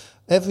it,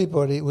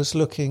 everybody was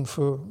looking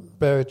for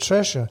buried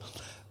treasure.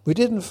 We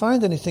didn't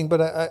find anything,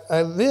 but I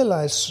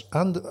realized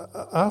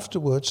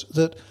afterwards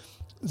that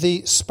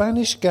the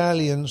Spanish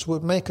galleons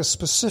would make a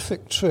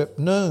specific trip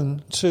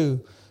known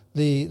to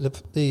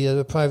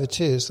the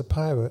privateers, the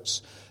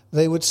pirates.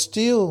 They would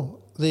steal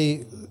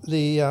they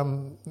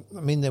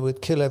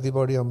would kill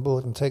everybody on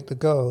board and take the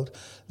gold.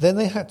 Then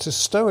they had to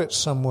stow it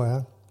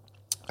somewhere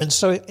And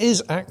so it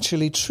is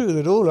actually true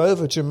that all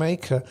over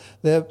Jamaica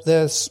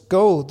there's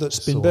gold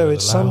that's been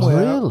buried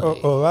somewhere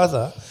or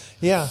other.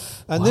 Yeah,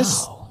 and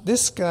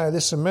this guy,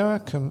 this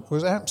American,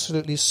 was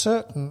absolutely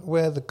certain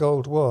where the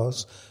gold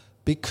was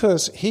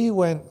because he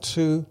went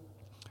to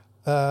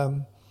a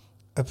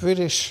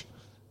British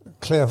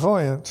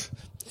clairvoyant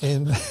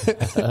in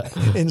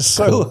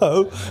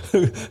Soho,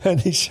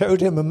 and he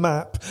showed him a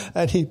map,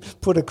 and he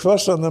put a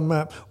cross on the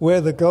map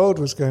where the gold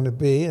was going to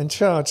be, and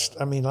charged,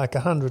 like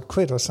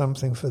 £100 or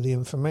something for the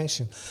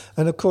information.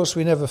 And of course,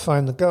 we never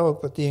find the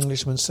gold. But the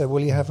Englishman said,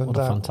 "Well, you haven't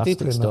dug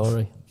deep enough."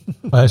 Story.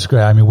 Well, that's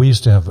great. We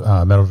used to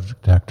have metal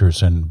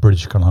detectors in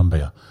British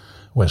Columbia,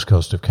 west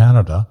coast of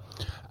Canada.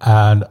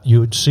 And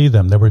you would see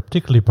them. They were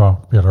particularly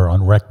popular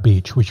on Wreck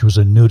Beach, which was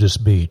a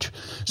nudist beach.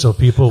 So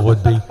people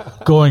would be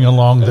going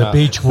along the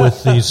beach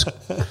with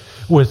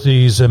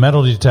these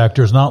metal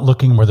detectors, not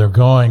looking where they're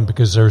going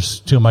because there's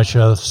too much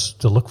else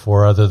to look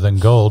for other than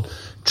gold,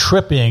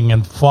 tripping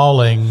and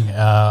falling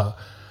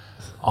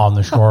on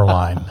the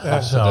shoreline.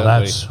 So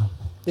that's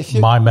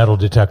my metal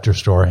detector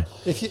story.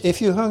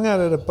 If you hung out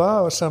at a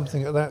bar or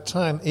something at that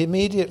time,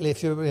 immediately,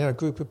 if you were in a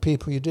group of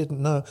people you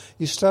didn't know,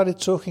 you started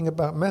talking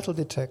about metal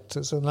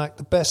detectors and like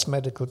the best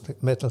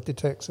metal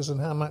detectors and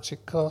how much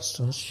it costs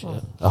and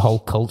so a whole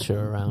culture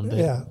around it.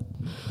 Yeah.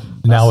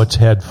 Now it's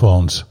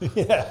headphones.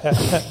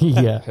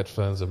 Yeah.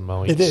 Headphones and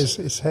mics. It is.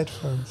 It's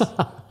headphones.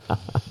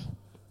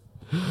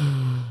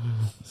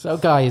 So,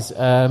 guys,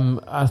 are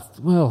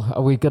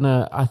we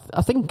gonna?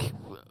 I think.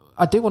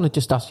 I do want to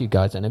just ask you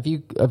guys then.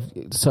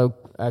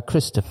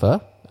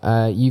 Christopher,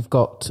 you've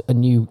got a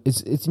new.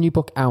 Is a new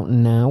book out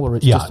now, or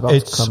it's just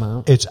about to come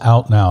out? It's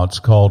out now. It's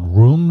called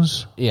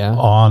Rooms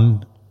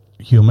on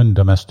Human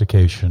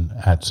Domestication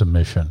at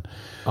Submission.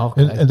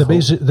 Okay, and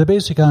the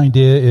basic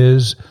idea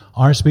is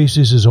our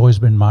species has always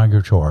been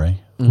migratory.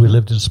 Mm-hmm. We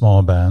lived in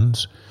small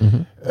bands.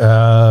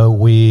 Mm-hmm.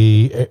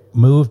 We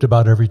moved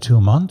about every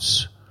 2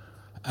 months,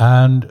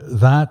 and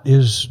that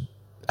is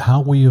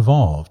how we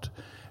evolved.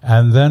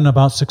 And then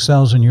about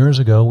 6,000 years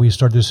ago, we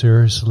started to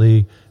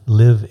seriously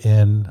live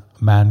in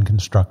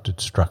man-constructed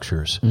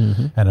structures.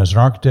 Mm-hmm. And as an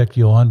architect,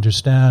 you'll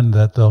understand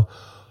that the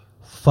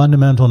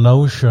fundamental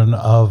notion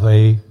of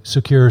a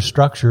secure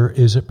structure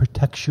is it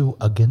protects you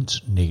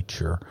against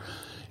nature.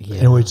 Yeah.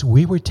 In other words,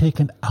 we were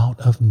taken out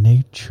of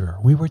nature.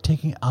 We were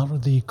taken out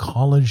of the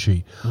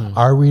ecology. Mm.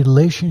 Our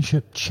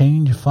relationship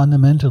changed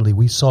fundamentally.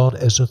 We saw it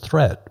as a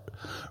threat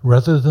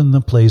rather than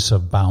the place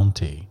of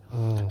bounty.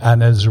 Mm.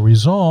 And as a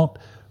result,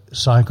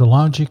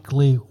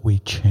 psychologically, we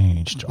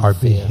changed. Our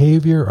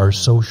behavior, our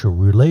social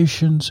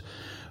relations,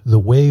 the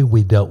way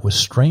we dealt with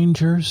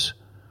strangers,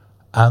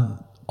 and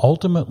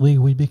ultimately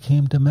we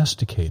became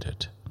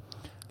domesticated.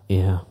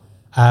 Yeah.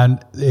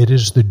 And it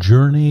is the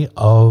journey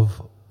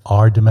of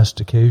our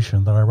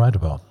domestication that I write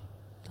about.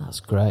 That's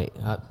great.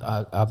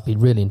 I'd be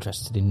really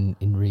interested in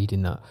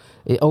reading that.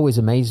 It always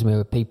amazes me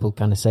when people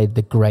kind of say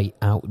the great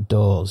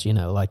outdoors,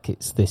 like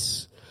it's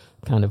this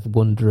kind of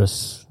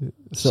wondrous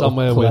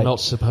somewhere we're not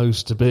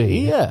supposed to be.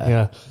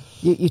 Yeah.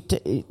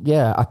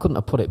 I couldn't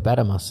have put it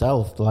better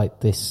myself.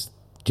 Like this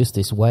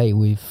way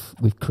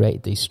we've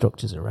created these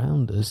structures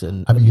around us.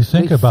 And you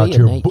think about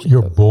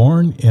you're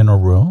born in a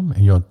room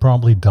and you'll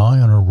probably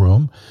die in a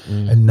room,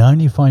 and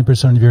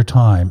 95% of your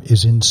time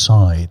is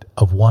inside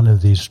of one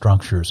of these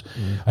structures.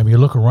 You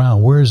look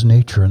around, where is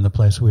nature in the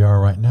place we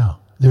are right now?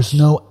 There's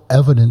no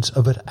evidence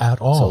of it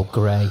at all. It's all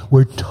grey.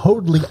 We're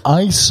totally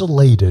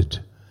isolated.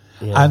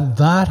 Yeah. And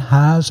that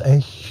has a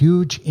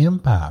huge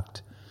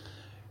impact.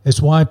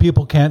 It's why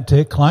people can't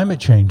take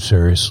climate change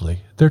seriously.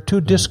 They're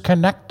too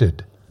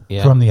disconnected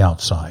from the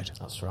outside.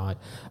 That's right.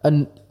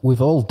 And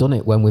we've all done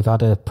it when we've had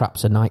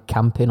perhaps a night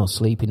camping or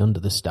sleeping under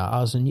the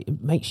stars, and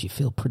it makes you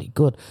feel pretty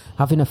good.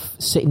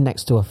 Sitting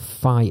next to a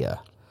fire.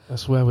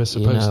 That's where we're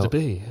supposed to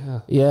be.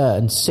 Yeah,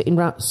 and sitting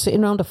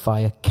around a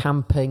fire,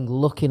 camping,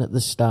 looking at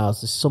the stars.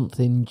 There's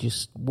something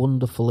just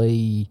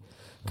wonderfully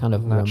kind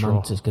of natural,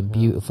 romantic and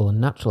beautiful and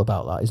natural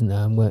about that, isn't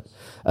there?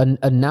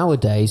 And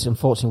nowadays,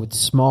 unfortunately, with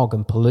smog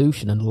and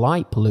pollution and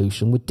light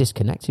pollution, we're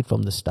disconnected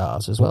from the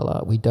stars as well,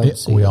 aren't we?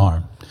 We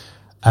are.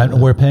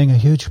 And we're paying a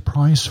huge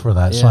price for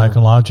that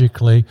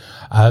psychologically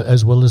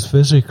as well as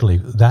physically.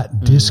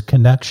 That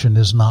disconnection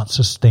is not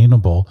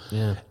sustainable.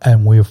 Yeah.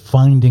 And we're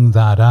finding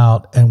that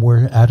out, and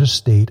we're at a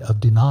state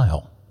of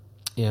denial.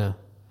 Yeah.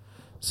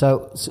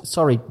 So,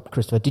 sorry,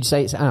 Christopher, did you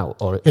say it's out?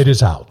 It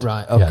is out.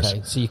 Right, okay.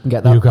 Yes. So you can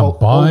get that. You can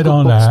buy it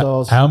on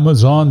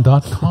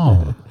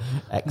Amazon.com.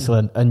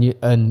 Excellent.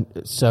 And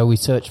so we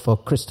search for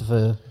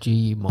Christopher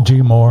G Moore.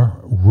 G Moore,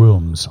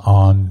 Rooms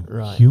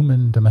on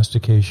Human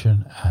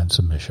Domestication and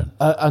Submission.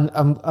 And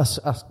I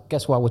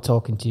guess while we're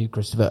talking to you,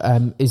 Christopher,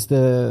 is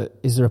there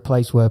a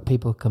place where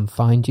people can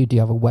find you? Do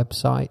you have a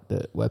website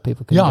where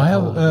people can? Yeah, I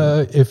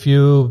have. If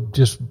you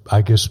just,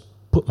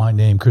 put my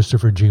name,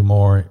 Christopher G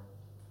Moore,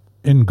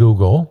 in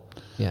Google,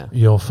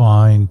 you'll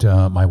find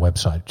my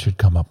website. It should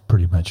come up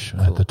pretty much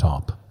at the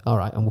top. All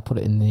right, and we'll put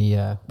it in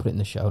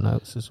the show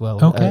notes as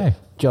well. Okay.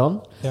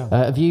 John,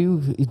 have you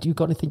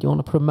got anything you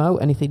want to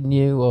promote? Anything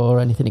new or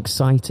anything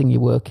exciting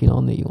you're working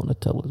on that you want to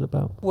tell us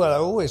about? Well, I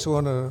always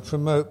want to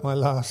promote my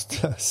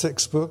last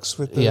 6 books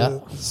with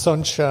the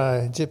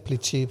Sunshine Dipley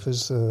Cheap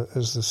as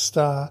the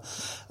star.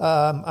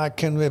 I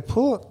can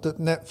report that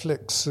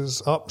Netflix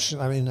has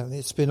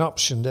it's been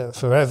optioned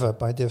forever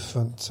by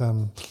different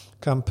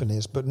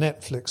companies, but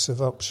Netflix have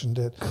optioned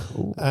it.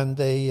 Cool. And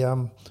they...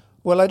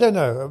 well, I don't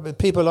know.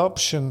 People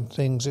option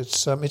things.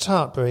 It's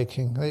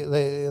heartbreaking.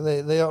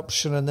 They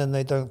option and then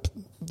they don't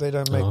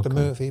make the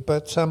movie.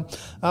 But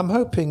I'm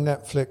hoping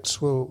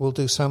Netflix will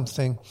do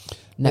something.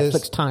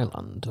 Netflix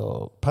Thailand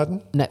or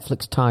pardon?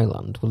 Netflix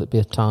Thailand. Will it be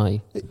a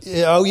Thai?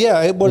 Oh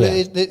yeah. Well,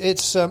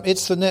 it's the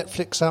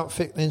Netflix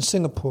outfit in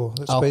Singapore.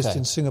 That's based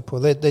in Singapore.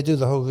 They do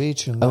the whole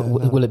region.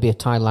 Will it be a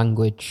Thai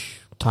language?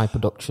 Thai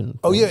production.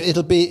 Oh yeah,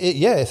 it'll be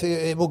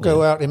it will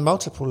go out in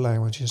multiple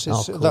languages.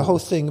 Cool. The whole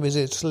thing is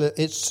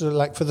it's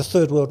like for the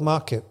third world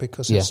market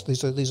because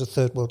these are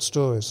third world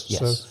stories. Yes.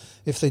 So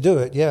if they do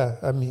it,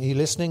 I mean, are you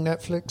listening,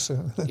 Netflix?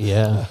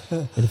 Yeah,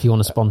 and if you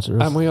want to sponsor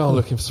us, and we are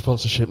looking for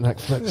sponsorship,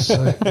 Netflix.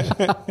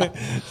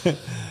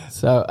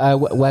 So,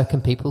 where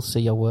can people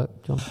see your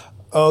work, John?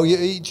 Oh,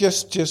 you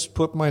just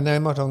put my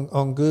name out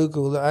on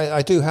Google.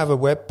 I do have a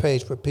web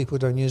page, but people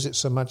don't use it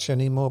so much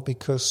anymore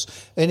because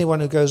anyone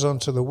who goes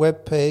onto the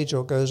web page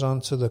or goes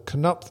onto the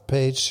Knopf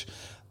page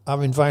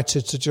are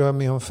invited to join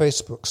me on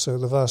Facebook. So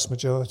the vast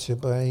majority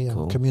of my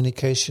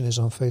communication is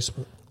on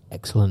Facebook.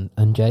 Excellent.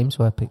 And James,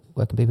 where can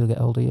people get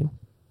hold of you?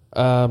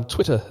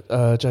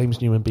 Twitter, James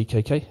Newman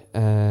BKK,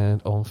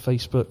 and on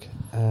Facebook.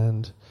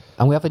 And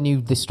we have a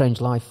new This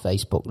Strange Life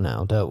Facebook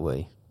now, don't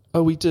we?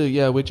 Oh, we do,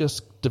 yeah. We're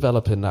just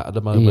developing that at the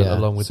moment,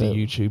 along with the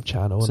YouTube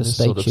channel and this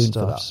stay sort of tuned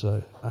stuff.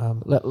 For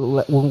that.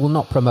 So, we'll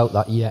not promote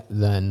that yet,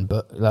 then,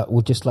 but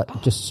we'll just let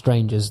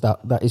strangers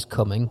that is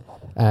coming,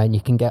 and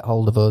you can get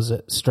hold of us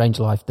at Strange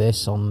Life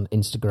This on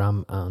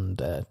Instagram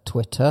and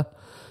Twitter,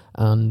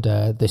 and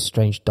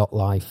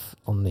thisstrange.life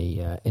on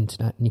the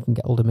internet, and you can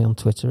get hold of me on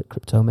Twitter at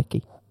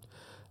CryptoMickey.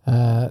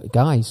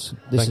 Guys,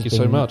 thank you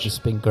so much. It's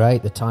been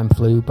great. The time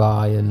flew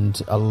by, and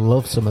I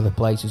love some of the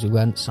places we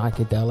went.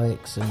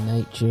 Psychedelics and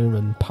nature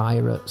and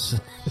pirates.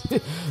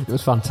 It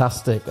was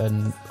fantastic.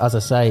 And as I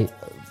say,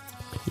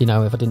 if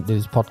I didn't do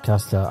this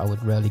podcast, I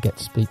would rarely get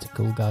to speak to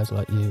cool guys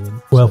like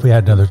you. If we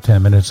had another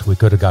 10 minutes, we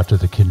could have got to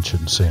the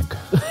kitchen sink.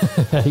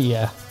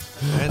 Yeah.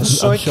 And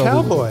Soy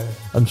Cowboy.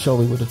 I'm sure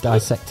we would have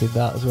dissected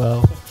that as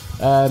well.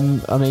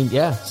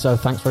 So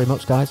thanks very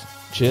much, guys.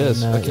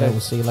 Cheers. And, okay. We'll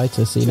see you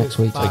later. See you next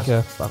week. Take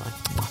care. Bye-bye.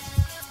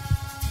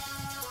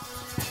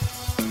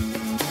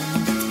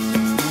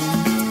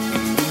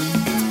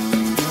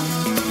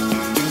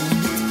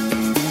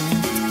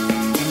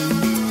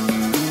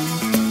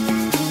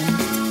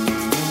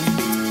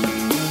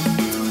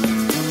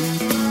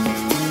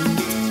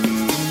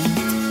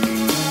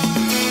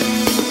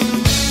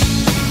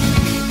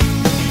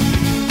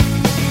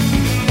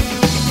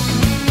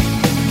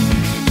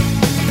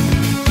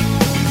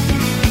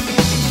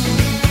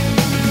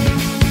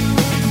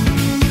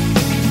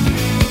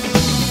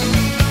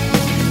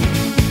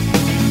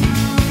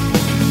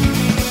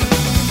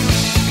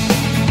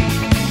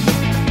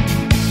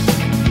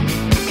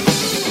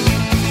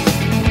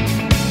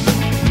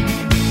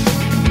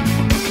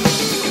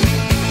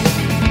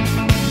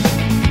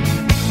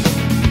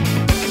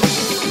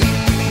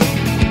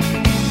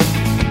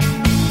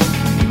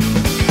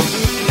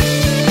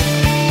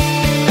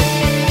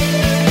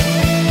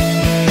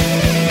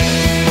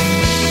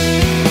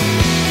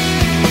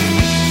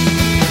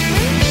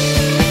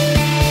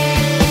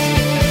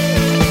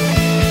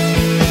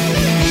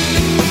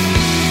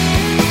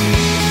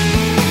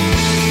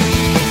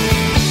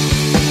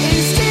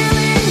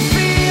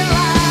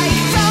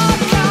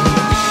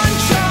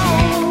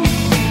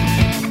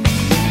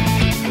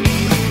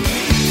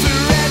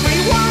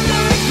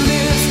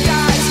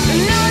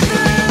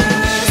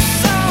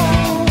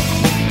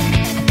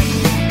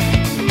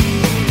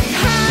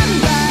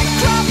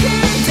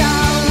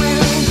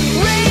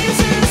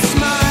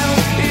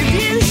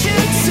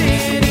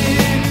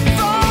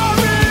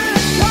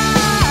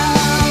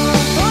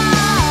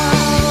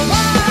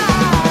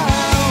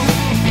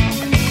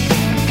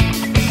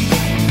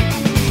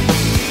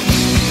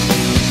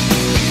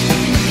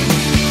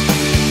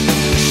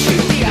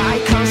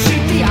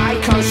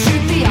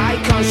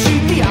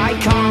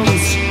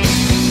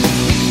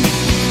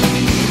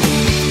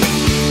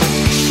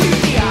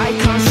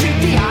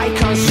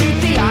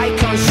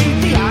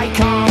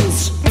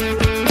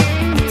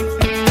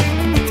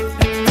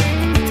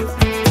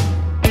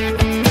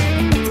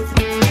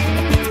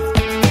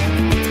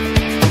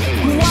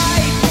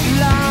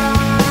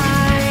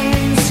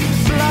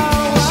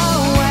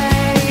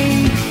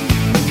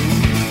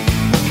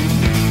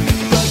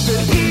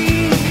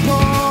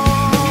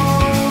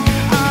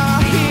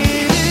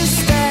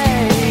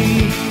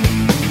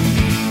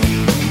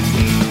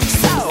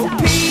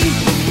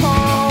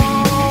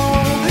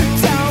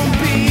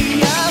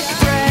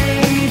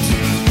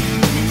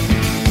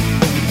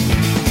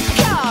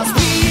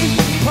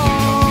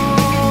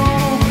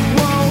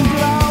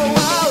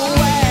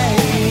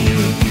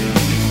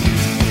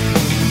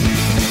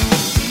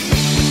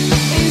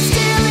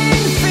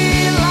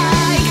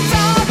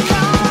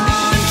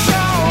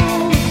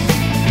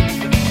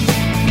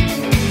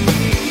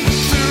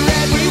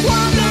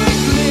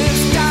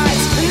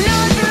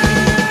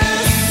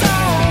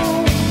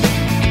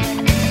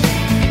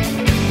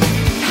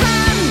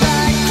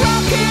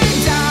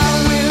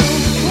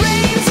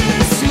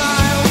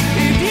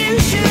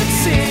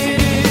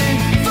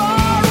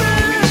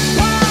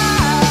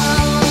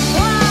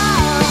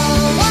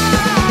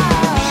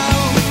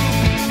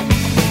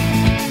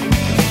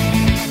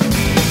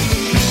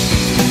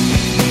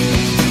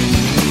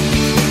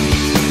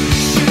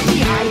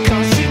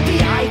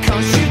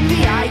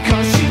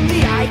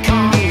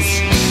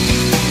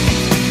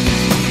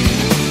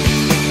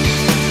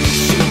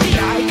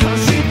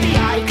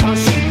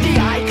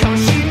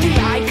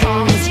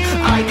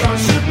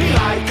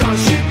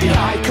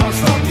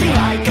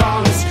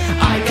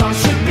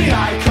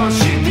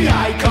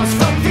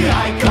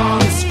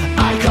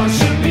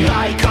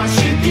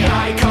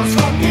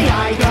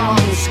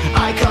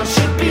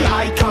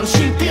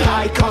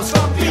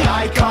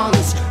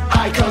 icons.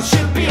 Icons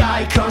should be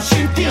icons,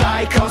 shoot the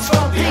icons,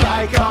 fuck the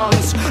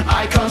icons.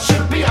 Icons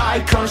should be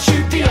icons,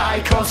 shoot the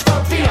icons,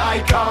 fuck the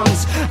icons.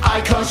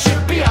 Icons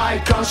should be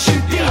icons,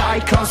 shoot the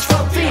icons,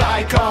 fuck the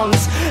icons.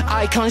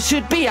 Icons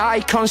should be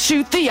icons,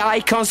 shoot the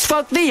icons,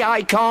 fuck the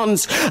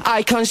icons.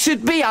 Icons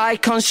should be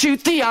icons,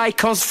 shoot the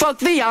icons, fuck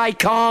the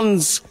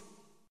icons.